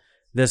said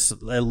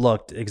it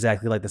looked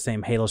exactly like the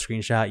same Halo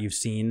screenshot you've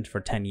seen for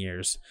 10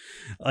 years,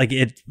 like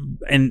it,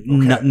 and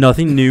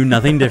nothing new,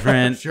 nothing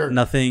different, Sure.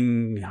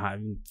 Nothing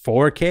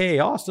 4K,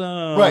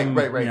 awesome,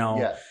 Right.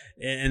 Yeah,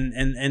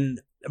 and.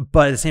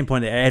 But at the same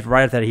point,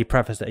 right after that, he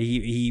prefaced that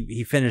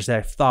he finished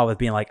that thought with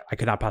being like, "I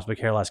could not possibly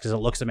care less because it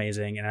looks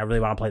amazing, and I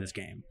really want to play this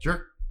game."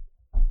 Sure,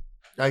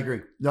 I agree.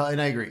 No,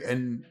 and I agree.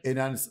 And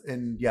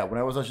yeah, when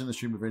I was watching the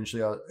stream,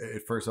 eventually,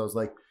 at first, I was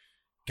like,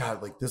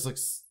 "God, like this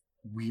looks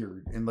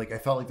weird," and like I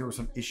felt like there were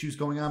some issues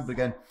going on. But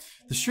again,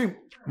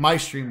 my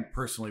stream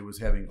personally was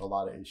having a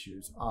lot of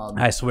issues.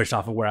 I switched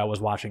off of where I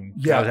was watching.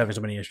 Yeah, I was having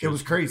so many issues. It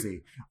was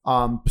crazy.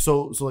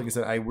 So like I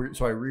said, I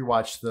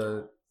rewatched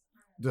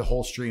the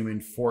whole stream in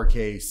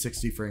 4K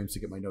 60 frames to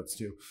get my notes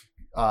too.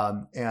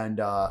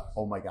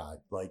 Oh my God,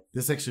 like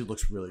this actually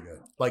looks really good.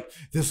 Like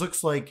this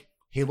looks like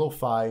Halo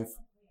 5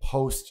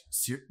 post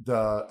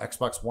the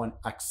Xbox One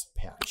X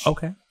patch.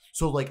 Okay.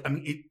 So like, I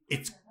mean,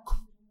 it's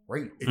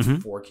great. It's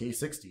 4K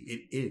 60.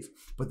 It is,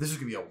 but this is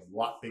going to be a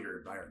lot bigger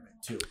environment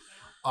too.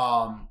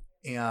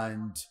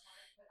 And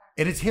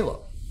it's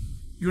Halo.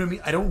 You know what I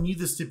mean? I don't need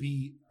this to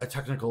be a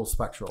technical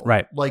spectral.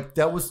 Right. Like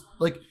that was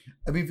like,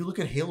 I mean, if you look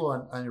at Halo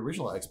on the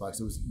original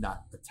Xbox, it was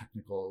not a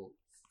technical,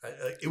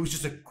 it was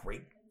just a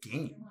great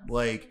game.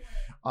 Like,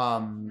 but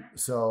I'm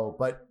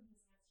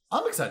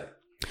excited.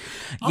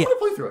 I'm going to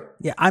play through it.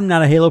 Yeah. I'm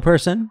not a Halo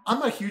person. I'm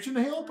not huge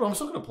into Halo, but I'm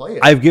still going to play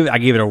it. I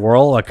gave it a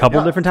whirl a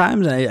couple different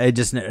times, and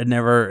it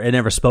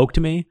never spoke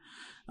to me.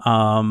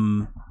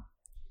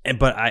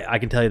 But I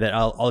can tell you that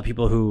all the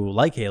people who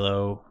like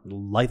Halo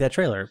like that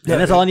trailer, and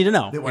that's all I need to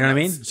know. You know what I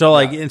mean? So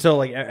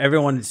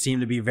everyone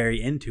seemed to be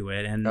very into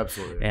it, and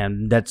absolutely,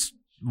 and that's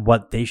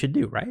what they should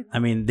do, right? I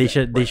mean, they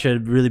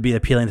should really be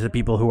appealing to the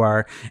people who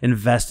are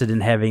invested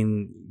in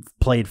having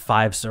played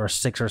 5 or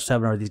 6 or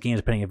 7 of these games,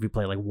 depending if you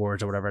play like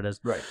Wars or whatever it is,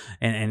 right?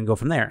 And go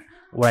from there.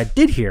 What I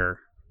did hear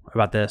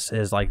about this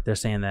is like they're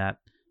saying that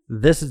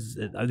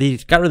they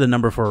got rid of the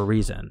number for a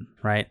reason,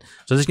 right?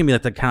 So this is gonna be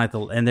like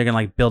and they're gonna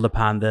like build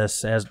upon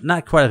this as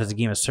not quite as a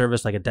game of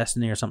service like a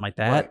Destiny or something like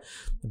that, right.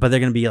 But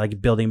they're gonna be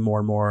like building more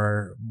and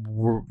more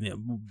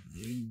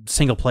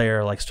single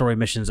player like story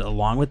missions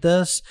along with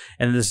this,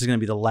 and this is gonna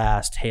be the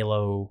last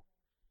Halo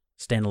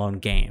standalone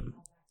game.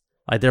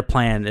 Like their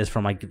plan is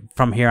from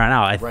here on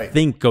out. I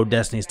think go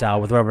Destiny style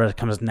with whoever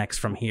comes next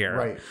from here,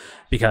 right?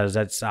 Because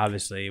that's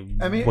obviously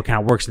what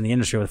kind of works in the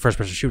industry with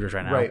first-person shooters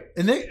right now, right?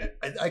 And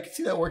I can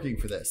see that working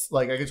for this.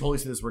 Like I can totally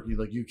see this working.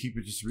 Like you keep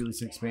it just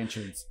releasing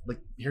expansions. Like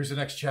here's the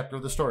next chapter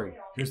of the story.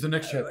 Here's the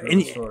next chapter of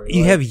the story.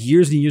 You have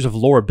years and years of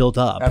lore built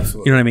up.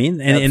 Absolutely, you know what I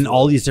mean? And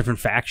all these different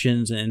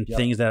factions and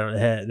things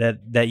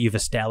that you've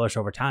established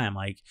over time.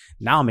 Like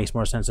now it makes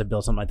more sense to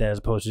build something like that as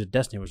opposed to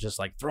Destiny, was just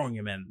like throwing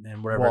him in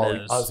and whatever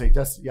it is. I would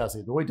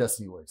say the way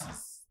Destiny works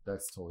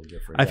that's totally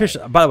different.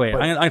 By the way, I'm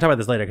going to talk about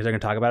this later because they're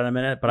going to talk about it in a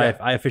minute. But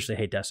I officially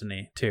hate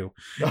Destiny too.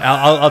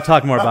 I'll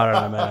talk more about it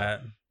in a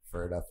minute.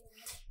 Fair enough.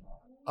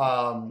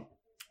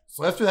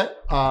 So after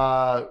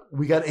that,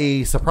 we got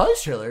a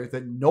surprise trailer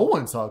that no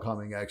one saw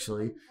coming.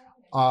 Actually,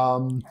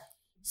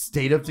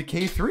 State of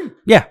Decay 3.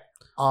 Yeah.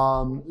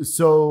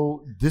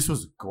 So this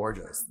was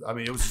gorgeous. I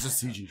mean, it was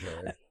just a CG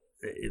trailer.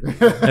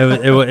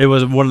 It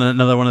was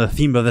another one of the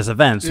theme of this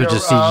event, which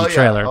is CG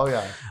trailer. Oh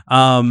yeah.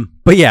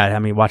 But yeah, I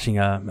mean, watching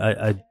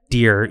a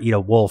deer eat a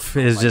wolf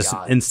is just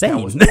insane.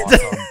 That was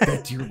awesome.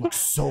 That deer looks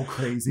so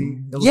crazy.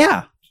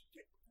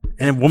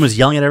 And a woman's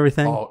yelling at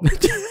everything. Oh.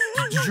 Did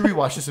you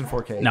rewatch this in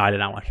 4K? No, I did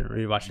not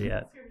rewatch it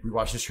yet. We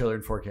watched this trailer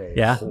in 4K.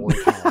 Yeah.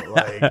 Holy cow.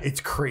 Like, it's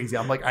crazy.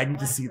 I'm like, I need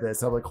to see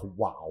this. I'm like,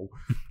 wow.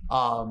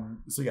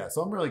 So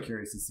I'm really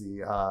curious to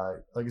see.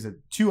 Like I said,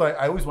 2,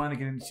 I always wanted to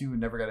get into and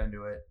never got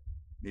into it.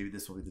 Maybe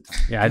this will be the time.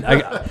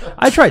 Yeah,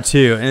 I tried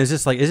too, and it's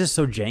just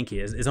so janky.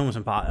 It's almost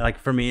impossible. Like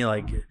for me,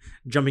 like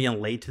jumping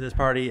in late to this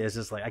party is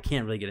just like I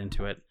can't really get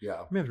into it. Yeah,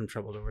 I'm having some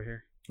trouble over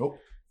here. Oh,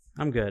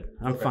 I'm good.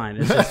 I'm fine.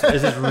 It's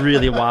just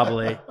really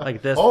wobbly.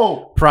 Like this.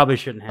 Probably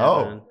shouldn't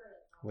happen.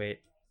 Wait,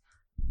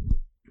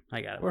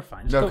 I got it. We're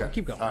fine. Just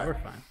keep going. Right. We're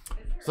fine.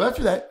 So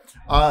after that,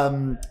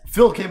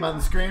 Phil came on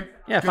the screen.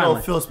 Yeah, good finally.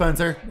 old Phil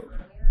Spencer.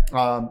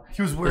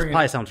 He was wearing. This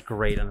probably sounds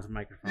great on this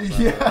microphone.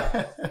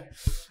 Yeah.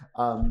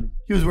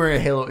 He was wearing a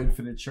Halo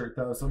Infinite shirt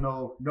though, so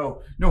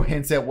no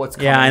hints at what's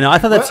coming. Yeah, I know. I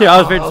thought that too. I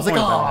was very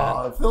disappointed.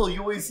 I was like, Phil, you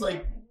always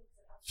like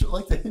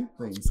to hint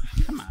things.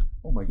 Come on.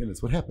 Oh my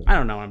goodness, what happened? I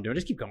don't know what I'm doing.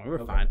 Just keep going.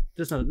 We're fine.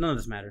 None of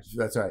this matters.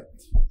 That's right.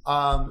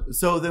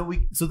 So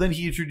then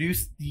he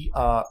introduced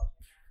the.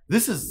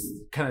 This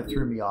is kind of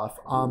threw me off.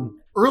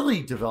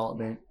 Early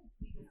development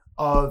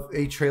of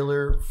a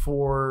trailer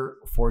for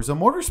Forza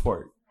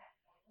Motorsport.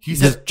 He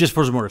said just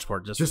Forza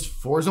Motorsport. Just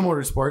Forza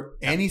Motorsport,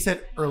 and he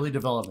said early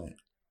development,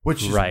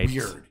 which is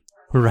weird.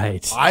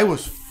 Right. I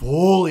was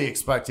fully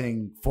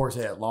expecting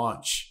Forza at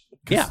launch.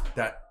 Yeah.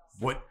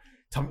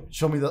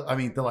 Show me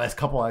the last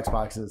couple of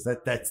Xboxes.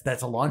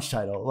 That's a launch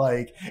title.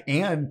 Like,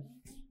 and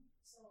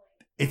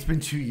it's been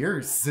 2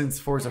 years since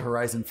Forza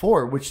Horizon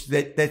 4, which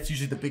that's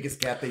usually the biggest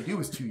gap they do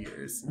is 2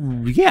 years.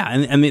 Yeah,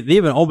 and I mean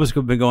they've almost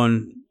been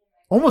going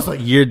almost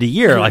like year to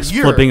year, like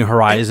flipping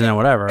Horizon and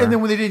whatever. And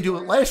then when they didn't do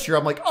it last year,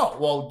 I'm like, oh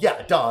well,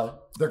 yeah, duh.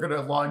 They're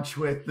gonna launch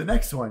with the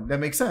next one. That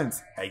makes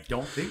sense. I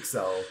don't think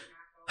so.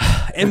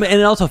 And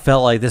it also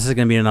felt like this is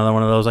going to be another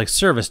one of those like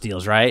service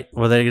deals, right?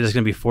 Where they're just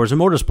going to be Forza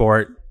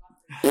Motorsport,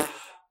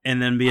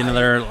 and then be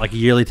another like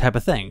yearly type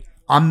of thing.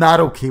 I'm not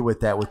okay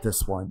with that with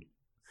this one.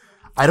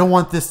 I don't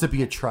want this to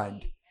be a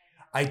trend.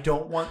 I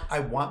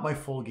want my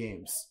full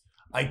games.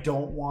 I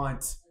don't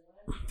want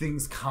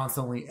things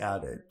constantly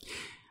added.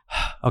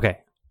 Okay.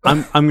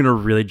 I'm gonna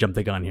really jump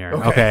the gun here.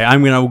 Okay,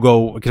 I'm gonna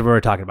go because we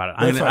were talking about it.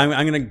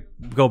 I'm gonna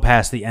go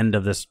past the end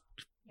of this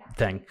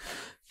thing.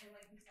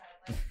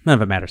 None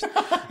of it matters.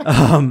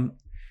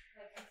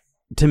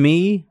 To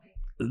me,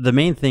 the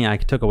main thing I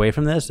took away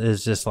from this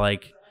is just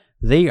like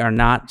they are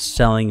not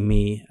selling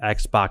me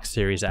Xbox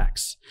Series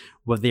X.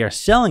 What they are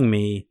selling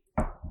me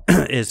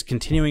is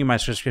continuing my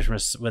subscription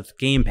with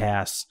Game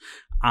Pass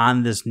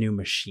on this new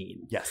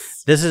machine.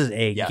 Yes, this is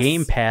a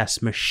Game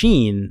Pass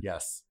machine.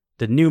 Yes.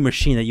 The new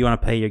machine that you want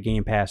to pay your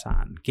Game Pass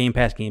on. Game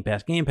Pass, Game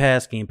Pass, Game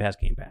Pass, Game Pass,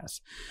 Game Pass.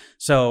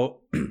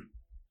 So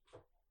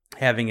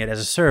having it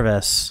as a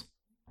service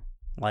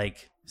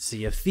like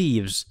Sea of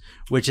Thieves,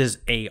 which is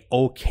a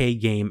okay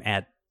game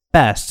at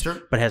best,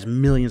 sure, but has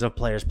millions of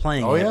players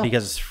playing it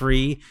because it's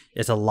free,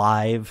 it's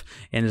alive,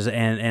 and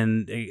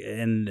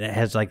it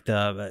has like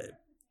the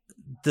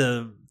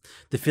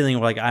feeling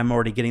of like I'm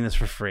already getting this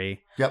for free.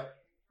 Yep.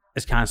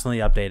 It's constantly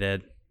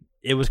updated.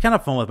 It was kind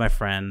of fun with my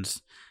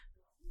friends.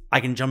 I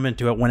can jump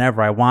into it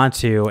whenever I want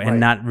to and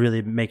not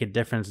really make a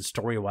difference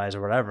story-wise or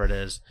whatever it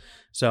is.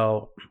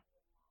 So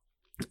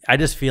I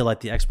just feel like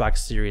the Xbox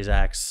Series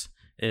X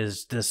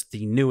is just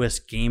the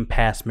newest Game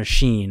Pass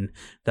machine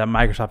that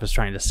Microsoft is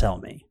trying to sell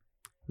me.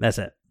 That's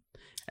it.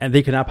 And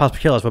they could not possibly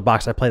kill us what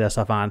box I play that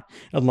stuff on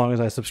as long as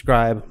I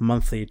subscribe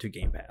monthly to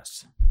Game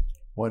Pass.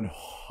 100%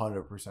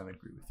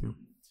 agree with you.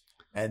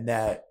 And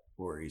that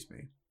worries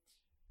me.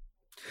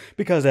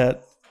 Because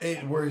it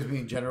worries me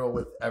in general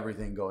with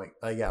everything going.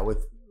 I'll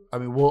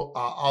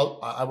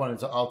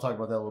talk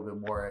about that a little bit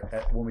more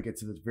when we get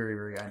to the very,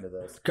 very end of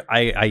this.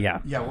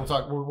 We'll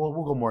talk.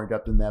 We'll go more in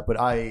depth in that, but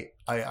I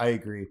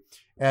agree.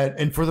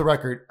 And for the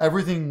record,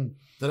 everything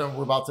that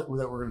we're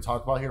going to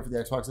talk about here for the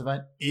Xbox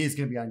event is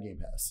going to be on Game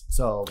Pass.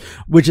 So,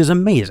 which is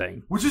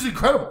amazing. Which is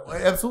incredible.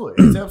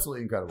 Absolutely, it's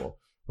absolutely incredible.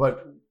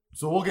 But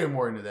so we'll get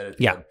more into that at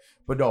the end.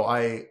 But no,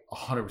 I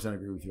 100%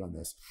 agree with you on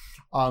this.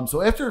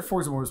 So after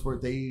Forza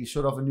Motorsport, they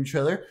showed off a new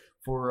trailer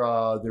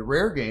for the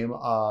rare game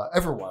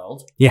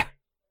Everwild. Yeah.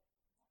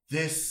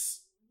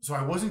 So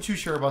I wasn't too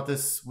sure about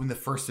this when the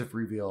first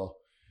reveal.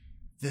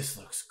 This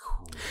looks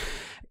cool.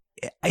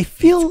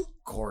 It's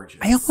gorgeous.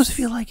 I almost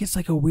feel like it's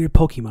like a weird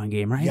Pokemon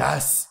game, right?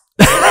 Yes.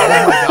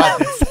 Oh my god,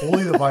 that's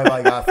totally the vibe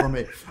I got from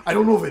it. I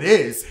don't know if it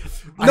is.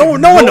 No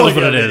one knows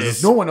what it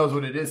is. No one knows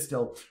what it is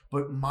still.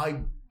 But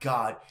my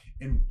god,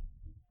 and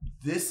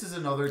this is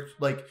another,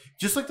 like,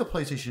 just like the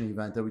PlayStation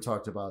event that we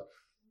talked about,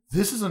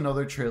 this is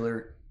another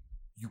trailer.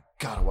 You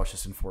gotta watch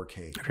this in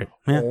 4K. Okay.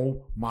 Yeah.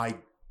 Oh my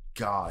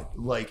god!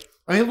 Like,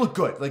 I mean, it looked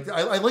good. Like,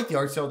 I like the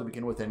art style to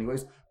begin with,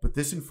 anyways. But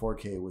this in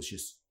 4K was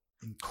just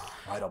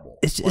incredible.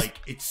 It's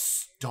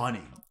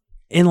stunning.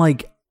 And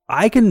like,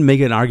 I can make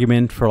an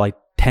argument for like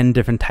 10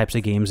 different types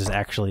of games this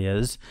actually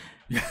is,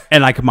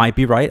 and I might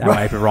be right. I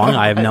might be wrong.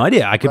 I have no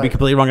idea. I could be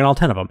completely wrong on all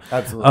 10 of them.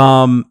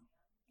 Absolutely.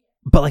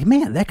 But like,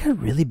 man, that could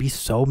really be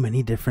so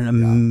many different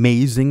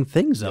amazing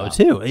things, though.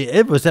 Too.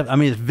 It was. I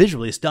mean, it's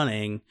visually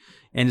stunning.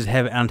 And just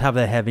have on top of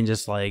that, having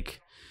just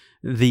like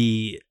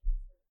the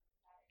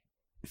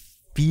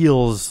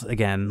feels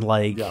again,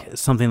 like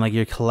something like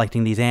you're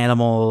collecting these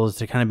animals,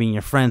 they're kind of being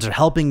your friends or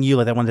helping you,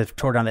 like that one that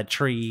tore down that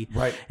tree,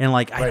 right? And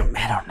like I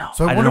don't know.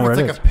 So I wonder if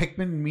it's like a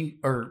Pikmin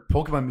or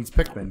Pokemon meets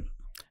Pikmin.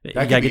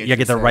 You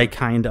get the right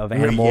kind of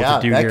animal to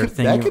do your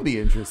thing. That could be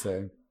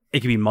interesting. It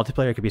could be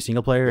multiplayer. It could be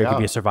single player. It could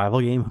be a survival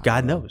game.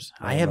 God knows.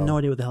 I have no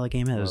idea what the hell the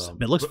game is.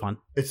 It looks fun.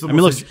 It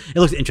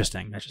looks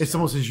interesting. It's the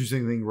most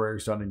interesting thing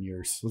Rare's done in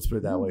years. Let's put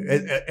it that way.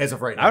 As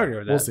of right now, I would agree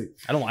with that. We'll see.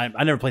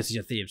 I never played Sea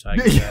of Thieves. So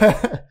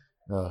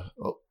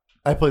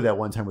I played that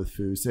one time with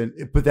Foos,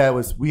 but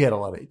we had a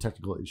lot of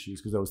technical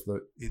issues because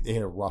they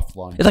had a rough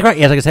launch. It's like like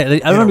I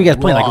said, I remember you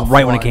guys playing like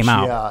right when it came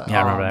out. Yeah,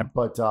 I remember that.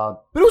 But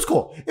it was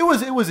cool.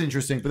 It was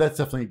interesting. But that's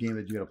definitely a game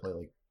that you got to play.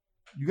 Like,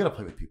 you got to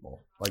play with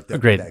people like that.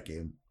 Agreed. That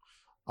game.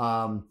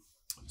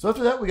 So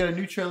after that, we got a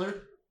new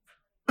trailer.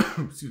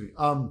 Excuse me.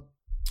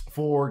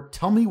 For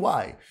Tell Me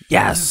Why.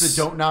 Yes. This is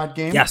the Don't Nod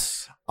game.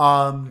 Yes.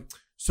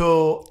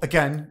 So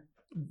again,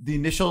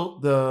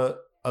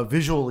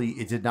 visually,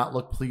 it did not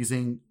look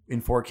pleasing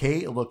in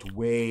 4K. It looked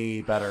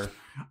way better.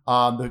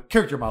 The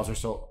character models are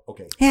still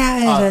okay.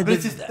 Yeah, but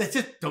it's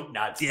just Don't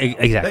Nod style.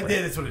 Exactly.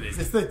 That's what it is.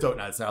 It's the Don't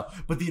Nod style.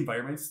 But the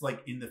environments,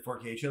 like in the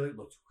 4K trailer,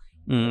 looked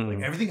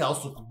Like everything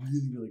else looked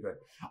really, really good.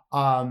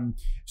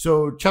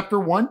 So chapter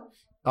 1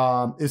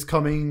 is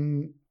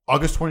coming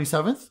August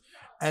 27th,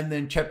 and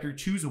then chapter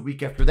 2 is a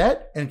week after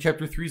that, and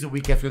chapter 3 is a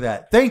week after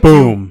that. Thank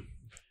you.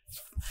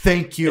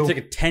 Thank you. It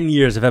took 10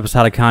 years of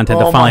episodic content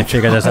to finally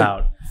figure this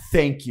out.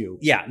 Thank you.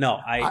 Yeah, no,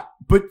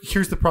 but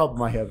here's the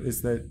problem I have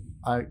is that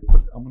I'm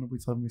going to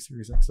wait till I have my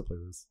Series X to play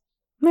this.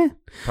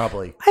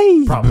 Probably.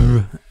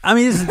 I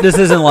mean, this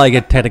isn't like a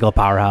technical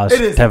powerhouse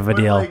type of a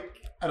deal. Like,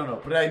 I don't know,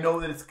 but I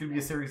know that it's going to be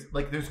a series.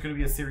 Like, there's going to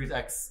be a Series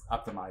X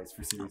optimized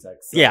for Series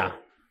X. So.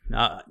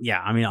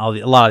 Yeah, I mean, a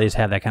lot of these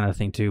have that kind of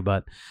thing too,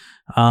 but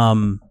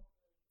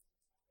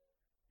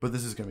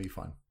this is going to be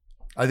fun.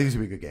 I think it's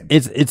going to be a good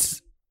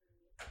game.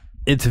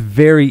 It's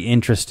very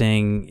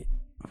interesting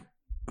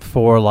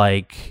for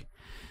like.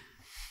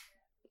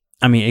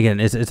 I mean, again,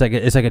 it's like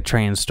a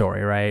trans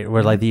story, right?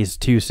 Where like these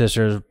two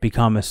sisters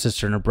become a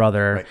sister and a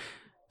brother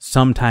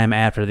sometime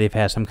after they've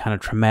had some kind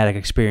of traumatic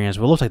experience.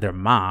 Well, it looks like their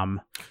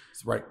mom,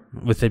 right,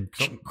 with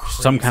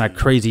some kind of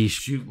crazy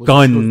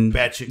gun,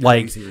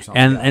 like,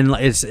 and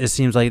it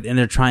seems like, and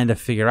they're trying to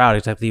figure out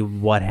exactly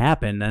what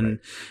happened, and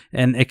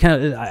it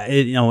kind of,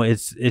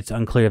 it's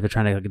unclear if they're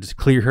trying to like, just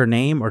clear her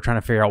name or trying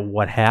to figure out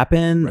what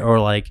happened,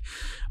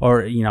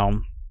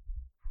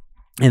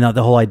 And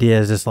the whole idea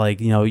is just like,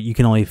 you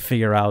can only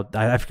figure out,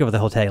 I forget what the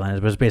whole tagline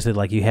is, but it's basically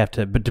like you have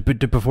to, but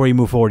before you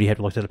move forward, you have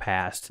to look to the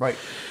past. Right.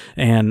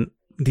 And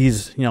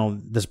these,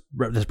 this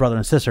brother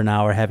and sister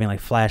now are having like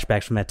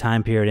flashbacks from that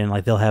time period, and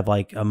like they'll have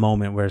like a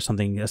moment where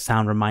a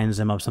sound reminds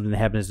them of something that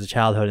happened as a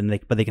childhood, and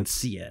but they can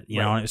see it,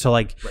 know? So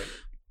like,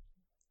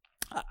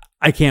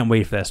 I can't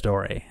wait for that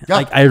story. Yeah.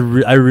 Like I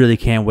really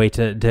can't wait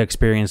to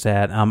experience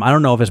that. I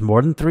don't know if it's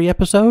more than 3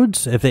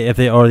 episodes, if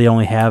they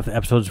only have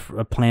episodes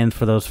planned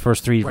for those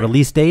first 3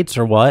 release dates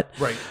or what.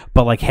 Right.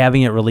 But like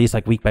having it released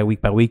like week by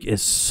week by week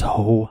is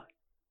so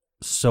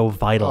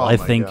vital. I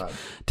think God.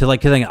 To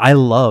like, cause I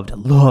loved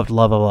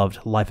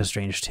Life is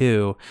Strange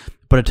 2,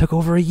 but it took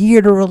over a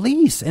year to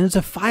release, and it's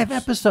a 5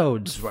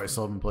 episodes. That's why I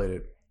still haven't played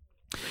it.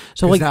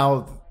 So like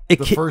now.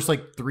 The first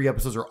like 3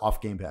 episodes are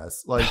off Game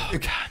Pass. Like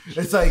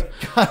it's like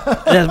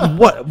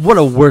what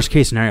a worst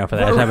case scenario for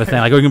that type of thing.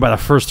 Like we can buy the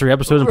first 3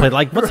 episodes and play.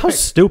 Like what's so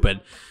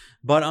stupid?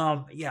 But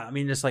I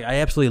mean, just like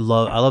I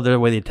love the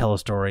way they tell a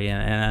story,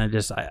 and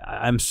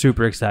I'm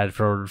super excited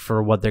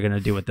for what they're gonna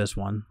do with this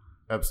one.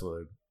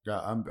 Absolutely, yeah,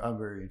 I'm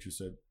very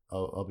interested.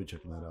 I'll be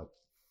checking that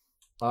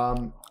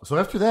out. So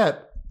after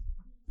that,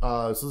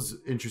 this is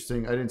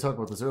interesting. I didn't talk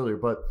about this earlier,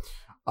 but.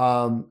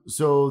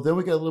 So then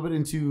we got a little bit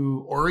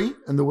into Ori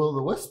and the Will of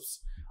the Wisps.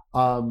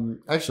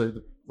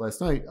 Actually, last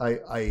night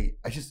I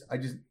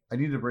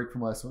needed a break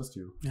from Last of Us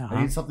 2. I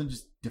needed something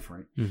just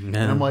different, and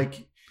I'm like,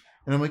 you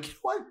know what?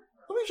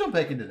 Let me jump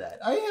back into that.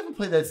 I haven't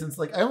played that since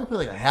I only played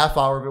like a half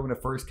hour of it when it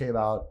first came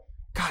out.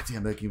 God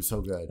damn, that game's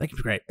so good. That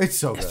game's great. It's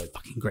so good. It's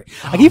fucking great.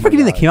 I keep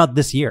forgetting that came out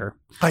this year.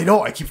 I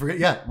know. I keep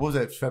forgetting. Yeah, what was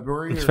that?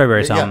 February. It's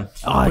February. Yeah.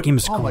 Oh, that game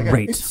is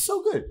great. It's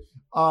so good.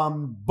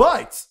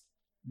 But.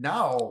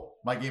 Now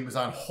my game is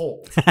on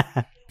hold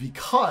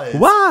because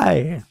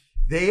why?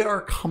 They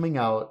are coming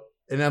out,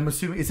 and I'm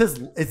assuming it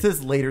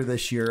says later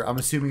this year. I'm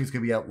assuming it's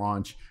going to be at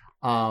launch.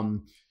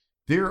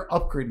 They're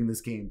upgrading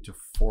this game to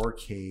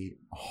 4K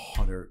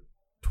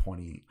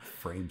 120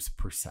 frames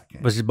per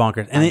second, which is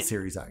bonkers. And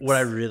Series X.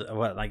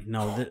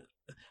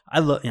 I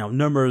love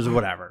numbers or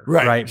whatever,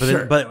 right?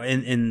 But but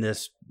in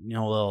this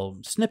little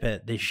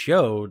snippet, they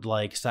showed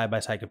like side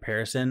by side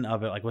comparison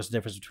of it, like what's the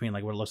difference between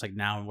like what it looks like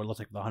now and what it looks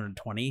like with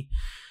 120.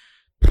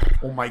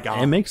 Oh my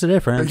God, it makes a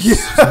difference.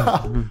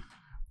 Yeah.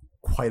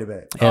 Quite a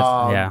bit.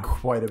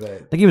 Quite a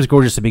bit. The game was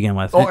gorgeous to begin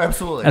with. Oh,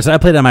 absolutely. And so I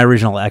played it on my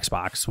original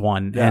Xbox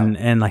One,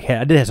 and like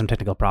I did have some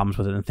technical problems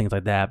with it and things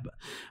like that,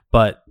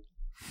 but.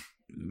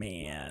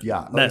 Man,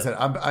 yeah, like I said,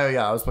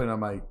 I was playing on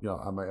my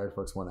on my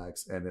Xbox One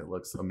X, and it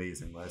looks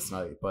amazing last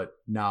night. But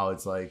now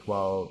it's like,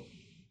 well,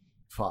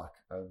 fuck,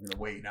 I'm gonna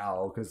wait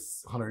now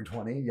because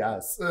 120,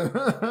 yes. So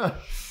then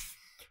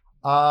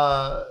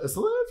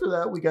after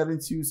that, we got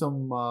into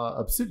some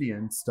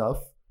Obsidian stuff.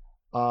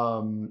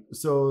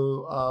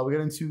 So we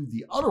got into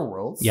the Outer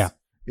Worlds. Yeah,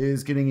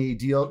 is getting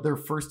their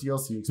first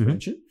DLC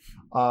expansion,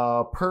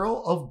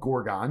 Pearl of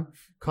Gorgon,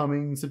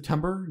 coming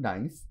September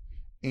 9th.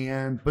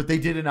 But they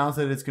did announce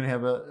that it's going to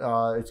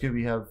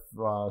have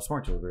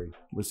smart delivery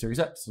with Series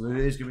X, so it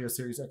is going to be a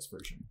Series X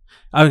version.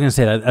 I was going to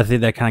say that I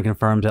think that kind of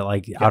confirms that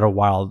like Outer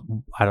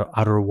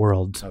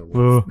Worlds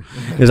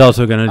is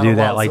also going to do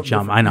that like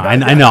jump. I know.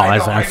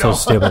 I'm so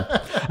stupid.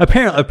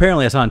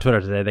 Apparently, I saw on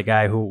Twitter today the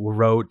guy who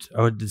wrote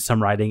or did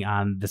some writing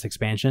on this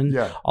expansion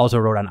also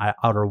wrote on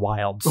Outer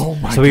Wilds. Oh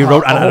my so he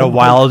wrote on Outer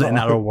Wilds and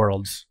Outer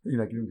Worlds.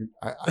 You're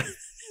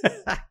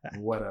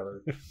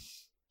whatever.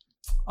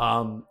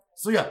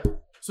 So yeah.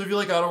 So if you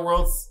like Outer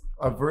Worlds,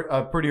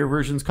 a prettier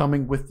version's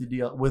coming with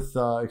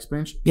the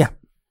expansion. Yeah.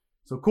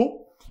 So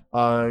cool.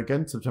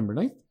 Again, September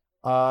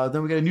 9th.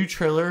 Then we got a new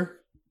trailer.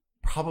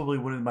 Probably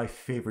one of my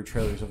favorite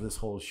trailers of this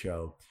whole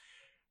show.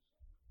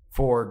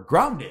 for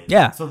Grounded.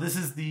 Yeah. So this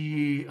is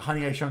the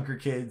Honey I Shrunk Your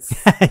Kids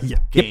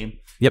Yep. game.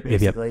 Yep.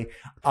 Basically.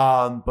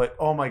 But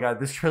oh my god,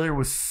 this trailer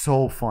was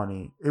so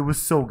funny. It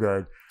was so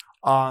good.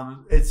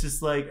 It's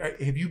just like,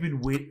 if you've been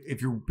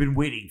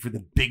waiting for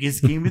the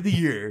biggest game of the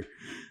year,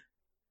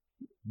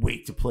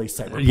 wait to play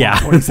Cyberpunk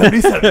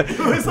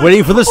 2077.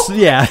 Waiting for this.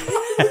 Yeah.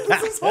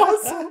 This is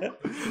awesome.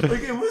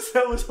 Like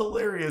that was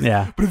hilarious.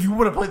 Yeah. But if you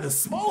want to play the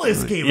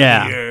smallest game of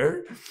the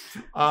year,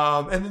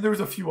 and then there was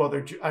a few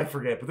other, I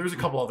forget, but there's a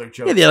couple other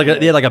jokes. Yeah,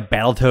 they had like a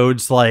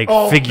Battletoads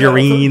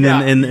figurine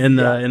in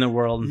the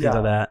world and things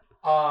like that.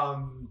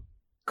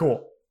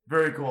 Cool.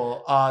 Very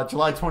cool.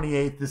 July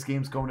 28th, this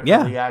game's going to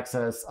early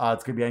access.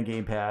 It's going to be on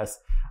Game Pass.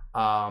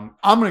 I'm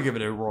going to give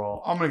it a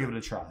roll. I'm going to give it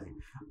a try.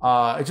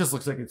 It just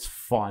looks like it's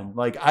fun.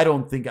 Like, I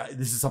don't think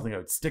this is something I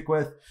would stick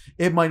with.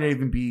 It might not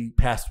even be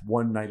past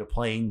one night of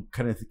playing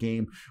kind of the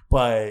game,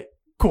 but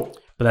cool.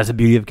 But that's the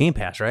beauty of Game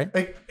Pass, right?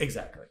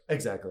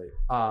 Exactly.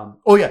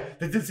 Oh yeah,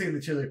 they did say in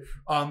the trailer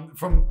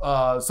from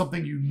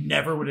something you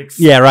never would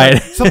expect. Yeah,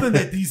 right. Something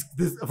that this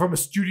from a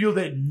studio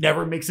that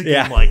never makes a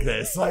game like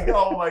this. Like,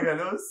 oh my god,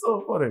 that was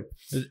so funny.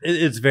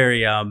 It's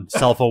very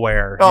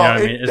self-aware. Oh, you know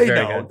what I mean? It's they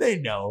very know. good. They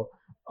know.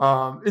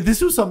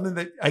 This was something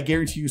that I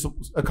guarantee you,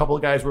 a couple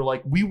of guys were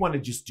like, "We want to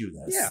just do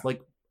this." Yeah.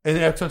 Like, and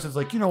the Xbox is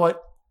like, "You know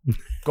what?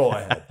 Go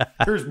ahead.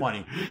 Here's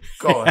money.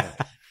 Go ahead."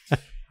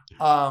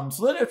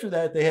 So then after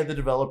that, they had the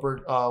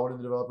developer, one of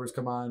the developers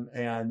come on,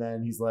 and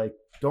then he's like,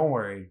 "Don't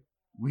worry,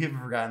 we haven't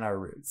forgotten our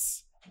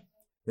roots."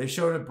 They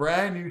showed a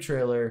brand new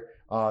trailer,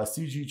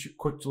 CG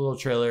quick little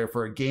trailer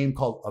for a game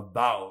called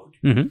Avowed.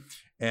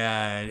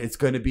 And it's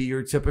going to be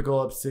your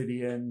typical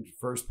Obsidian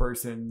first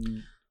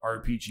person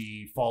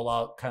RPG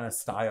Fallout kind of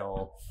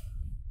style.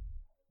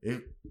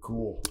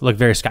 Cool. Look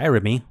very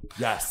Skyrim-y.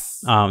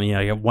 Yes. You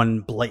got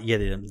one blade,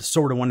 the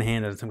sword in one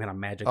hand, and some kind of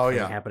magic thing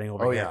happening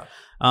over here.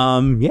 I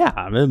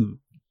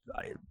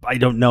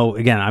don't know.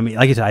 Again, I mean,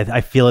 like I said,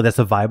 I feel like that's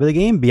the vibe of the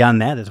game.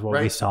 Beyond that, that's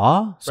what we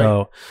saw.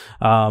 So,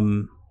 I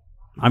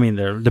mean,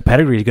 the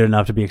pedigree is good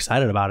enough to be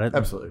excited about it.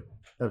 Absolutely.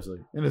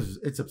 And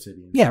it's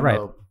Obsidian. Yeah,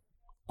 right.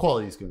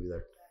 Quality is going to be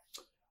there.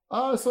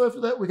 So after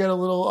that, we got a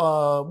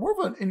little more of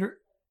an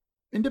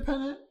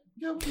independent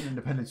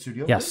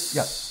studio. Yes.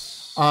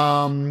 Yes.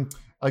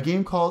 A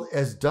game called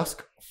As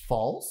Dusk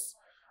Falls.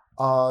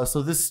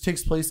 So this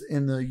takes place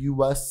in the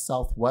U.S.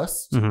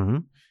 Southwest.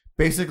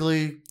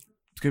 Basically,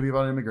 it's going to be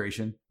about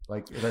immigration.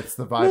 Like, that's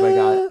the vibe I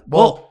got.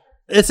 Well,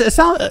 it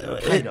sounds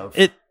kind of.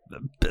 I feel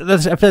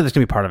like that's going to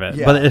be part of it.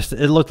 Yeah. But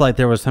it looked like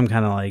there was some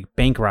kind of like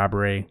bank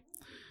robbery.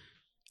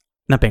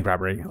 Not bank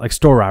robbery, like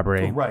store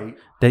robbery. Right.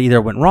 That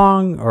either went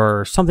wrong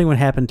or something would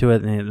happen to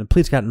it, and the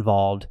police got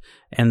involved.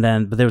 And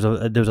then, but there was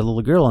a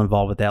little girl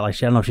involved with that. Like, I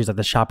don't know if she's like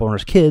the shop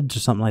owner's kids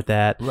or something like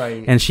that.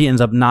 Right. And she ends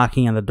up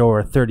knocking on the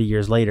door 30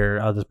 years later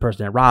of this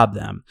person that robbed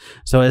them.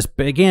 So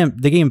the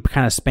game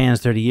kind of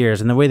spans 30 years,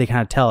 and the way they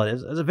kind of tell it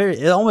is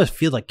it almost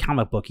feels like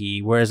comic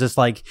booky. Whereas it's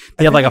like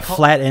they have like a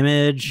flat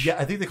image. Yeah,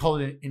 I think they call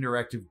it an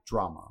interactive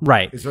drama.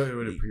 Right. Is what it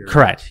would appear.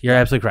 Correct. You're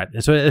absolutely correct.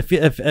 And so if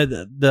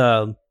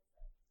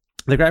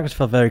the graphics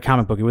felt very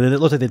comic booky. It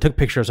looks like they took a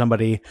picture of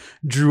somebody,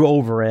 drew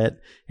over it,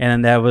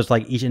 and that was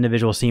like each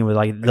individual scene was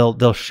like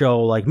they'll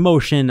show like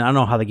motion. I don't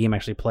know how the game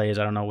actually plays.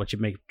 I don't know what you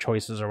make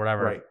choices or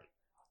whatever. Right.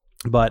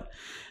 But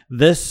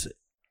they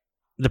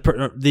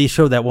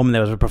showed that woman that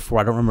was before.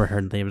 I don't remember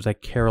her name. It was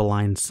like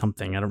Caroline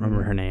something. I don't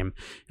remember her name.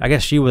 I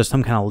guess she was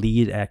some kind of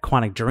lead at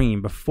Quantic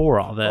Dream before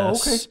all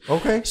this. Oh,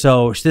 okay.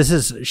 So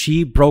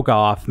she broke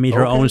off, made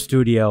her own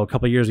studio a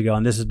couple of years ago,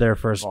 and this is their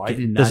first.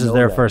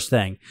 First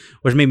thing,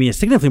 which made me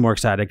significantly more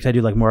excited because I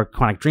do like more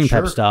Quantic Dream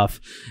type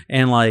stuff,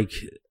 and like.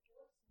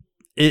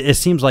 It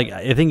seems like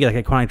I think like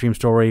a Quantic Dream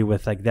story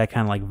with like that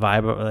kind of like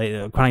vibe, like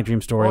a Quantic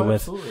Dream story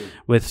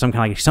with some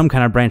kind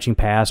of branching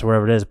path or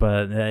whatever it is.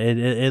 But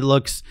it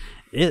looks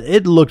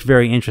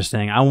very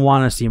interesting. I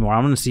want to see more. I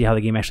want to see how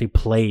the game actually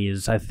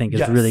plays. I think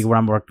is really where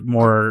I'm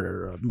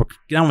more I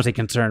don't want to say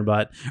concerned,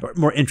 but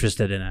more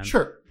interested in it.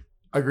 Sure,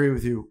 I agree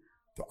with you.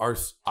 The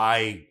arts,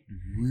 I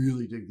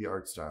really dig the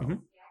art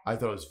style. I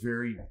thought it was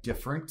very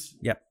different.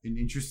 And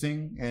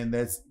interesting, and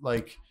that's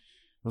like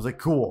I was like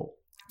cool.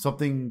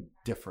 Something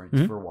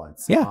different for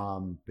once.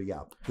 But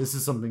yeah, this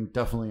is something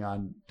definitely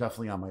on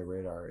my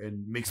radar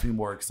and makes me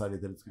more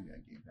excited that it's going to be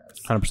on Game Pass.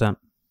 100%.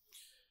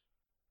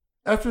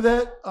 After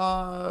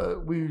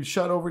that, we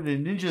shot over to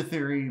Ninja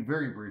Theory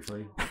very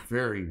briefly.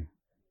 Very,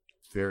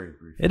 very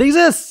briefly. It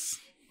exists.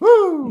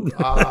 Woo!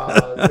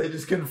 They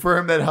just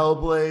confirmed that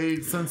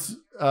Hellblade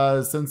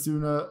Senua's.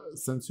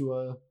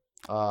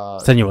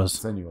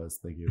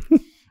 Thank you.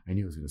 I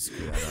knew I was going to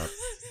screw that up.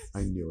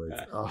 I knew it.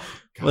 Oh,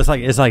 well,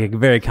 it's like a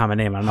very common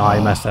name. I don't know how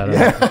you messed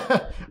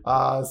that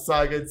up.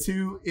 Saga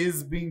 2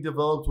 is being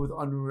developed with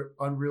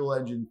Unreal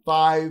Engine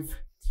 5.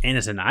 And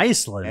it's in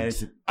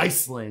Iceland.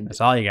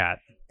 That's all you got.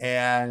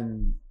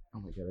 And oh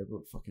my god, I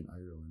wrote fucking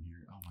Ireland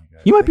here. Oh my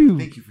god. You might be.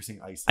 Thank you for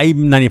saying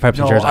Iceland. I'm 95%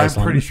 sure it's Iceland.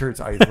 I'm pretty sure it's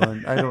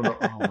Iceland. I don't know.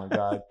 Oh my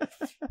god,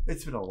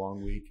 it's been a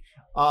long week.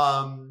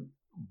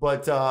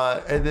 But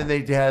and then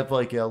they have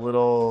like a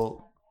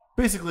little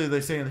basically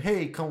they're saying,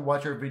 hey, come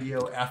watch our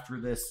video after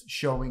this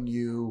showing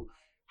you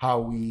how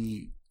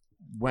we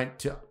went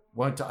to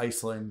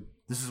Iceland.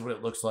 This is what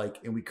it looks like,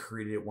 and we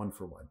created it one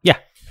for one. Yeah.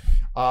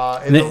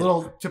 And the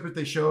little tidbit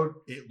they showed,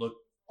 it looked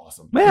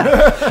awesome.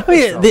 Yeah. I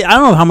mean, I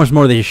don't know how much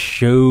more they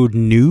showed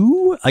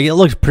new. Like, it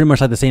looks pretty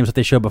much like the same stuff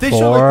they showed before. They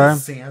showed like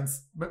the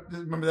sands.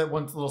 Remember that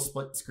one little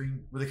split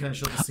screen where they kind of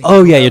showed the sands?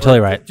 Oh, yeah, you're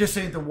totally right. Just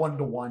saying the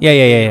one-to-one. Yeah.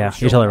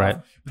 You're totally right.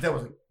 But that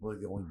was like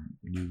really the only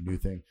new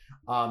thing.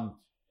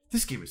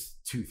 This game is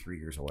 2-3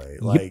 years away.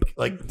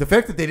 Like the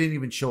fact that they didn't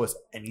even show us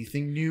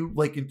anything new,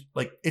 like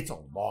it's a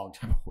long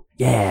time away.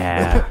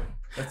 Yeah.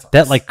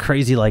 That like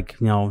crazy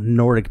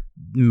Nordic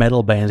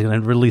metal band is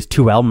going to release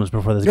 2 albums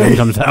before this game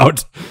comes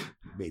out.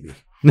 Maybe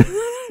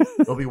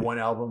there'll be one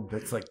album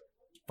that's like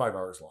 5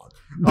 hours long.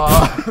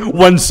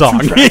 One song,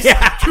 2 tracks.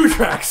 Yeah, 2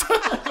 tracks.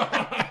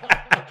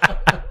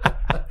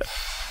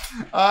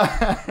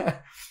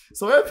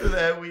 So after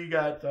that, we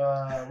got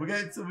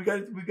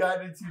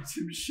into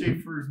Tim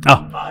Schafer's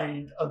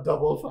Mind of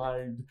Double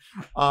Fine.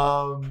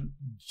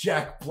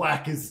 Jack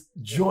Black is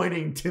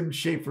joining Tim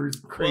Schafer's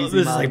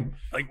Crazy Mind.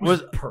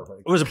 Was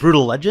perfect. Was it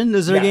Brutal Legend?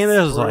 Is there a game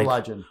that was Brutal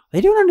Legend?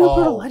 They doing a new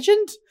Brutal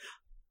Legend?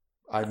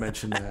 I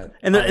mentioned that,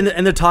 and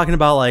they're talking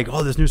about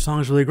this new song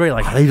is really great.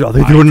 Like, are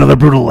they doing another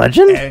Brutal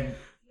Legend? And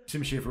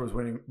Tim Schafer was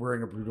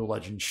wearing a Brutal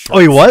Legend shirt. Oh,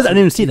 he was? I didn't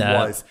even see that.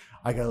 He was.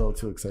 I got a little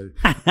too excited.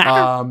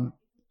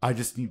 I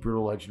just need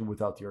Brutal Legend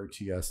without the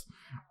RTS.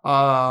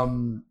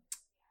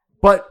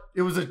 But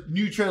it was a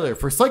new trailer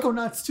for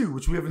Psychonauts 2,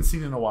 which we haven't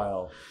seen in a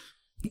while.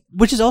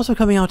 Which is also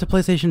coming out to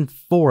PlayStation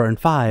 4 and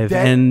 5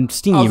 and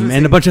Steam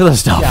and a bunch of other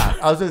stuff. Yeah,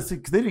 I was going to say,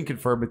 because they didn't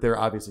confirm it there,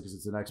 obviously, because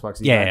it's an Xbox.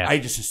 Yeah. I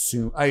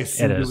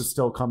assumed it was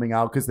still coming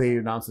out because they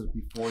announced it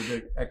before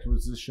the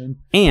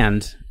acquisition.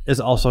 And is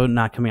also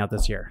not coming out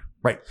this year.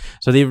 Right.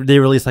 So they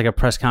released like a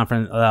press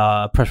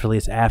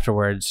release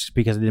afterwards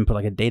because they didn't put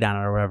like a date on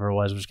it or whatever it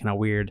was, which is kind of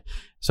weird.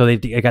 So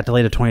it got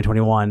delayed to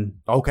 2021.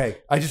 Okay.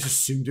 I just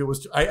assumed it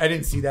was. I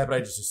didn't see that, but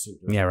I just assumed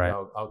it was. Yeah, right.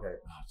 Okay.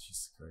 Oh,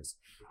 Jesus Christ.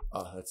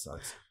 Oh, that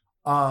sucks.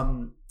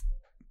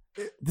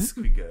 This is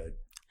gonna be good.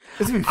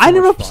 I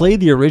never played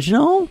the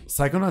original.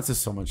 Psychonauts is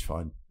so much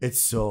fun. It's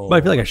so. But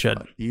I feel like I should.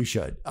 Fun. You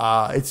should.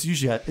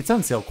 It's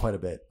on sale quite a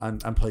bit on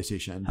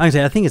PlayStation. I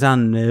think it's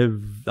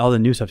on all the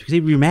new stuff because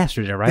they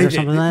remastered it, right, or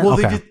something like that.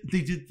 Well, okay.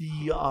 they did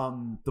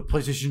the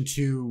PlayStation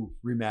 2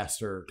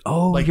 remaster.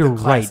 Oh, like you're the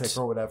classic right.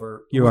 or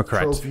whatever. You are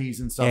correct.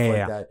 Trophies and stuff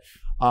like that.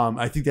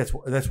 I think that's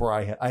where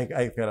I got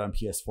it on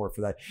PS4 for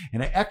that.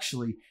 And I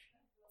actually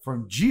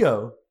from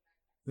Gio,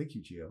 thank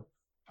you Gio,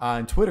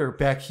 on Twitter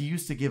back he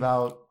used to give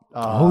out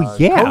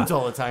codes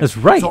all the time. That's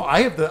right. So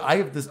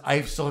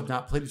I still have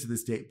not played it to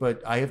this date,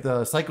 but I have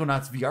the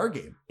Psychonauts VR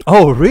game.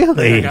 Oh, really?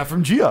 That I got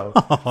from Gio.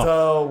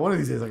 So one of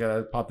these days I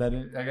gotta pop that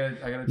in. I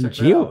gotta check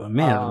Gio, that out.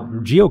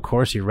 man. Gio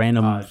Corsi,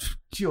 random.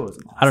 Gio is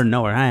awesome. I don't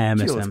know where I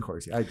miss him.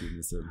 Corsi. I do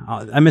miss him.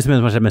 I miss him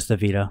as much as I miss the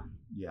Vita.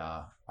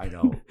 Yeah, I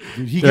know.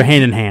 Dude, they're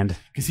hand in hand.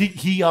 Because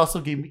he also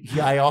gave me.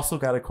 I also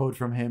got a code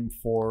from him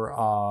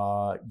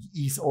for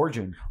East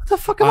Origin. What the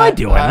fuck am I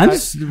doing? I'm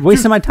just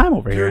wasting my time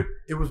over here.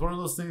 It was one of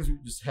those things. We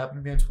just happened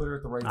to be on Twitter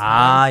at the right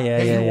time.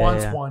 He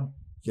wants one.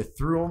 You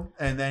threw him,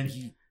 and then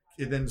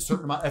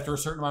after a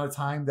certain amount of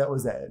time, that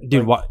was it.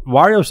 Dude,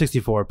 Wario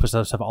 64 puts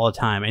out stuff all the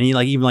time, and he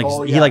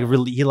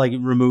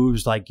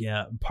removes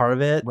part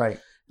of it. Right.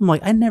 I'm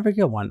like, I never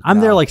get one. I'm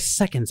there like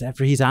seconds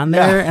after he's on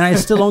there, and I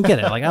still don't get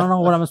it. Like, I don't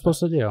know what I'm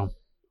supposed to do.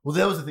 Well,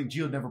 that was the thing.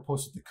 Gio never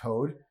posted the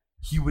code.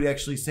 He would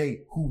actually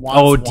say who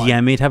wants one.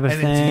 DM me type of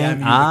thing. DM you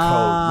the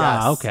code.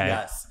 Yes. Okay.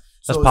 Yes.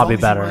 That's probably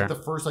better. Like the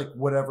first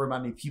whatever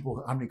amount of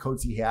people, how many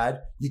codes he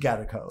had, you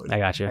got a code. I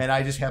got you. And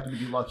I just happened to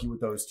be lucky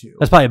with those two.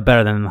 That's probably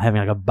better than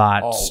having like a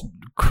bot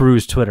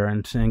cruise Twitter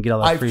and get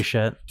all that free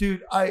shit.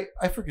 Dude, I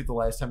forget the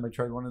last time I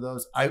tried one of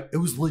those. It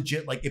was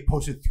legit. Like it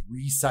posted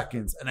 3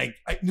 seconds, and I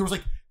there was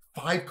like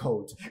 5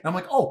 codes, and I'm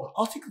like, oh,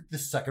 I'll take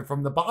this second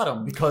from the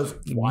bottom because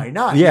why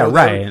not? Yeah,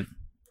 right.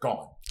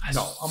 Gone.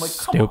 No, I'm like,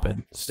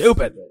 stupid. So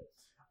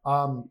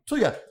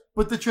yeah,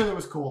 but the trailer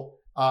was cool.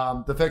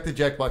 The fact that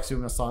Jack Black's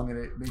doing a song in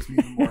it makes me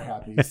even more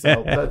happy.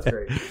 So that's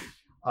great.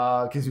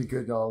 Gives me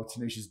good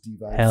Tenacious D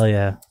vibes. Hell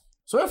yeah.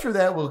 So after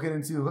that, we'll get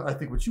into I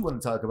think what you want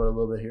to talk about a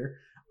little bit here.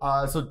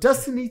 So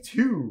Destiny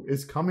 2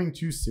 is coming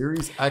to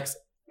Series X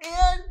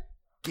and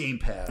Game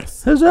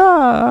Pass.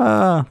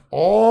 Huzzah!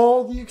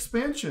 All the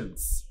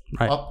expansions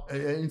right. up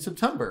in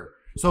September.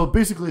 So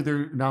basically,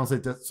 they're announced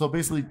that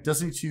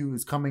Destiny 2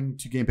 is coming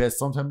to Game Pass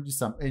sometime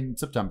in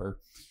September.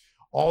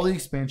 All the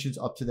expansions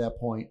up to that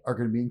point are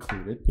going to be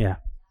included. Yeah,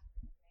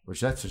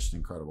 which that's just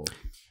incredible.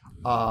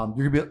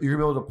 You're gonna be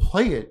able to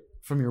play it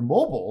from your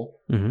mobile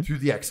through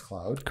the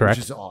xCloud, correct?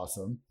 Which is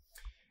awesome.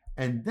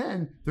 And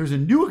then there's a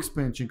new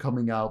expansion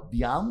coming out,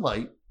 Beyond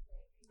Light,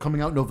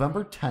 coming out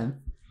November 10th.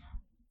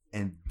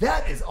 And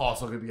that is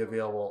also going to be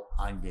available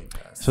on Game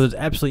Pass. So there's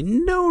absolutely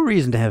no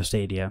reason to have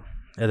Stadia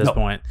at this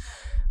point.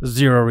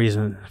 Zero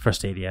reason for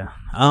Stadia.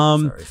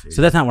 Stadia.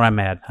 So that's not where I'm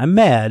mad. I'm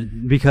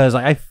mad because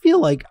I feel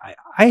like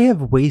I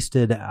have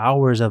wasted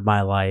hours of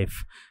my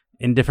life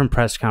in different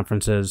press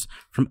conferences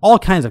from all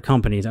kinds of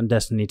companies on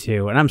Destiny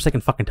 2, and I'm sick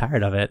and fucking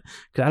tired of it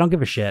because I don't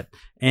give a shit.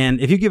 And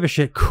if you give a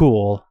shit,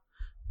 cool.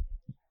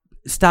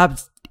 Stop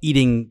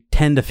eating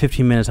 10 to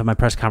 15 minutes of my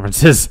press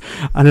conferences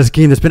on this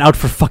game that's been out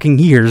for fucking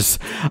years.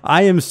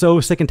 I am so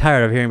sick and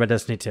tired of hearing about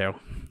Destiny 2.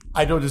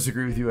 I don't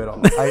disagree with you at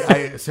all.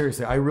 I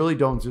seriously, I really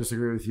don't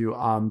disagree with you.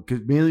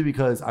 Mainly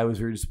because I was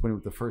very disappointed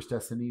with the first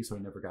Destiny, so I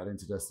never got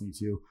into Destiny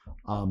 2.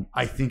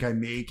 I think I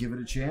may give it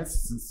a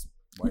chance since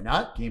why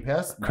not? Game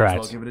Pass, might as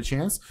well give it a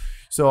chance.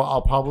 So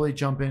I'll probably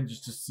jump in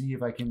just to see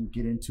if I can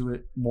get into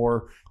it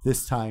more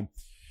this time.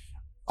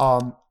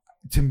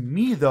 To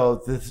me,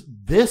 though,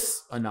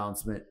 this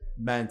announcement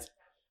meant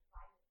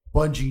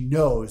Bungie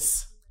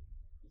knows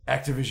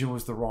Activision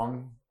was the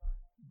wrong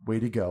way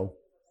to go.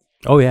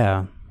 Oh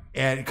yeah.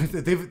 And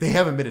because they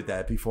have admitted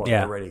that before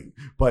already,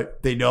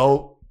 but they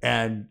know,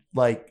 and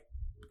like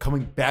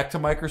coming back to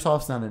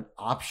Microsoft's not an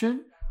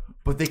option,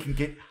 but they can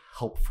get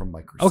help from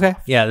Microsoft. Okay,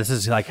 yeah, this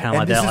is like kind of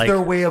like this that. This is like,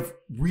 their way of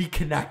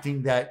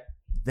reconnecting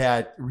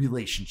that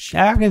relationship.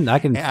 Yeah, I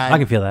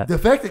can feel that. The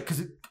fact that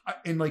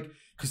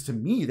because to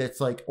me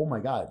that's like, oh my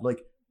god,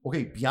 like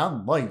okay,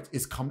 Beyond Light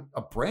is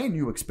a brand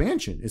new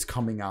expansion is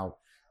coming out.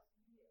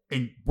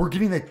 And we're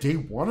getting that day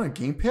one on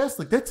Game Pass.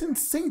 Like, that's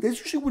insane. That's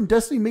usually when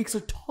Destiny makes a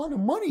ton of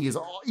money, is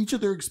each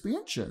of their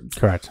expansions.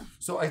 Correct.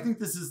 So I think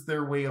this is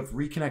their way of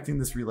reconnecting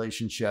this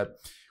relationship,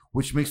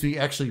 which makes me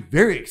actually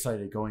very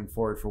excited going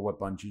forward for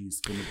what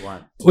Bungie's going to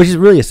want. Which is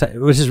really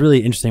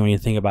interesting when you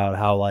think about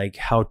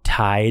how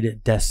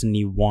tied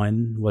Destiny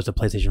 1 was to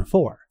PlayStation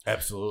 4.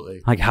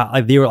 Absolutely. Like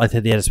how they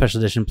had a special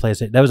edition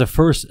PlayStation. That was the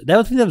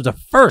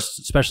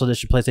first special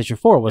edition PlayStation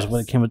 4 was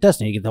when it came with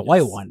Destiny. You get the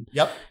white one.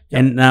 Yep.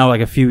 And now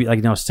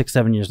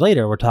 6-7 years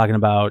later, we're talking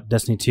about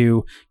Destiny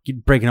 2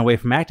 breaking away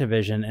from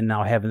Activision and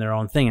now having their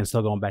own thing and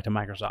still going back to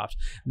Microsoft.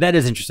 That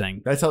is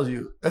interesting. That tells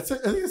you. I think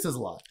it says a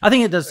lot. I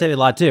think it does say a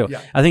lot too.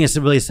 Yeah. I think it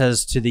really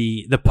says to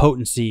the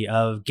potency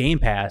of Game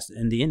Pass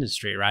in the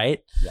industry,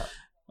 right? Yeah.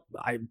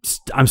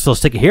 I'm still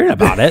sick of hearing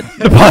about it,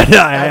 but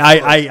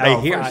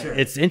I hear sure.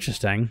 It's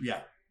interesting.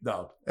 Yeah,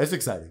 no, it's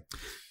exciting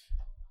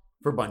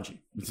for Bungie.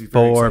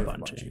 For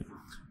Bungie.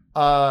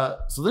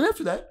 So then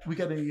after that, we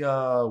got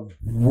a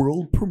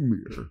world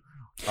premiere.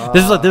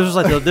 This was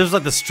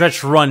like the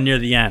stretch run near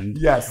the end.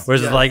 Yes, where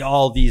it's like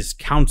all these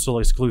console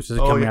exclusives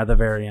coming out at the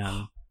very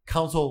end.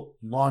 Console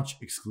launch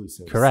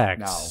exclusives.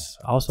 Correct. Now,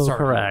 also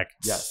correct.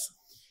 Yes.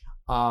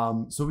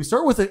 So we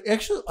start with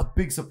actually a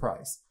big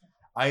surprise.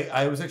 I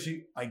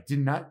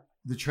did not,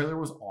 the trailer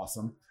was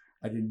awesome.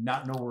 I did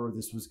not know where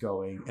this was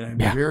going. And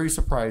I'm very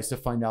surprised to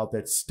find out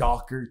that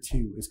Stalker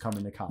 2 is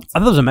coming to console. I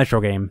thought it was a Metro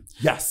game.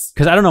 Yes.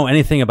 Because I don't know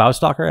anything about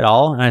Stalker at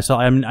all.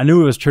 And I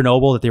knew it was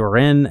Chernobyl that they were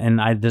in.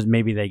 And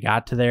maybe they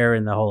got to there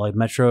in the whole like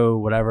Metro,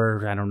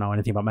 whatever. I don't know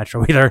anything about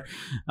Metro either.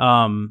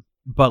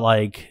 But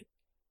like,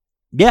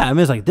 yeah, I mean,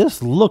 it's like,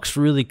 this looks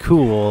really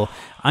cool.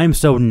 I'm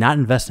so not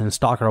invested in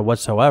Stalker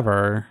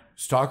whatsoever.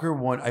 Stalker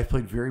 1, I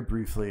played very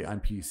briefly on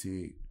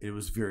PC. It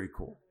was very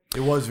cool. It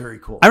was very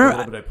cool. I remember, a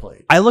little bit I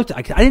played. I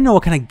didn't know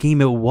what kind of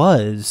game it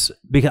was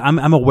because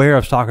I'm aware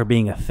of Stalker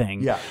being a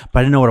thing. Yeah. But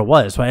I didn't know what it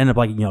was. So I ended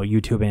up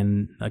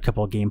YouTubing a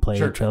couple of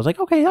gameplay trailers. Like,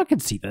 okay, I can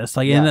see this.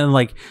 And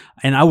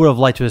then I would have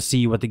liked to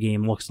see what the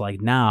game looks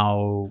like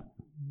now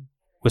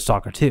with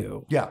Stalker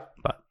 2. Yeah.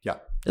 But yeah,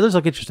 it looks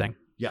like interesting.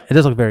 Yeah. It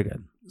does look very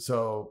good.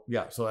 So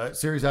yeah. So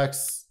Series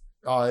X,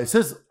 it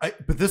says,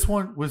 but this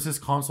one was this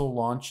console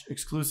launch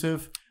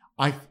exclusive.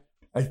 I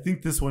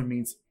think this one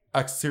means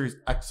Series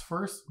X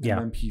first and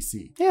then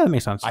PC. Yeah, that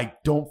makes sense.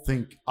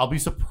 I'll be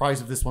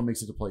surprised if this one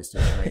makes it to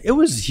PlayStation. Right? It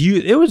was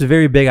huge. It was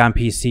very big on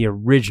PC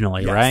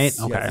originally, right?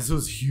 Okay. Yes, this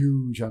was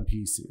huge on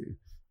PC.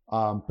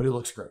 But it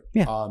looks great.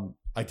 Yeah.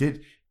 I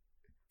did,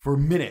 for a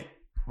minute,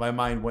 my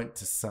mind went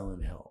to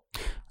Silent Hill.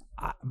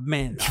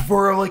 Man.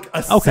 For like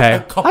a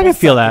couple I can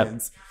feel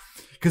seconds.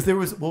 Because there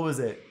was, what was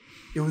it?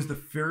 It was the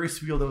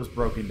Ferris wheel that was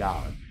broken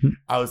down.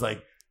 I was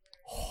like,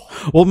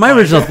 well, my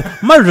original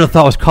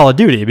thought was Call of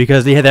Duty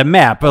because they had that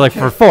map, but like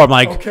for 4, I'm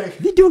like, are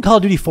they doing Call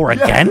of Duty 4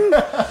 again?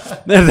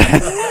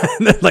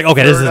 Like,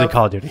 okay, this isn't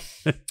Call of Duty.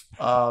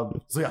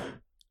 So yeah,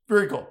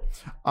 very cool.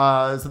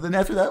 So then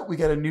after that, we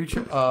got a new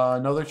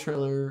another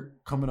trailer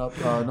coming up,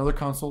 another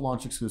console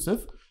launch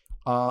exclusive,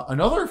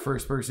 another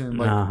first person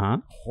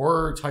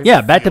horror type. Yeah,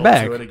 back to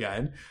back. To it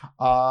again.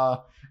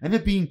 And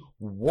it being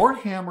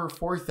Warhammer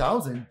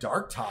 4000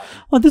 Dark Tide.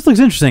 Well, this looks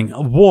interesting.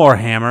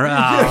 Warhammer.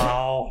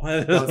 Oh.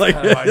 That was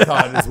kind of my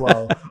thought as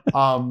well.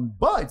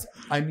 But,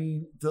 I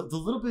mean, the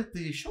little bit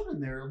they showed in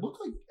there looked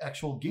like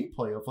actual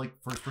gameplay of, like,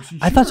 first-person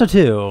shooter. I thought so,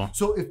 too.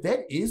 So, if that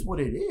is what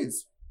it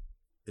is,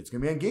 it's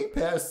going to be on Game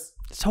Pass.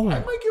 So I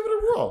might give it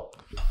a whirl.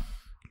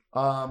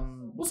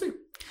 We'll see.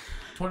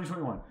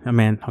 2021. Oh,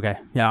 man. Okay.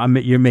 Yeah,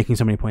 you're making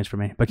so many points for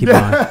me, but keep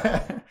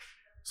going.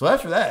 So,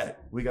 after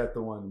that, we got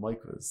the one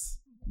Mike was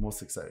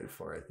most excited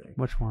for, I think.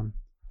 Which one?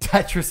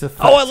 Tetris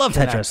Effect. Oh, I love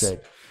Tetris.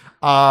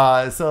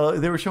 So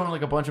they were showing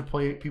like a bunch of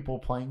people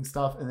playing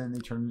stuff, and then they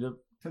turned into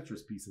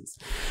Tetris pieces.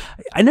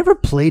 I never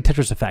played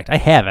Tetris Effect. I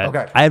have it.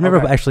 Okay. I have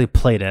never actually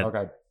played it.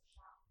 Okay.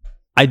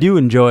 I do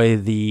enjoy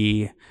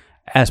the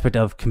aspect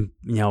of it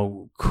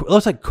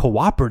looks like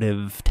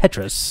cooperative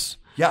Tetris.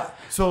 Yeah.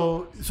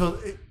 There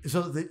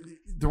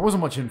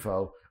wasn't much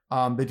info.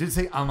 They did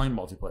say online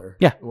multiplayer.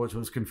 Yeah. Which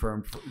was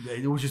confirmed.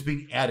 It was just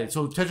being added.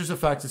 So Tetris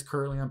Effect is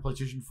currently on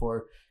PlayStation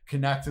 4.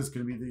 Connect is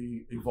going to be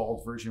the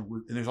evolved version,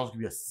 and there's also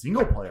going to be a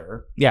single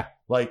player. Yeah.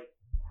 Like,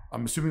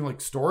 I'm assuming like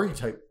story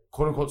type,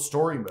 quote unquote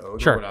story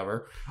mode sure. or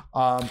whatever.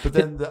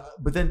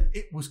 But then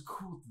it was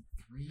cool.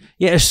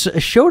 Yeah, it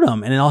showed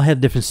them, and it all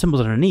had different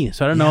symbols underneath.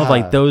 So I don't know if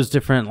like those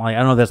different, like I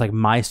don't know if that's like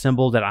my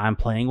symbol that I'm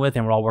playing with,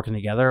 and we're all working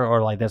together,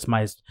 or like that's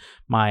my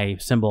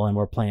symbol and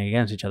we're playing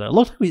against each other. It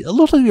looks like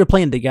we were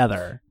playing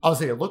together. I'll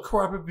say it looked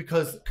cooperative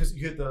because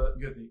you had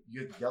the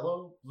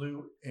yellow,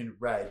 blue, and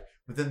red,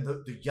 but then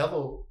the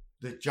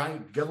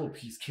giant yellow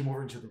piece came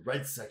over into the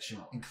red section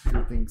and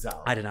cleared things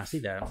out. I did not see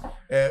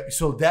that.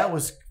 So that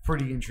was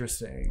pretty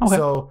interesting. Okay.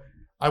 So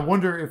I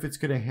wonder if it's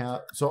going to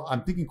have. So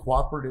I'm thinking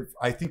cooperative.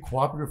 I think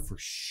cooperative for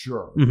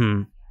sure.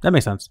 Mm-hmm. That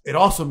makes sense. It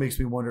also makes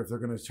me wonder if they're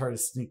going to try to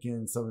sneak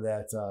in some of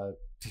that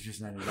Tetris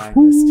 99 to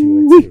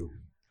it too.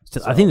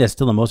 I think that's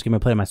still the most game I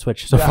played on my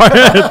Switch so far.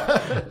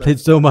 Played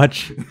so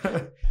much.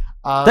 Did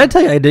I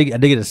tell you I did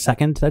get a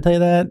second? Did I tell you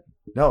that?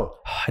 No.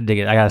 I dig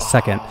it. I got a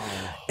second.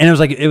 And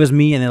it was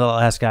me and the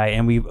last guy,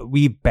 and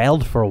we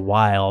battled for a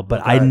while, but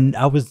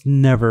I was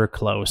never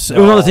close. It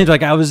was one of those things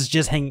like I was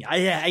just hanging.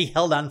 I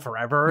held on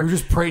forever. You were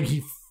just praying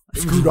he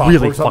screwed up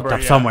really fucked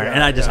up somewhere,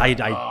 and it just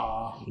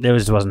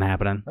wasn't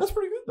happening. That's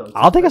pretty good though.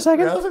 I'll take a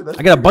second. Yeah,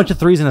 I got a bunch of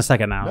threes in a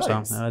second now,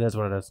 nice. So it is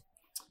what it is.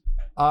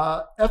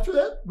 After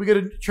that, we get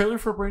a trailer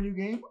for a brand new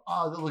game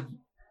that looked,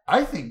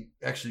 I think,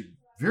 actually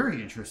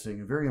very interesting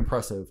and very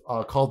impressive.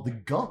 Called The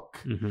Gunk.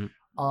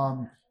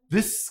 Mm-hmm.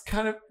 This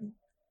kind of.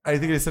 I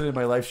think I said it in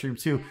my live stream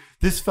too.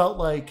 This felt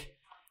like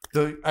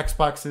the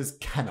Xbox's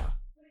Kenna.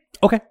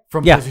 Okay.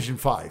 From PlayStation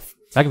 5.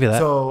 I can feel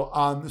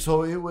that.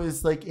 So it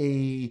was like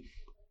a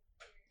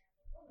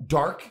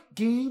dark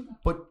game,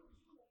 but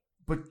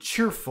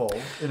cheerful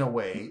in a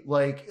way.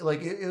 Like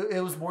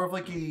it was more of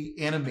like a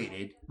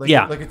animated, like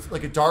it's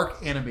like a dark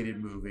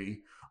animated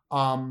movie.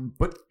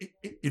 But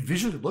it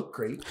visually looked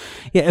great.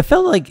 Yeah, it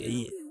felt like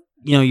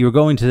you were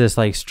going to this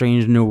like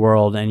strange new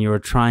world, and you were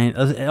trying.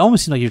 It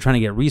almost seemed like you're trying to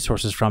get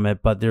resources from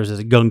it, but there's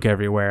this gunk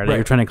everywhere that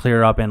you're trying to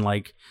clear up and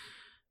like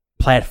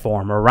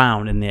platform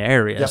around in the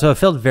area. Yep. So it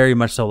felt very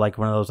much so like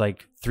one of those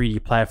like 3D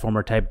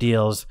platformer type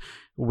deals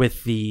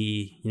with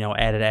the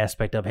added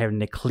aspect of having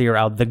to clear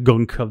out the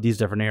gunk of these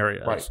different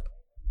areas. Right.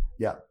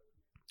 Yeah.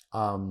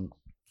 So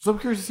I'm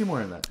curious to see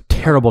more in that.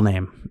 Terrible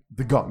name.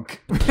 The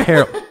Gunk.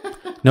 Terrible.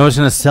 No one's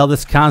gonna sell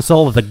this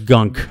console. The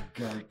Gunk.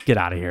 Get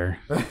out of here.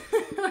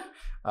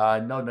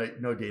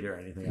 No data or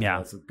anything.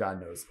 Yeah. So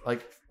God knows.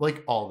 Like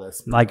all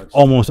this. Like much.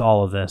 Almost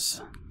all of this.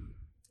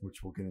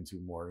 Which we'll get into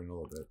more in a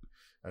little bit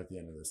at the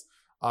end of this.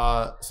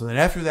 So then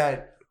after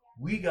that,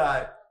 we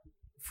got,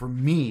 for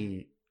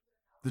me,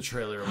 the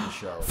trailer of the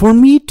show. For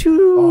me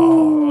too.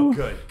 Oh,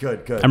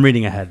 good. I'm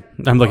reading ahead.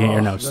 I'm looking at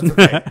your notes.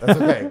 That's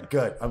okay.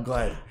 Good. I'm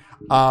glad.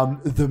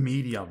 The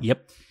Medium.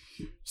 Yep.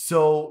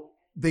 So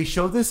they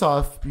showed this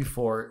off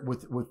before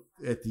with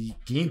at the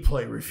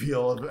gameplay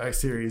reveal of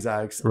X Series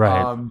X,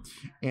 right?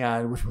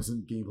 And which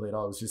wasn't gameplay at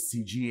all; it was just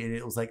CG, and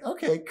it was like,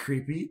 okay,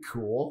 creepy,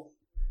 cool.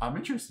 I'm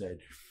interested.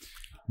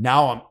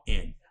 Now I'm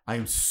in. I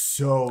am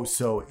so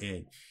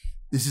in.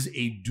 This is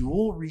a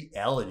dual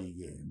reality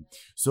game,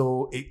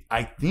 so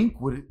I think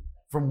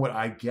from what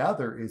I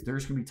gather is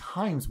there's going to be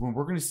times when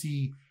we're going to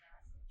see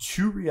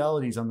two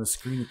realities on the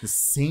screen at the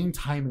same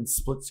time in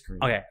split screen.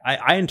 Okay,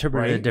 I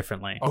interpreted it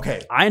differently.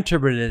 Okay, I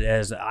interpreted it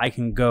as I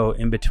can go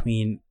in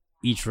between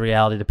each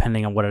reality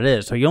depending on what it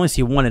is. So you only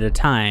see one at a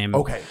time.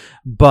 Okay.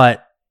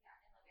 But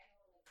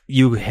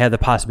you have the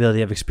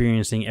possibility of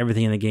experiencing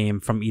everything in the game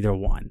from either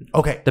one.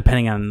 Okay.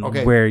 Depending on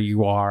where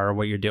you are or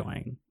what you're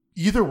doing.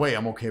 Either way,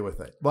 I'm okay with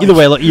it. Either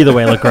way,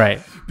 look great.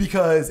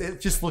 Because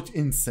it just looked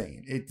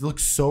insane. It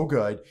looks so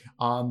good.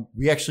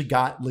 We actually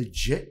got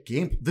legit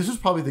game. This is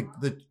probably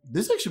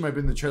this actually might have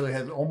been the trailer that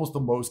had almost the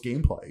most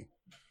gameplay.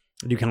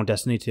 Do you count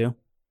Destiny 2?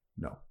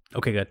 No.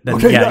 Okay, good. Then,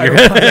 okay, yeah, you're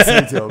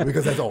good.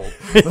 Because that's old.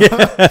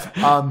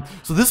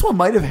 So this one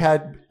might have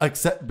had,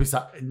 except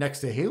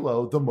next to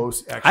Halo, the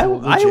most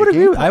actual. I would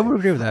agree. I would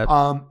agree with that.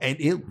 And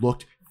it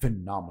looked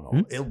phenomenal.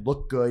 Mm-hmm. It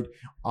looked good.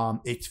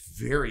 It's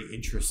very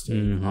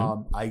interesting.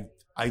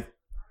 Mm-hmm.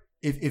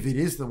 If it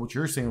is what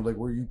you're saying, like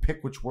where you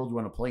pick which world you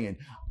want to play in.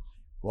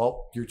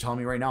 Well, you're telling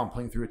me right now I'm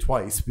playing through it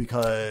twice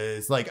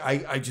because like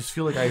I just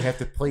feel like I have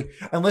to play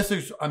unless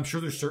I'm sure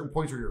there's certain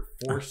points where you're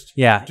forced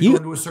to go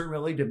into a certain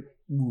reality to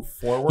move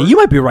forward. You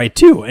might be right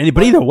too,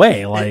 but either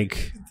way,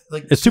 like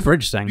it's super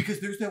interesting because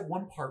there's that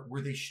one part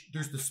where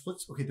there's the split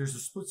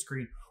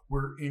screen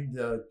where in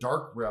the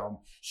dark realm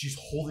she's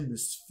holding the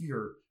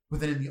sphere,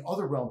 but then in the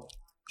other realm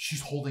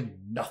she's holding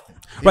nothing.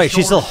 Right,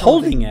 she's still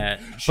holding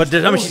it, but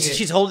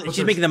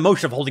she's making the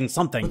motion of holding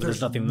something, but there's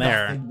nothing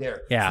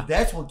there. Yeah, so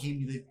that's what gave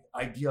me the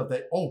idea of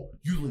that. Oh,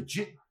 you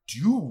legit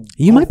do.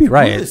 You might be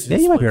right. Yeah,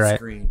 you might be right.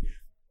 Screen.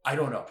 I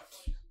don't know.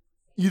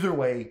 Either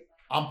way,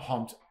 I'm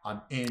pumped. I'm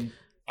in.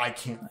 I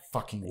can't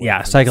fucking wait.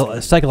 Yeah,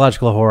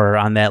 psychological horror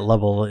on that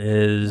level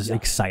is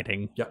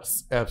exciting.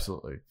 Yes,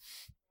 absolutely.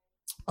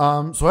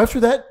 So after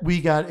that, we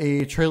got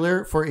a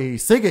trailer for a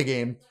Sega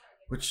game,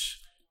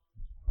 which,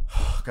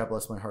 God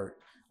bless my heart,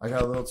 I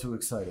got a little too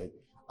excited.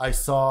 I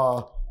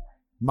saw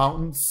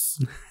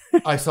mountains.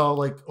 I saw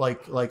like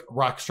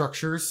rock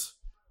structures.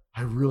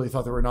 I really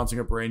thought they were announcing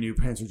a brand new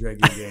Panzer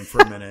Dragoon game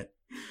for a minute.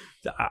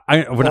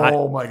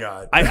 My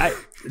God!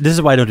 This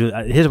is why I don't do.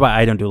 Here's why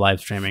I don't do live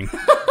streaming.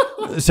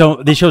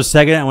 So they showed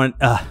Sega and I went,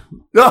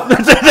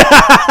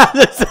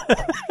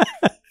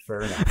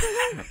 Fair enough.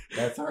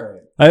 That's all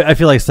right. I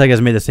feel like Sega's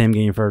made the same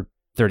game for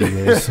 30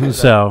 years.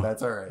 So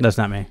that's all right. That's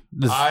not me.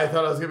 I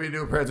thought I was going to be a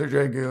new Panzer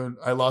Dragoon.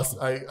 I was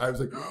like,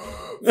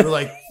 for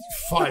like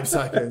 5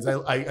 seconds.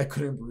 I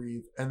couldn't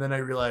breathe. And then I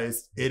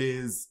realized it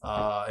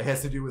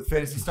has to do with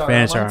Phantasy Star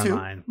Online 2,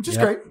 which is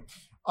great.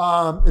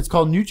 It's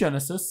called New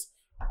Genesis.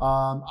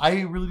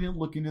 I really didn't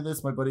look into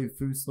this. My buddy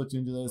Foose looked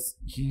into this.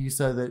 He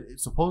said that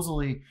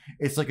supposedly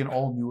it's like an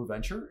all new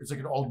adventure. It's like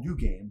an all new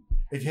game.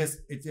 It's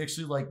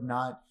actually like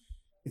not.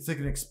 It's like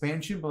an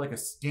expansion, but like a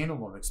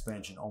standalone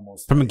expansion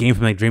almost. From a game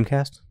from like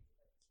Dreamcast.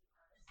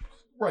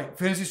 Right.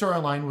 Phantasy Star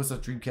Online was a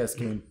Dreamcast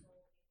game.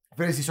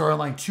 Phantasy Star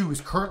Online 2 is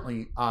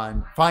currently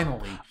on.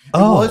 Finally,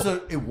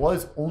 it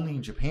was only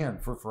in Japan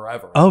for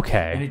forever.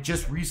 Okay. And it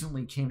just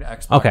recently came to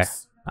Xbox. Okay.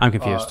 I'm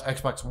confused.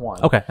 Xbox One.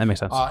 Okay, that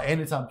makes sense.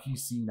 And it's on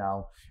PC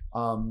now.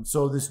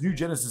 So this New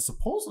Genesis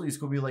supposedly is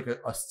going to be like a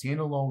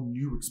standalone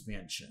new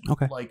expansion.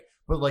 Okay.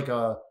 But like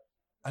I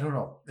don't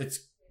know.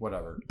 It's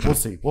whatever. We'll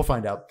see. We'll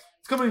find out.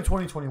 It's coming in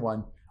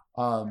 2021.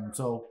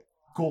 So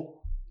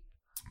cool.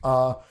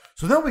 So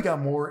then we got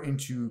more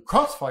into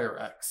Crossfire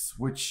X,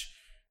 which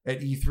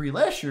at E3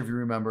 last year, if you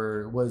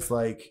remember, was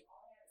like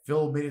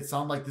Phil made it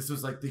sound like this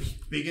was like the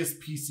biggest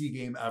PC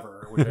game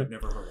ever, which I've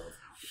never heard of.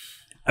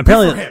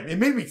 Apparently, it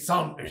made me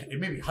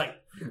hype.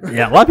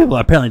 Yeah, a lot of people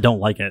apparently don't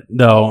like it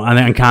though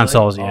on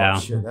consoles. Really? Yeah, oh,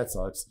 shit, that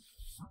sucks.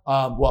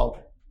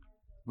 Well,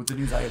 with the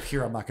news I have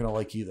here, I'm not gonna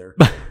like either.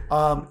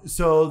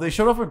 So they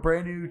showed off a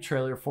brand new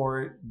trailer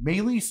for it,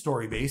 mainly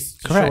story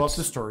based, to show off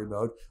the story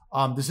mode.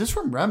 This is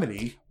from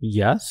Remedy.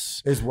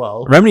 Yes, as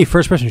well. Remedy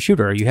first person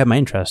shooter. You have my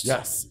interest.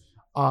 Yes,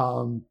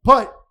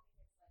 but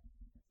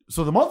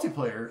so the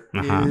multiplayer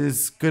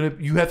is gonna.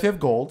 You have to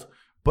have gold.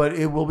 But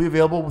it will be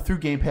available through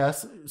Game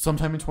Pass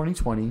sometime in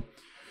 2020.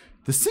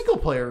 The single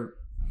player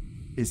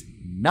is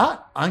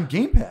not on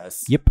Game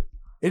Pass. Yep.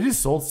 It is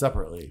sold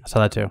separately. I saw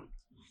that too.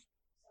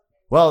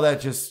 Well, that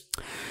just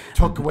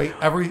took away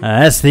everything.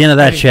 That's the end of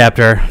that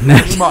chapter.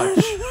 Pretty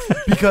much.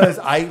 Because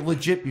I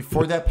legit,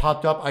 before that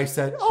popped up, I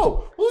said,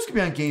 well, this could be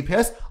on Game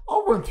Pass.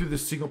 I'll run through the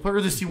single player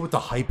to see what the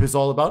hype is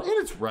all about. And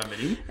it's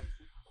Remedy.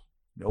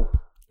 Nope.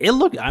 It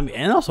looked,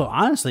 and also,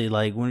 honestly,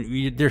 like,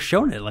 when they're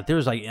showing it, like, there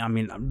was, like,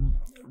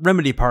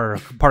 Remedy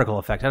particle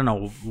effect. I don't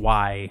know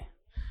why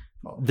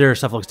their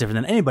stuff looks different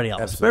than anybody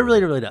else, Absolutely.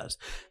 But it really does.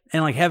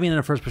 And like having it in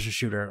a first-person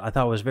shooter, I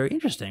thought was very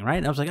interesting, right?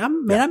 And I was like,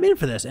 I'm in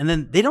for this. And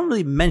then they don't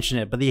really mention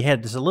it, but they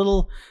had this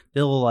little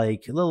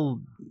disclaimer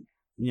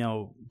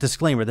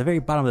at the very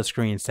bottom of the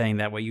screen saying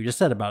that what you just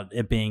said about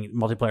it being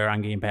multiplayer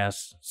on Game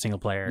Pass, single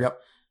player. Yep.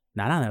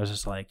 Not on it. I was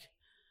just like,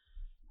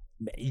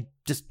 it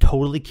just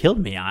totally killed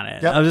me on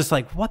it. Yep. I was just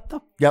like, what the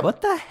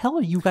hell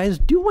are you guys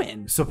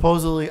doing?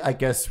 Supposedly, I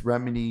guess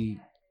Remedy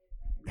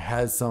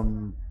has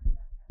some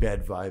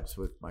bad vibes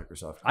with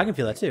Microsoft. I can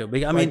feel that too.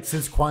 But, I mean,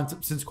 since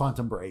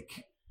Quantum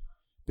Break,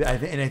 I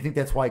think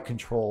that's why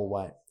Control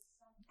went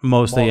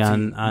mostly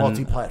on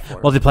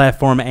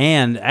multi-platform.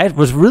 And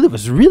what's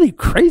really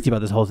crazy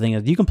about this whole thing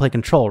is you can play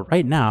Control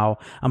right now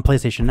on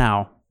PlayStation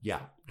Now. Yeah.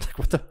 Like,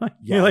 what the fuck?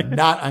 Yeah,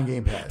 not on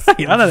Game Pass.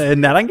 Not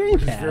on Game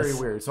Pass. It's very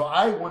weird. So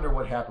I wonder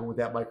what happened with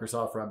that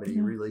Microsoft Remedy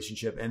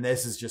relationship, and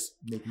this is just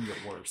making it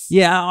worse.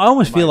 Yeah, I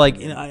almost feel like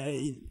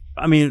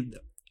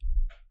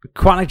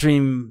Quantic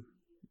Dream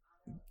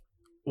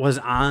was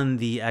on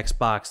the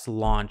Xbox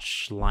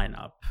launch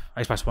lineup,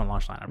 Xbox One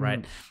launch lineup,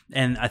 right?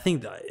 And I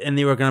think, and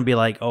they were going to be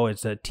like, oh,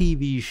 it's a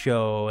TV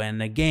show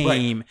and a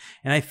game, right.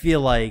 And I feel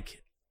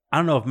like, I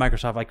don't know if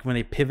Microsoft, like when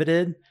they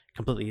pivoted,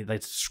 completely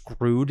like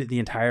screwed the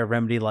entire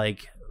Remedy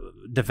like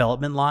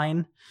development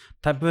line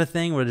type of a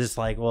thing, where it's just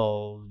like,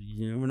 well,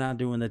 we're not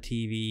doing the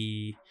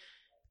TV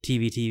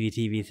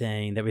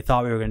thing that we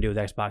thought we were going to do with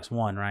Xbox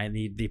One, right?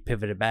 They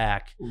pivoted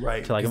back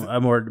to like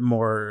a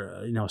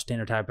more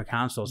standard type of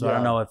console. So I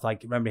don't know if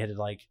like Remedy had to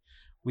like,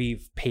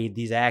 we've paid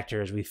these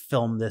actors, we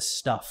filmed this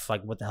stuff,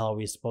 like what the hell are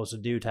we supposed to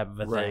do type of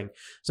a thing.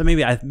 So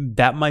maybe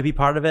that might be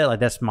part of it. Like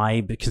that's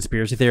my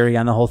conspiracy theory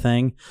on the whole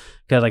thing,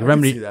 because like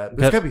Remedy, there's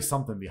got to be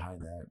something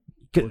behind that.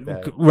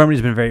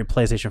 Remedy's been very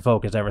PlayStation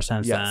focused ever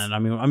since then. I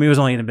mean, it was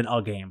only been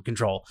a game,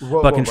 Control,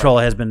 but Control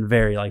has been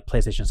very like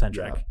PlayStation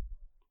centric. Yeah.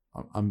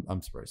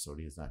 I'm surprised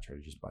Sony has not tried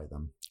to just buy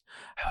them.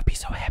 I would be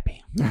so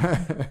happy.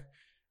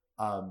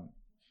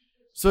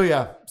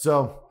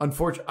 So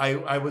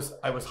unfortunately, I was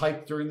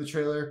hyped during the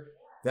trailer.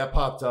 That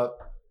popped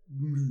up,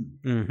 and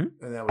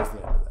that was the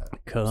end of that.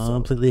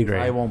 Completely agree.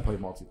 I won't play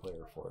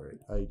multiplayer for it.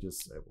 I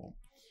won't.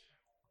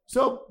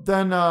 So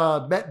then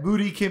Matt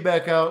Booty came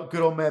back out.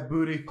 Good old Matt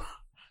Booty.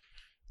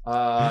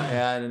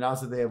 And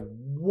announced that they have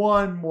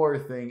one more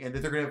thing and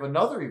that they're going to have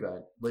another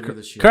event later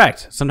this year.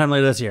 Correct. Sometime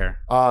later this year.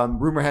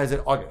 Rumor has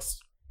it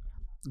August,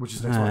 which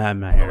is next month. I'm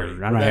not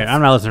here.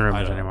 I'm not listening to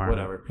rumors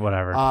anymore.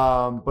 Whatever.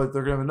 But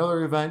they're going to have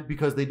another event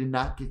because they did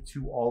not get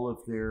to all of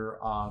their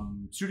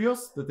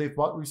studios that they've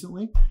bought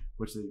recently,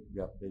 which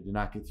they did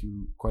not get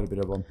to quite a bit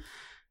of them.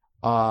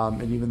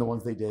 And even the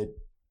ones they did,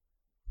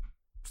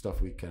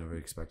 stuff we kind of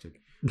expected.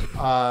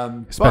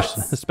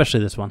 Especially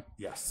this one.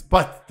 Yes.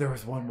 But there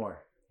was one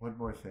more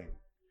thing.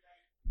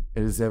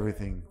 It is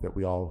everything that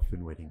we all have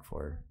been waiting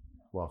for.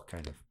 Well,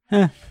 kind of.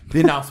 The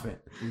announcement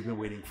we've been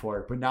waiting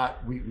for, but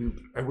not.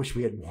 I wish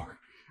we had more.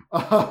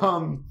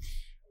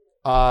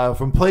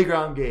 From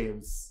Playground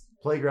Games,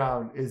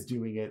 Playground is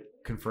doing it.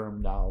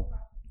 Confirmed now.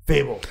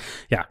 Fable.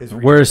 Yeah,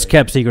 worst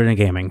kept secret in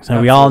gaming. So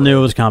absolutely. We all knew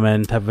it was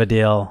coming. Type of a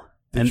deal.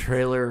 The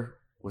trailer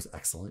was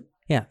excellent.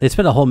 Yeah, they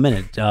spent a whole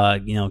minute,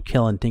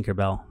 killing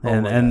Tinkerbell,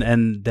 and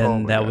then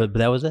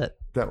that was it.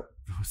 That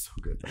was so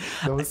good.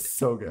 That was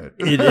so good.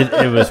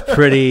 It was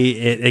pretty.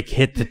 It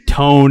hit the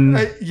tone.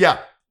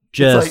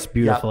 Just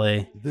beautifully.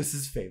 Yeah, this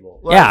is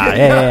Fable.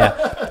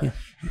 Yeah.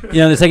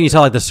 The second you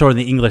saw the sword in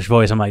the English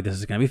voice, I'm like, this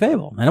is gonna be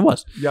Fable, and it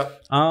was.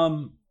 Yep.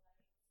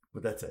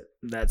 But that's it.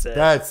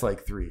 That's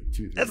like 2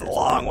 3 That's a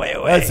long way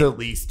away. That's at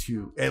least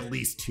two. That's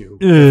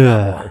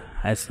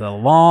a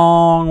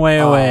long way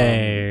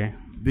away.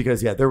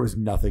 Because there was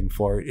nothing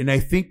for it, and I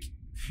think,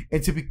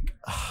 and to be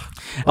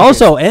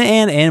also,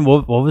 and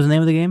what was the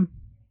name of the game?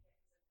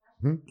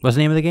 What's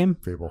the name of the game?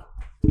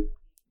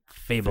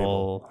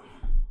 Fable.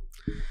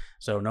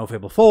 So no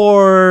Fable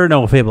 4,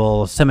 no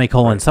Fable something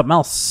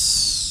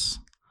else.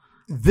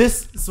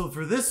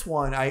 For this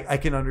one, I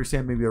can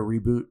understand maybe a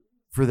reboot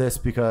for this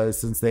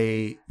because since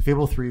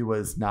Fable 3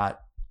 was not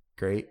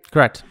great,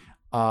 correct.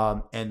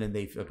 And then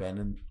they've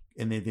abandoned.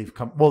 And they've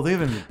come. Well, they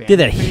haven't abandoned. Did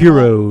that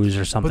Heroes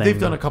or something? But they've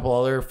done a couple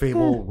other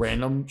Fable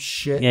random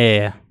shit.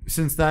 Yeah.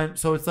 Since then,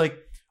 so it's like,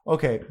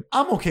 okay,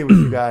 I'm okay with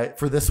you guys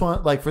for this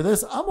one. Like for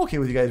this, I'm okay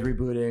with you guys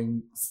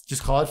rebooting.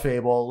 Just call it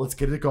Fable. Let's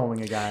get it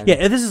going again. Yeah,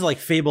 if this is like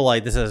Fable,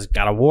 like this is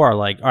God of War.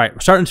 Like, all right,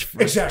 starting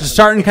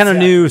kind of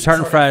new,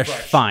 starting fresh,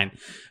 fine.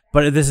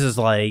 But if this is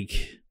like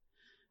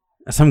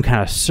some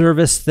kind of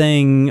service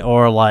thing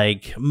or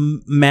like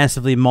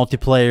massively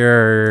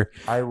multiplayer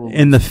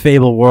in the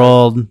Fable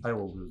world, I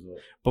will lose it.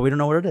 But we don't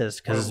know what it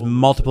is because it's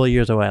multiple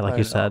years away, like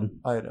you said.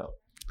 I know.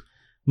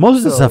 Most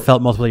of this stuff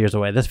felt multiple years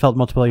away. This felt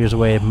multiple years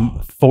away.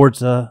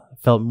 Forza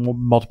felt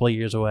multiple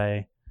years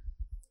away.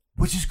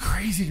 Which is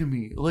crazy to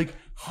me. Like,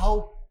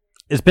 how...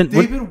 They've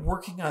been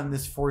working on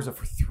this Forza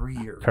for 3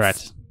 years.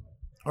 Correct.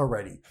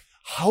 Already.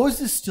 How is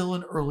this still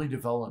in early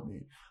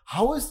development?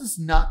 How is this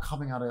not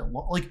coming out at...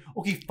 Like,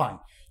 okay, fine.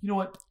 You know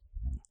what?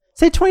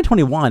 Say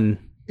 2021.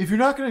 If you're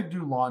not going to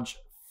do launch,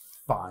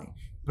 fine.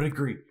 But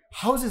agree.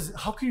 How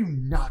can you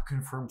not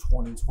confirm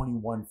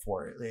 2021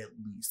 for it at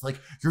least? Like,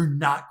 you're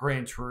not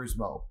Gran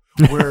Turismo,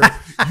 where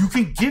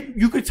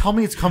you could tell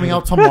me it's coming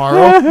out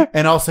tomorrow,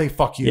 and I'll say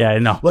fuck you. Yeah, I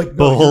know. Like,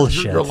 no,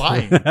 bullshit. You're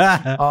lying.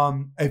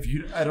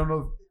 I don't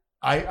know.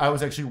 I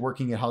was actually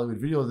working at Hollywood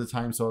Video at the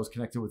time, so I was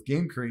connected with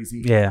Game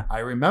Crazy. Yeah, I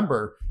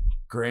remember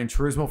Gran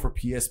Turismo for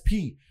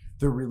PSP.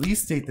 The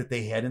release date that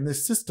they had in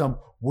this system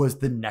was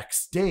the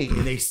next day,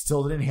 and they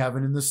still didn't have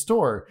it in the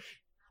store.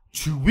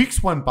 2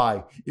 weeks went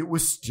by. It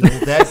was still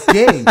that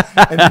day.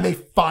 And then they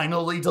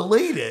finally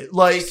delayed it.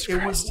 Like,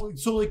 it was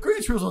so like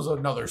Gran Turismo is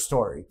another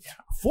story. Yeah.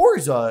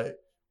 Forza,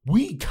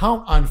 we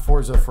count on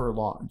Forza for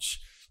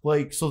launch.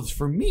 Like, so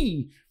for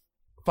me,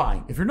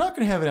 fine. If you're not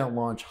going to have it at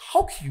launch,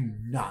 how can you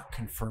not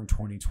confirm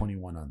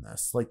 2021 on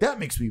this? Like, that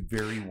makes me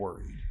very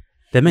worried.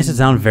 That makes it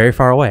sound very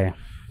far away.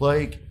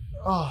 Like,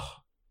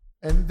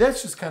 and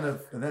that's just kind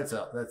of, and that's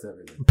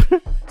everything.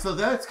 So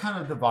that's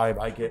kind of the vibe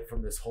I get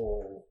from this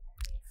whole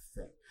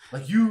thing.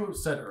 Like you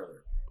said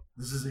earlier,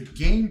 this is a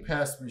Game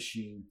Pass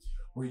machine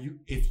where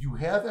if you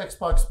have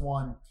Xbox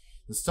One,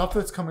 the stuff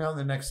that's coming out in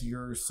the next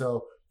year or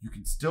so, you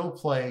can still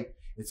play.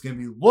 It's going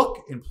to be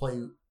look and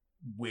play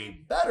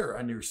way better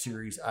on your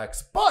Series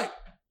X. But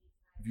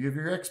if you have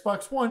your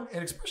Xbox One,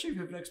 and especially if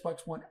you have an Xbox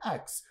One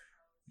X,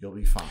 you'll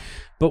be fine.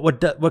 But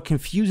what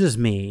confuses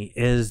me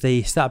is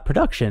they stopped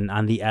production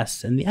on the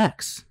S and the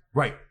X.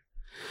 Right.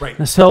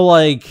 So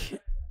like,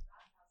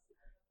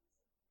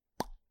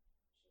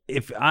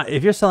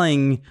 if you're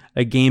selling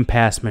a Game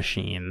Pass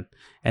machine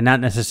and not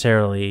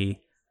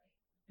necessarily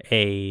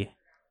a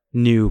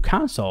new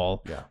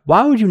console,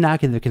 why would you not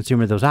give the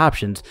consumer those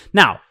options?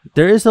 Now,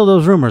 there is still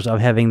those rumors of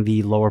having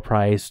the lower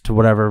price to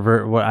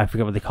whatever, I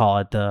forget what they call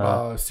it.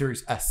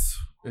 Series S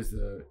is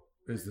the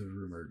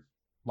rumored.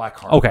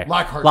 Lockhart. Okay.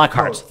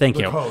 Lockhart. Thank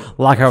you.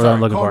 Lockhart. What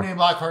I'm looking for. Codename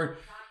Lockhart,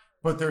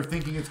 but they're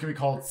thinking it's going to be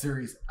called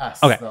Series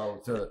S. Okay.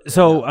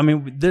 I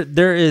mean,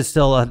 there is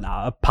still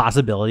a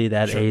possibility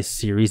that a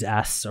Series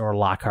S or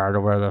Lockhart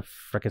or whatever the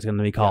frick it's going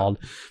to be called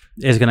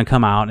is going to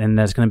come out, and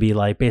that's going to be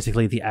like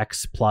basically the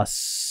X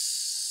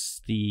plus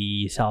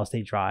the solid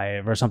state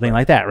drive or something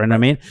like that. Right? What I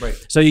mean?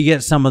 Right. So you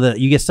get some of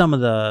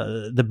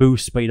the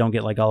boosts, but you don't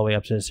get like all the way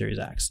up to the Series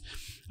X.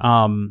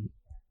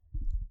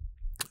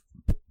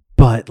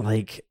 But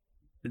like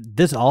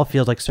this all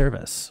feels like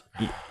service.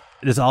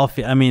 This all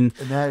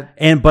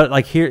but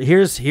like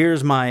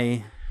here's my,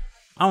 I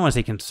don't want to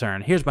say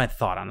concern. Here's my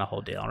thought on the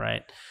whole deal,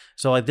 right?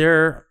 So like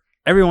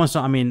every once in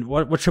a while, I mean,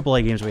 what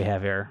AAA games do we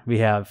have here? We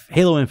have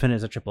Halo Infinite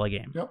is a AAA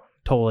game. Yep.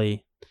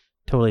 Totally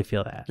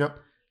feel that. Yep.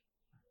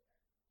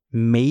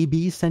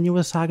 Maybe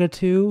Senua's Saga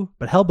 2,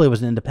 but Hellblade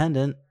was an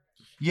independent.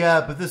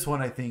 Yeah, but this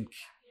one I think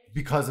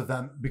because of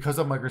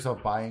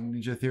Microsoft buying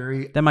Ninja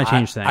Theory, that might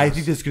change things. I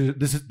think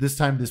this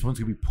time this one's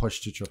gonna be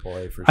pushed to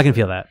AAA for sure. I can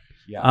feel that.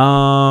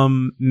 Yeah.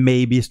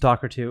 Maybe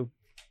Stalker 2.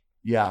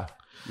 Yeah.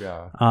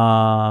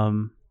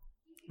 Would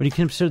you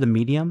consider the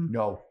medium?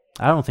 No.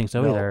 I don't think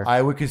so either.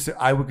 I would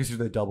consider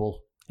the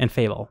double. And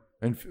Fable.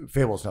 And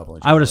Fable's double.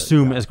 I would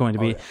assume it's going to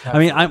be. I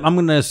mean, I'm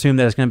going to assume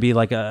that it's going to be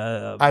like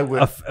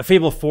a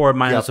Fable 4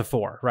 minus a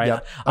 4, right?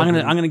 Yep. I'm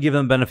going to give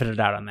them benefit of the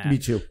doubt on that. Me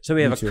too. So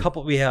we have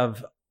we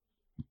have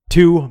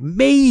 2,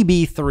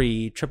 maybe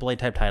 3 AAA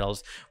type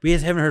titles. We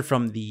just haven't heard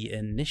from the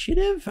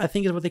Initiative, I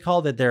think is what they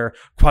call it. They're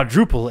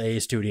quadruple A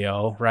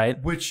studio,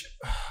 right? Which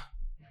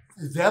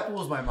that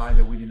blows my mind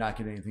that we did not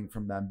get anything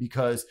from them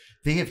because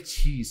they have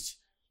teased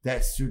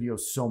that studio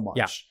so much.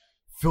 Yeah.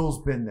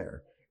 Phil's been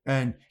there.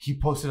 And he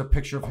posted a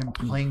picture of him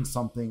playing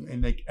something,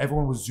 and like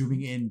everyone was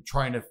zooming in,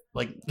 trying to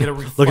like get a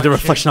reflection. Look at the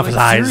reflection of his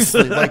eyes.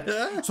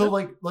 Seriously, so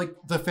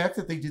the fact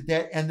that they did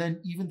that, and then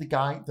even the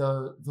guy,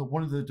 the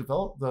one of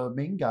the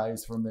main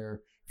guys from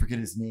there, forget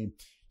his name,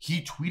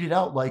 he tweeted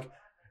out like,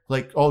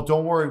 oh,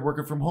 don't worry,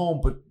 working from home,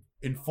 but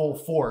in full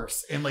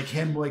force, and like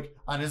him like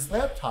on his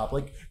laptop,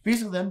 like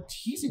basically them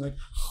teasing, like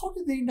how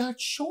did they not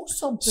show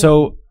something?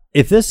 So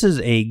if this is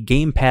a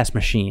Game Pass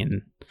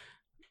machine,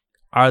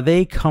 are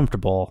they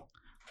comfortable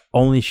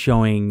only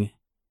showing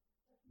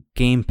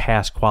Game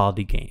Pass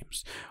quality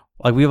games?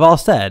 Like we've all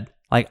said,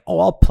 like, oh,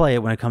 I'll play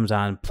it when it comes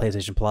on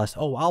PlayStation Plus.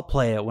 Oh, I'll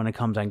play it when it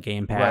comes on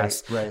Game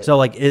Pass. Right. So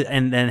like,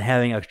 and then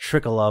having a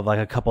trickle of like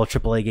a couple of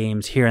AAA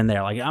games here and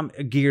there.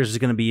 Like Gears is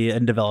going to be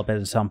in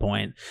development at some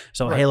point.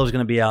 So Halo's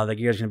going to be out. The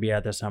Gears is going to be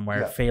out there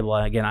somewhere. Yeah. Fable,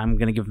 again, I'm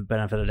going to give them the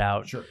benefit of the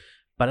doubt. Sure.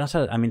 But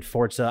outside, I mean,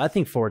 Forza. I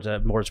think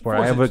Forza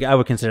Motorsport. I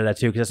would consider that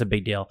too because that's a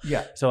big deal.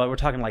 Yeah. So we're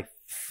talking like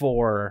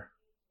 4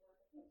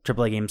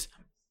 AAA games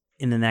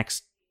in the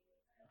next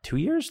 2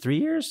 years, 3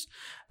 years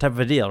type of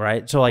a deal,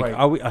 right? So like,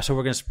 so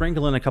we're going to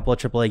sprinkle in a couple of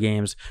AAA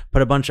games,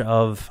 put a bunch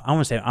of, I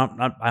almost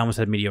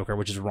said mediocre,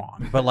 which is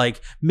wrong, but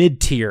like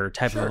mid-tier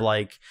type of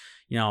like,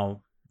 you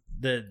know,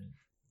 the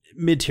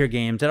mid-tier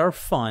games that are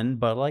fun,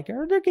 but like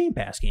they're Game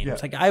Pass games. Yeah.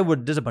 Like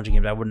there's a bunch of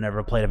games I would never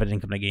have played if it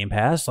didn't come to Game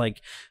Pass.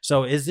 Like,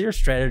 so is their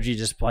strategy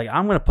just like,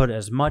 I'm going to put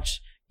as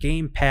much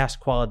Game Pass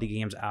quality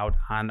games out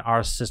on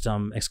our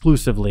system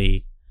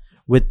exclusively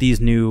with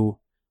these new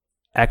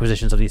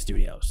acquisitions of these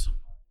studios?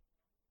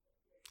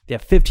 They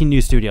have 15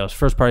 new studios,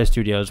 first-party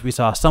studios. We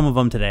saw some of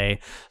them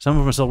today. Some of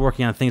them are still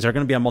working on things that are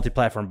going to be on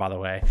multi-platform, by the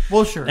way.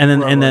 Well, sure.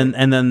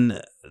 And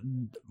then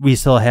we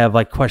still have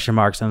like question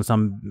marks on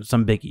some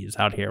biggies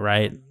out here,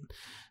 right?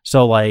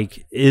 So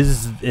like,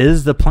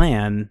 is the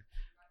plan?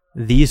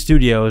 These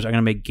studios are going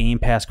to make Game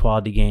Pass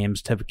quality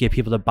games to get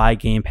people to buy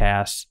Game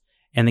Pass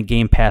and the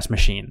Game Pass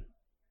machine.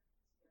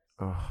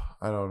 Oh,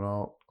 I don't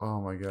know. Oh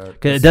my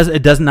god!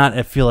 It does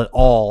not feel at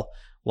all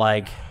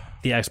like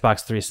the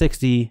Xbox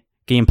 360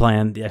 game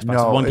plan, the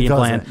Xbox One game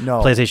plan,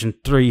 PlayStation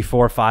 3,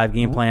 4, 5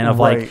 game plan of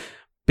like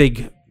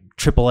big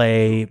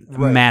AAA,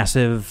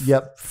 massive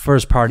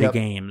first party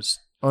games.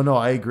 Oh no,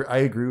 I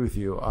agree with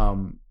you.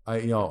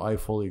 I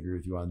fully agree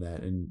with you on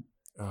that. And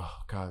oh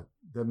god,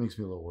 that makes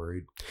me a little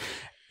worried.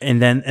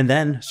 And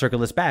then circle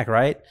this back,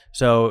 right?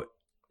 So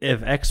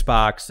if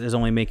Xbox is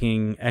only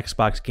making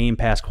Xbox Game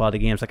Pass quality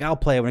games, like I'll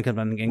play it when it comes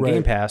on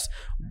Game Pass.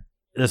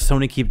 Does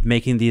Sony keep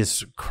making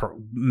these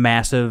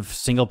massive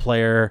single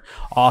player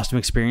awesome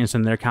experience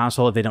in their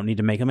console if they don't need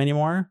to make them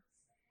anymore?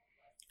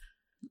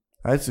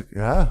 That's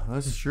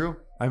true.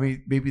 I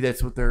mean, maybe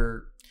that's what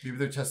they're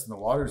testing the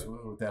waters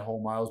with that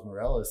whole Miles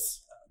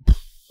Morales.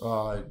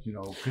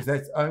 Because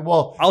that's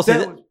I'll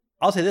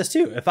say this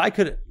too. If I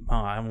could,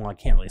 I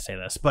can't really say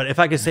this, but if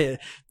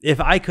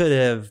I could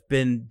have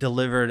been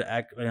delivered,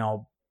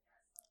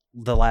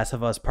 The Last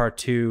of Us Part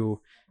 2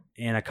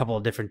 in a couple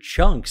of different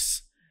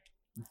chunks,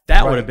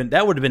 that would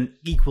have been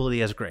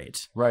equally as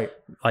great. Right.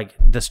 Like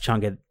this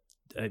chunk a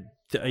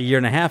year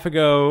and a half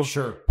ago.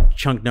 Sure.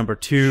 Chunk number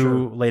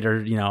 2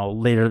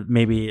 later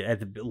maybe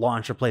at the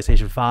launch of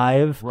PlayStation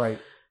 5. Right.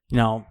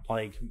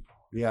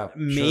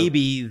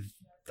 Maybe. Sure.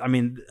 I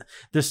mean,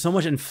 there's so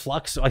much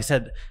influx. Like I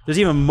said, there's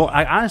even more.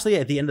 Honestly,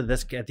 at the end of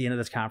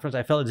this conference,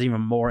 I felt there's even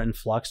more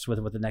influx with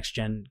what the next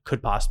gen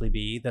could possibly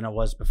be than it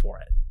was before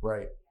it.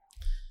 Right.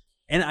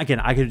 And again,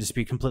 I could just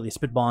be completely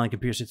spitballing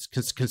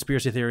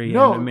conspiracy theory and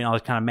all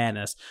this kind of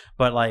madness.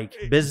 But like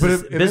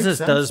business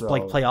does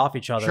play off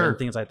each other and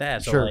things like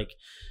that. So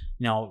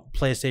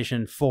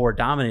PlayStation 4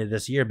 dominated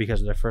this year because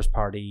of their first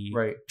party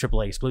Right.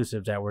 AAA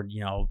exclusives that were,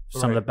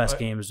 some of the best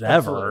games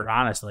Absolutely. ever,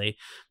 honestly.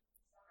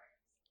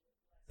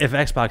 If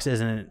Xbox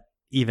isn't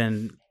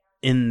even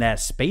in that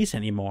space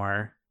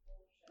anymore,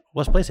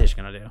 what's PlayStation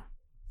going to do?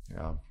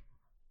 Yeah.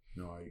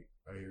 No,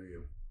 I hear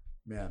you.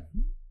 Man.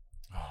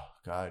 Oh,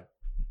 God.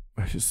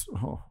 Why is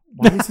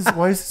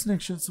this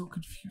next gen so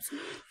confusing?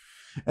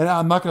 And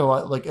I'm not gonna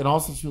lie, and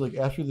also too,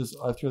 after this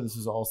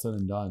is all said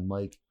and done,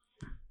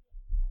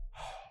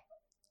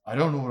 I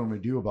don't know what I'm gonna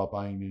do about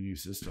buying the new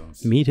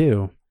systems. Me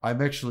too.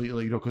 I'm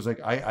actually because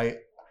I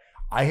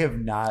have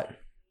not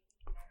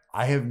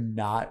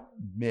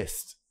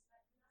missed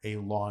a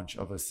launch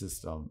of a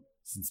system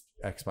since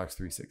Xbox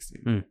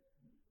 360.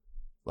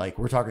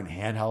 We're talking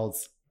handhelds,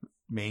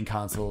 main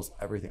consoles,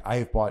 everything. I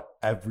have bought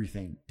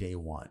everything day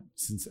one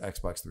since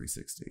Xbox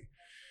 360.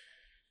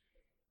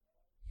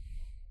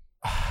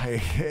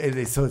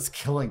 So it's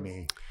killing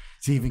me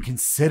to even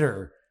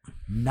consider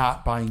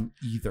not buying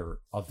either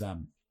of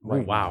them.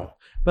 Right wow. now.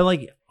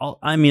 But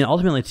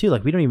ultimately too,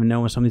 we don't even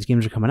know when some of these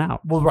games are coming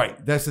out. Well,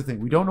 right. That's the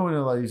thing. We don't know when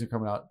a lot of these are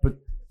coming out, but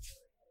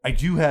I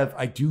do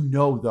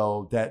know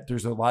though that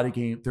there's a lot of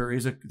games.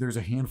 There's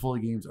a handful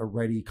of games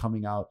already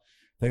coming out.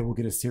 They will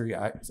get a Series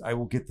X. I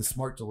will get the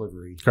smart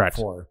delivery. Correct.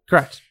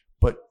 Correct.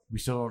 But we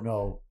still don't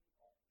know.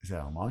 Is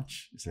that how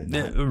much? Is it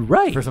not?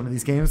 Right. For some of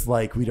these games,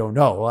 we don't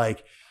know.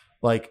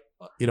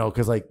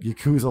 Because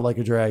Yakuza Like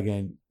a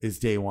Dragon is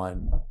day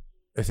one.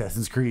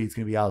 Assassin's Creed is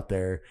going to be out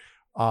there.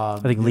 I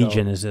think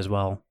Legion is as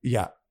well.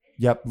 Yeah.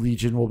 Yep.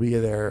 Legion will be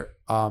there.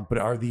 But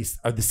are the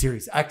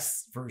Series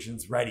X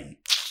versions ready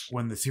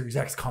when the Series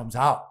X comes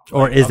out?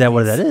 Or is that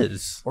what that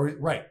is? Or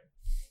right.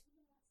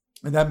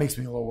 And that makes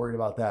me a little worried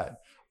about that.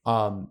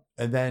 And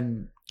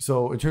then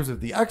so in terms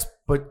of the X,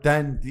 but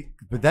then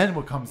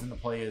what comes into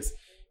play is,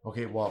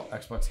 okay, well,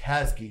 Xbox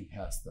has Game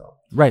Pass though.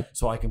 Right.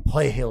 So I can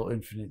play Halo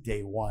Infinite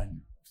day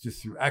one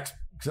just through X.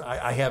 Cause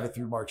I have it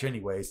through March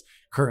anyways,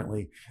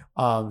 currently.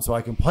 So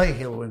I can play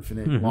Halo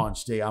Infinite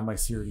launch day on my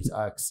Series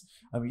X.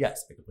 I mean,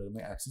 yes, I can play it on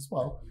my X as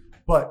well,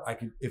 but I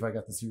could, if I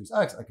got the Series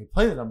X, I could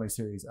play it on my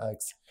Series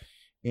X.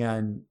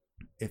 And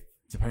if,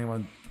 depending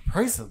on the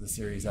price of the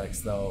Series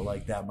X though,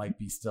 that might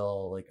be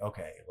still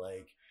okay,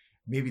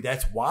 maybe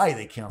that's why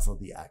they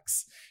canceled the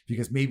X,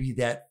 because maybe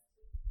that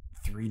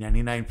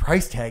 $399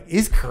 price tag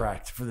is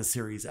correct for the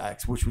Series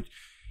X, which would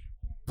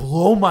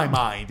blow my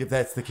mind if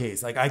that's the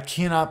case. I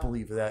cannot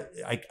believe that.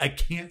 I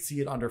can't see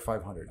it under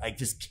 500. I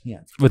just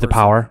can't. With the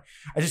power,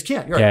 I just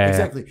can't. You're right,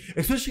 exactly.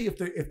 Especially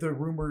if the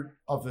rumor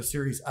of the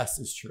Series S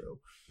is true.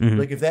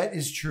 If that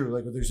is true,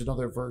 if there's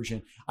another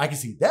version, I can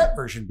see that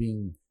version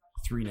being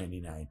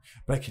 $399,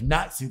 but I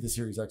cannot see the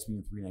Series X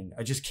being $399.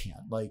 I just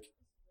can't.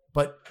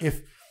 But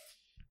if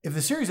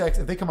the Series X,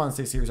 if they come on and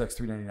say Series X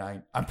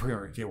 $399, I'm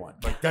pre-ordering day one.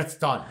 That's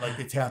done.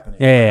 It's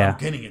happening. Yeah. I'm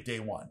getting it day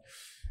one.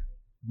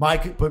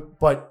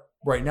 But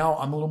right now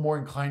I'm a little more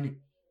inclined to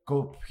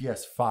go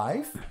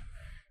PS5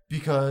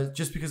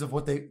 because of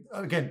what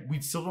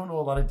we still don't know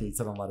a lot of dates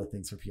on a lot of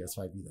things for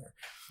PS5 either.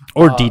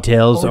 Or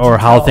details or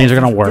how things are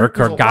going to work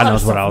or God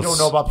knows what else. We don't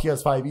know about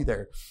PS5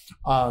 either.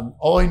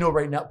 All I know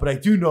right now, but I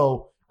do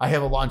know I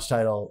have a launch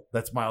title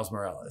that's Miles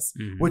Morales,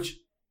 which,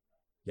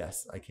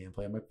 yes, I can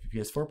play on my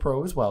PS4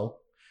 Pro as well.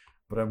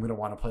 But I'm going to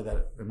want to play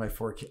that in my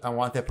 4K. I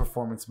want that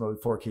performance mode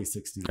 4K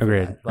 60.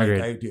 Agreed.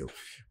 I do.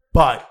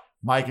 But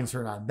my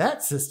concern on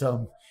that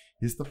system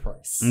is the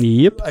price.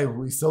 Yep.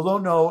 We still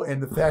don't know.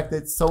 And the fact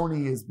that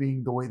Sony is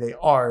being the way they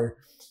are,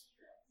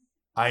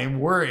 I am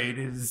worried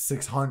it is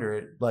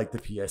 $600 like the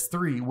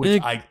PS3, which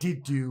I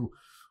did do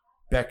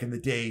back in the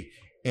day.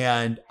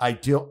 And I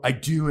do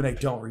and I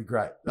don't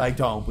regret. I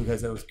don't,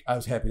 because I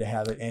was happy to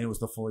have it, and it was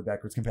the fully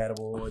backwards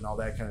compatible and all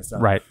that kind of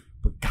stuff. Right.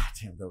 But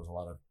goddamn, there was a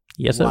lot of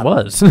Yes, it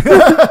was.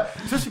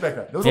 Especially back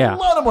then. There was a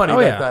lot of money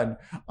back then.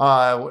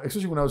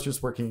 Especially when I was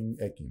just working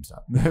at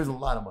GameStop. There was a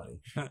lot of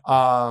money.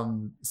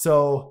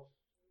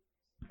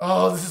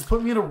 This is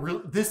putting me in a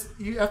real...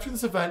 After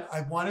this event,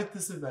 I wanted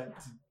this event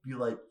to be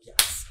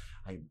yes,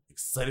 I'm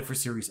excited for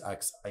Series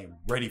X. I am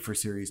ready for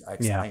Series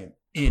X. Yeah. I am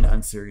in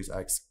on Series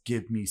X.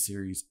 Give me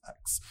Series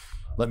X.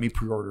 Let me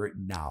pre-order it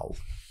now.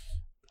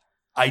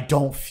 I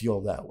don't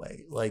feel that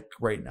way,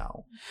 right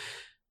now.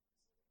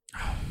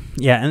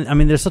 Yeah, and I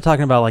mean, they're still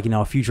talking about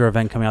a future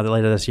event coming out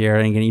later this year.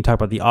 And again, you talk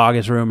about the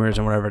August rumors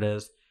and whatever it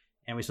is,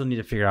 and we still need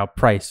to figure out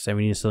price, and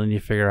we still need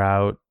to figure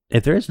out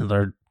if there is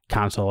another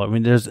console. I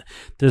mean, there's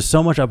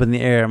so much up in the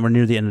air, and we're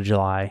near the end of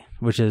July,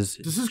 which is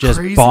just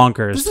crazy.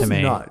 bonkers to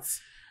me. Nuts.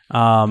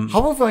 How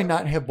have I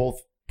not have both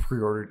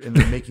pre-ordered and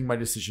then making my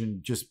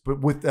decision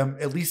but with them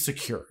at least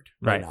secured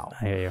right now?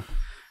 I hear you.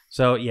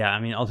 So yeah, I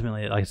mean,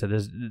 ultimately, like I said,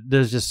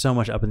 there's just so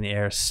much up in the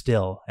air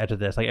still after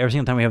this. Every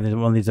single time we have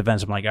one of these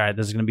events, I'm all right,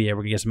 this is going to be it.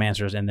 We're going to get some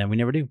answers, and then we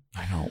never do.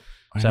 I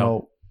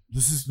know.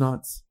 This is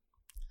nuts.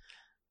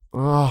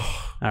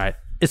 Oh. All right,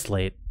 it's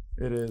late.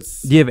 It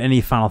is. Do you have any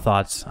final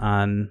thoughts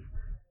on?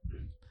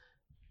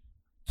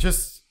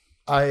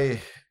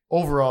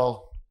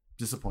 Overall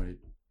disappointed.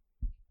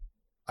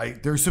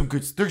 there's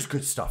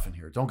good stuff in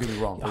here. Don't get me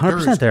wrong.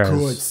 100% there is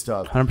good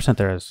stuff. 100%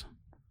 there is.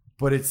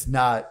 But it's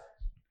not.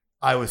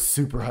 I was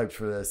super hyped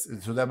for this,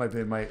 and so that might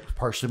be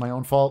partially my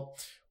own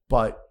fault.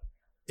 But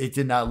it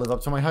did not live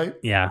up to my hype.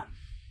 Yeah.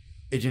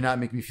 It did not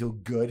make me feel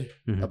good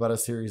about a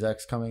Series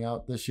X coming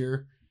out this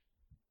year.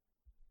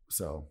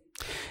 So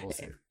we'll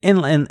see.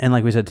 And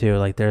like we said too,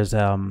 like there's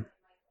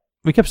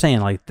we kept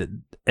saying like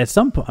at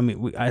some point. I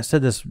mean, I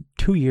said this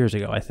 2 years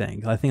ago. I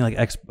think like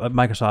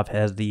Microsoft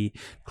has the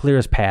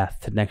clearest path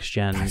to next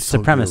gen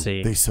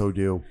supremacy. They so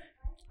do.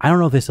 I don't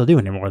know if they still do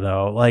anymore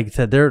though. Like I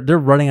said, they're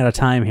running out of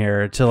time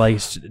here to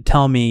like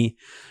tell me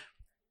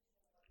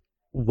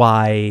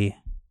why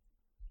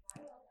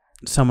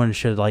someone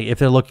should, like, if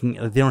they're looking,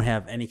 if they don't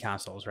have any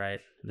consoles, right?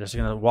 They're just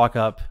gonna walk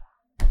up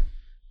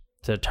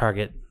to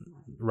Target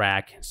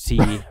rack,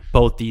 see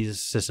both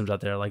these systems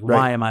out there. Like,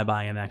 why am I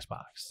buying an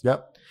Xbox?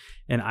 Yep.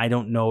 And I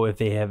don't know if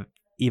they have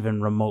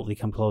even remotely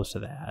come close to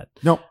that.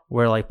 Nope.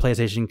 Where like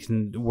PlayStation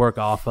can work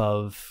off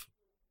of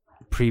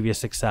previous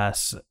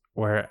success,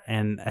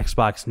 and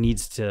Xbox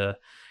needs to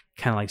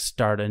kind of like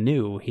start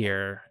anew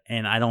here.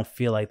 And I don't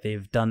feel like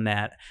they've done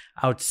that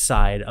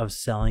outside of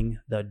selling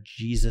the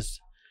Jesus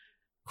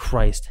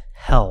Christ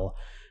hell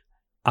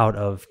out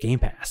of Game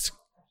Pass.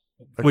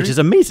 Agreed. Which is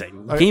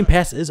amazing. Game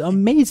Pass is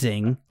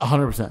amazing.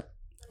 100%.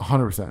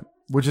 100%.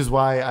 Which is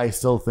why I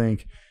still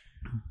think,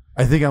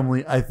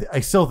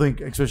 I still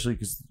think, especially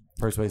because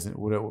first place,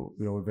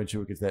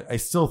 eventually we get that. I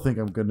still think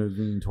I'm going to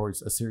lean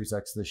towards a Series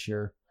X this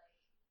year,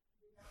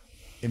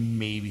 and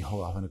maybe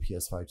hold off on a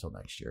PS5 till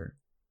next year.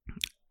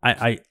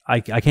 I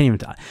can't even.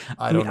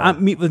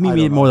 With me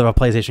being more of a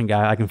PlayStation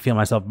guy, I can feel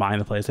myself buying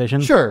the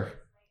PlayStation. Sure.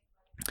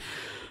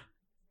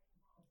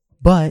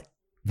 But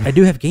I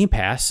do have Game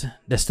Pass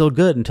that's still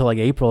good until like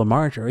April or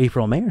March or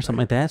April or May or something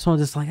like that. So I'm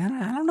just like, I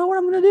don't know what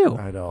I'm going to do.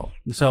 I know.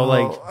 So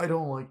I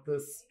don't like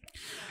this.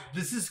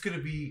 This is going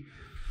to be,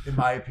 in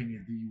my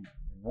opinion, the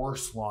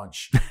worst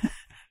launch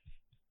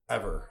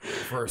ever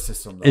for a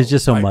system. Though. It's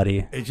just so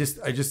muddy. Because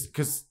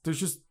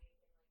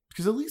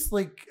at least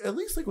like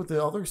with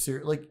the other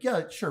series, like,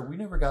 yeah, sure, we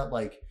never got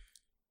like,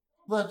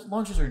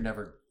 launches are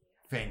never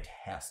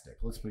fantastic.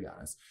 Let's be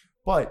honest.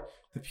 But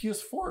the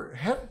PS4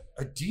 had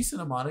a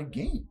decent amount of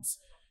games.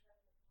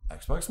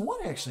 Xbox One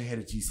actually had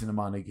a decent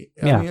amount of games.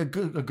 Yeah. I mean, a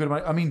good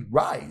amount. I mean,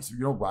 Rise,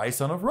 Rise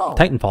Son of Rome.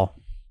 Titanfall.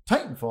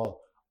 Well,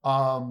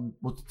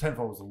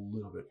 Titanfall was a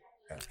little bit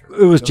after.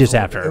 It was just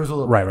after. It was a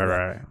little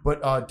right.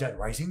 But Dead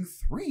Rising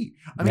 3.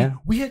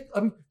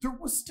 There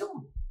was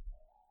still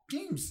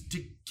games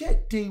to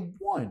get day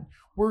one.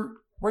 Where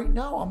right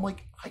now I'm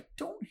like, I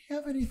don't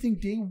have anything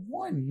day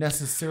one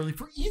necessarily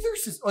for either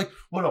system. Like,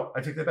 well, no, I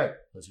take that back.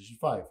 PlayStation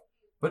 5.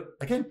 But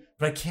I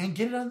can't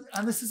get it on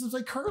the systems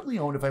I currently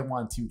own if I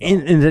want to.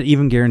 And is it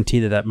even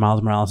guaranteed that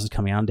Miles Morales is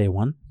coming out on day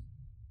one?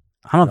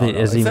 I don't think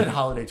it is. It said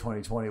holiday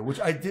 2020, which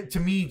I did to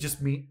me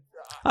just mean.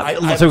 So we're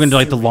going to do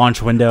like the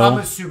launch window. I'm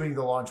assuming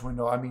the launch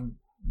window. I mean,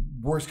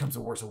 worst comes to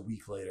worst, a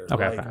week later.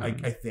 Okay, I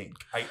think.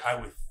 I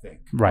would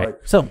think. Right.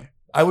 But so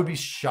I would be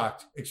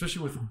shocked,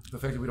 especially with the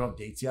fact that we don't have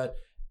dates yet.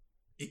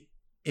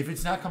 If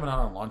it's not coming out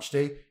on launch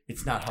day,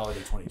 it's not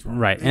holiday 2020.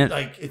 Right.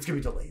 It's going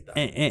to be delayed.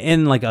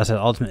 And like I said,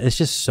 ultimately, it's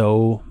just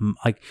so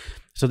like,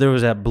 so there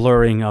was that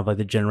blurring of like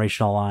the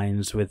generational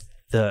lines with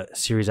the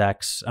Series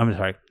X. I'm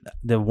sorry,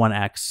 the One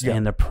X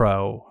and the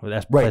Pro.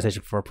 That's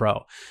PlayStation 4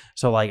 Pro.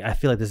 So like, I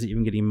feel like this is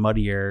even getting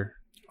muddier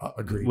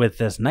with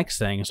this next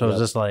thing. So it's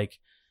just like,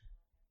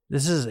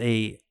 this is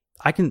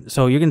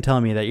so you're going to tell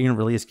me that you're going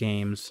to release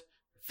games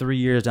 3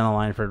 years down the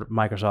line for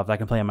Microsoft. I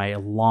can play on my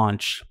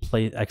launch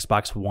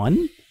Xbox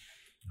One.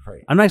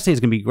 Right. I'm not saying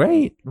it's going to be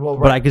great,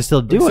 but I can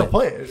still do it.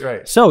 Play it,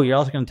 right? So you're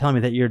also going to tell me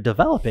that you're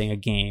developing a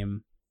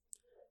game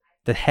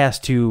that has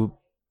to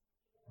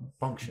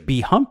function,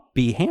 be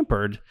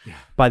hampered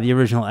by the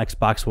original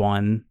Xbox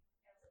One.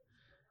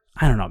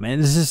 I don't know, man.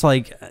 It's just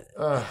like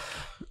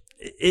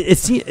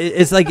it's like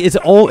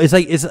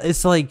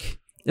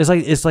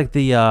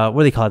the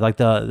what do they call it? Like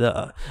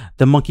the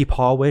monkey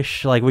paw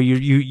wish, like where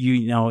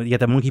you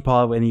get the monkey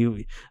paw and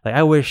you like,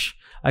 I wish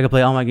I could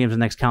play all my games on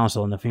the next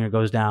console, and the finger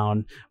goes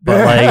down.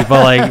 But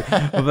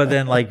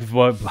then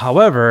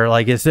however,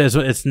 like it says,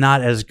 it's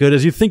not as good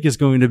as you think it's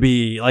going to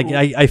be. Like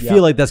I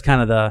feel like that's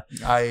kind of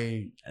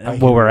where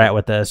we're at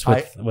with this.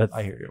 I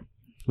hear you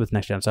with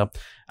next gen. So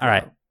all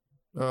right,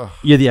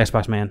 you're the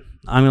Xbox man.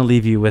 I'm going to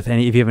leave you with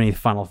if you have any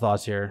final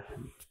thoughts here,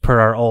 per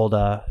our old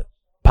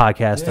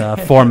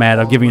podcast format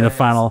of giving you the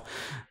final.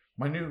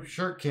 My new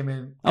shirt came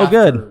in.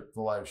 Good.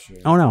 The live stream.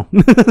 Oh no,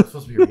 it was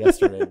supposed to be here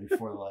yesterday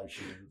before the live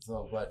stream.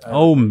 So, but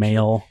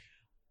mail.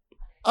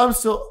 I'm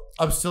still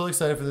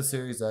excited for the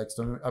Series X.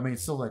 Still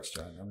next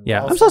gen.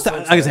 I'm so excited.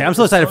 Like I say, I'm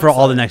so excited for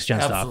all the next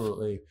gen stuff.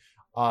 Absolutely.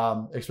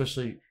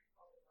 Especially,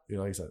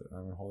 like I said,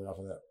 I'm holding off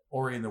on that.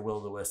 Ori and the Will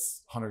of the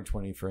Wisps,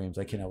 120 frames.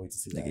 I cannot wait to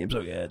see that. The game's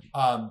so good.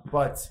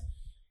 But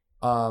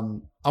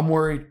I'm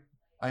worried.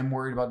 I'm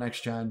worried about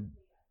next gen.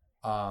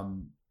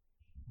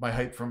 My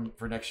hype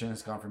for next gen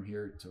has gone from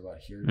here to about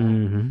here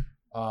now,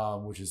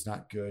 which is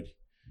not good.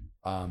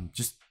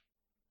 Just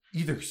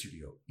either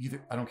studio,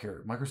 I don't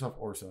care, Microsoft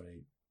or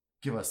Sony,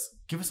 give us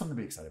something to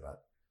be excited about.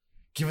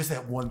 Give us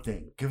that one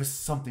thing. Give us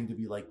something to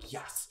be like,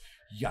 yes,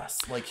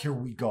 like here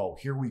we go.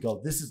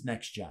 This is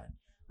next gen.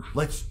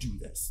 Let's do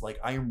this. Like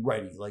I am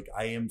ready. Like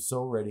I am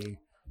so ready.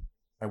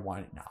 I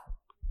want it now.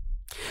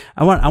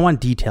 I want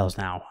details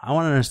now. I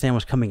want to understand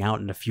what's coming out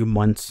in a few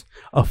months.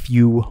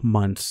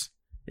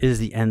 It is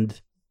the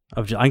end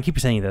of July. I keep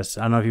saying this.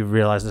 I don't know if you've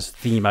realized this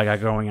theme I got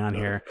going on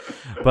here,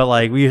 but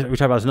like we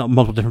talk about this in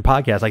multiple different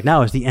podcasts. Like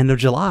now it's the end of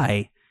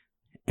July,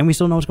 and we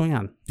still know what's going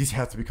on. These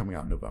have to be coming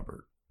out in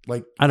November.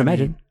 Like I'd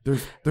imagine.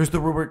 There's the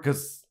rumor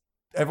because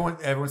everyone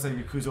said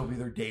Yakuza will be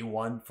their day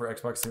one for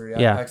Xbox Series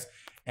X,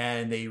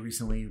 and they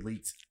recently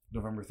leaked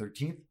November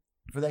 13th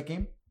for that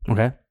game.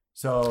 Okay.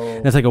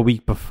 So that's like a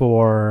week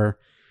before.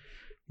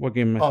 What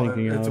game am I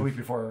thinking of? It's a week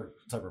before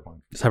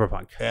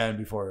Cyberpunk.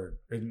 And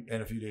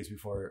a few days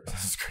before.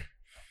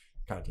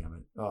 God damn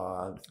it!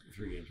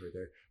 3 games right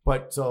there.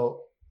 But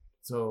so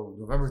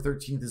November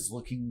 13th is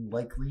looking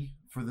likely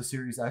for the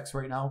Series X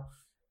right now,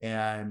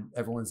 and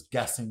everyone's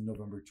guessing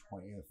November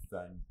 20th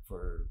then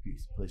for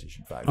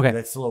PlayStation 5. Okay,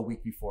 that's still a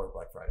week before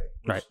Black Friday.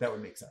 Right, that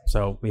would make sense.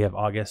 So we have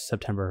August,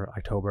 September,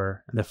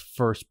 October, and the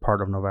first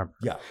part of November.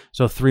 Yeah.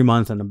 So 3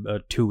 months and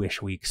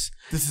 2-ish weeks.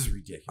 This is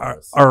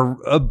ridiculous.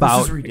 Are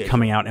about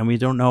coming out, and we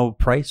don't know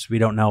price. We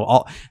don't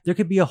know there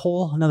could be a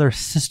whole another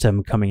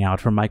system coming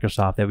out from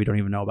Microsoft that we don't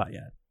even know about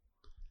yet.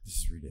 This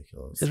is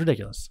ridiculous. It's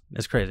ridiculous.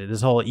 It's crazy.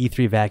 This whole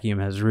E3 vacuum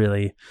has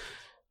really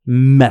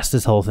messed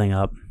this whole thing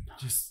up.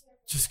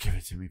 Just give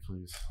it to me,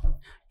 please.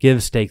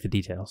 Give Steak the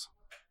details.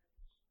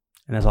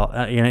 And that's all.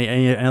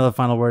 Any other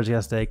final words,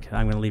 Steak?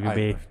 I'm going to leave you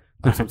be.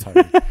 I'm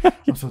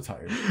so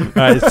tired. All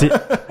right.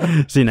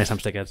 See you next time,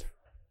 Steakheads.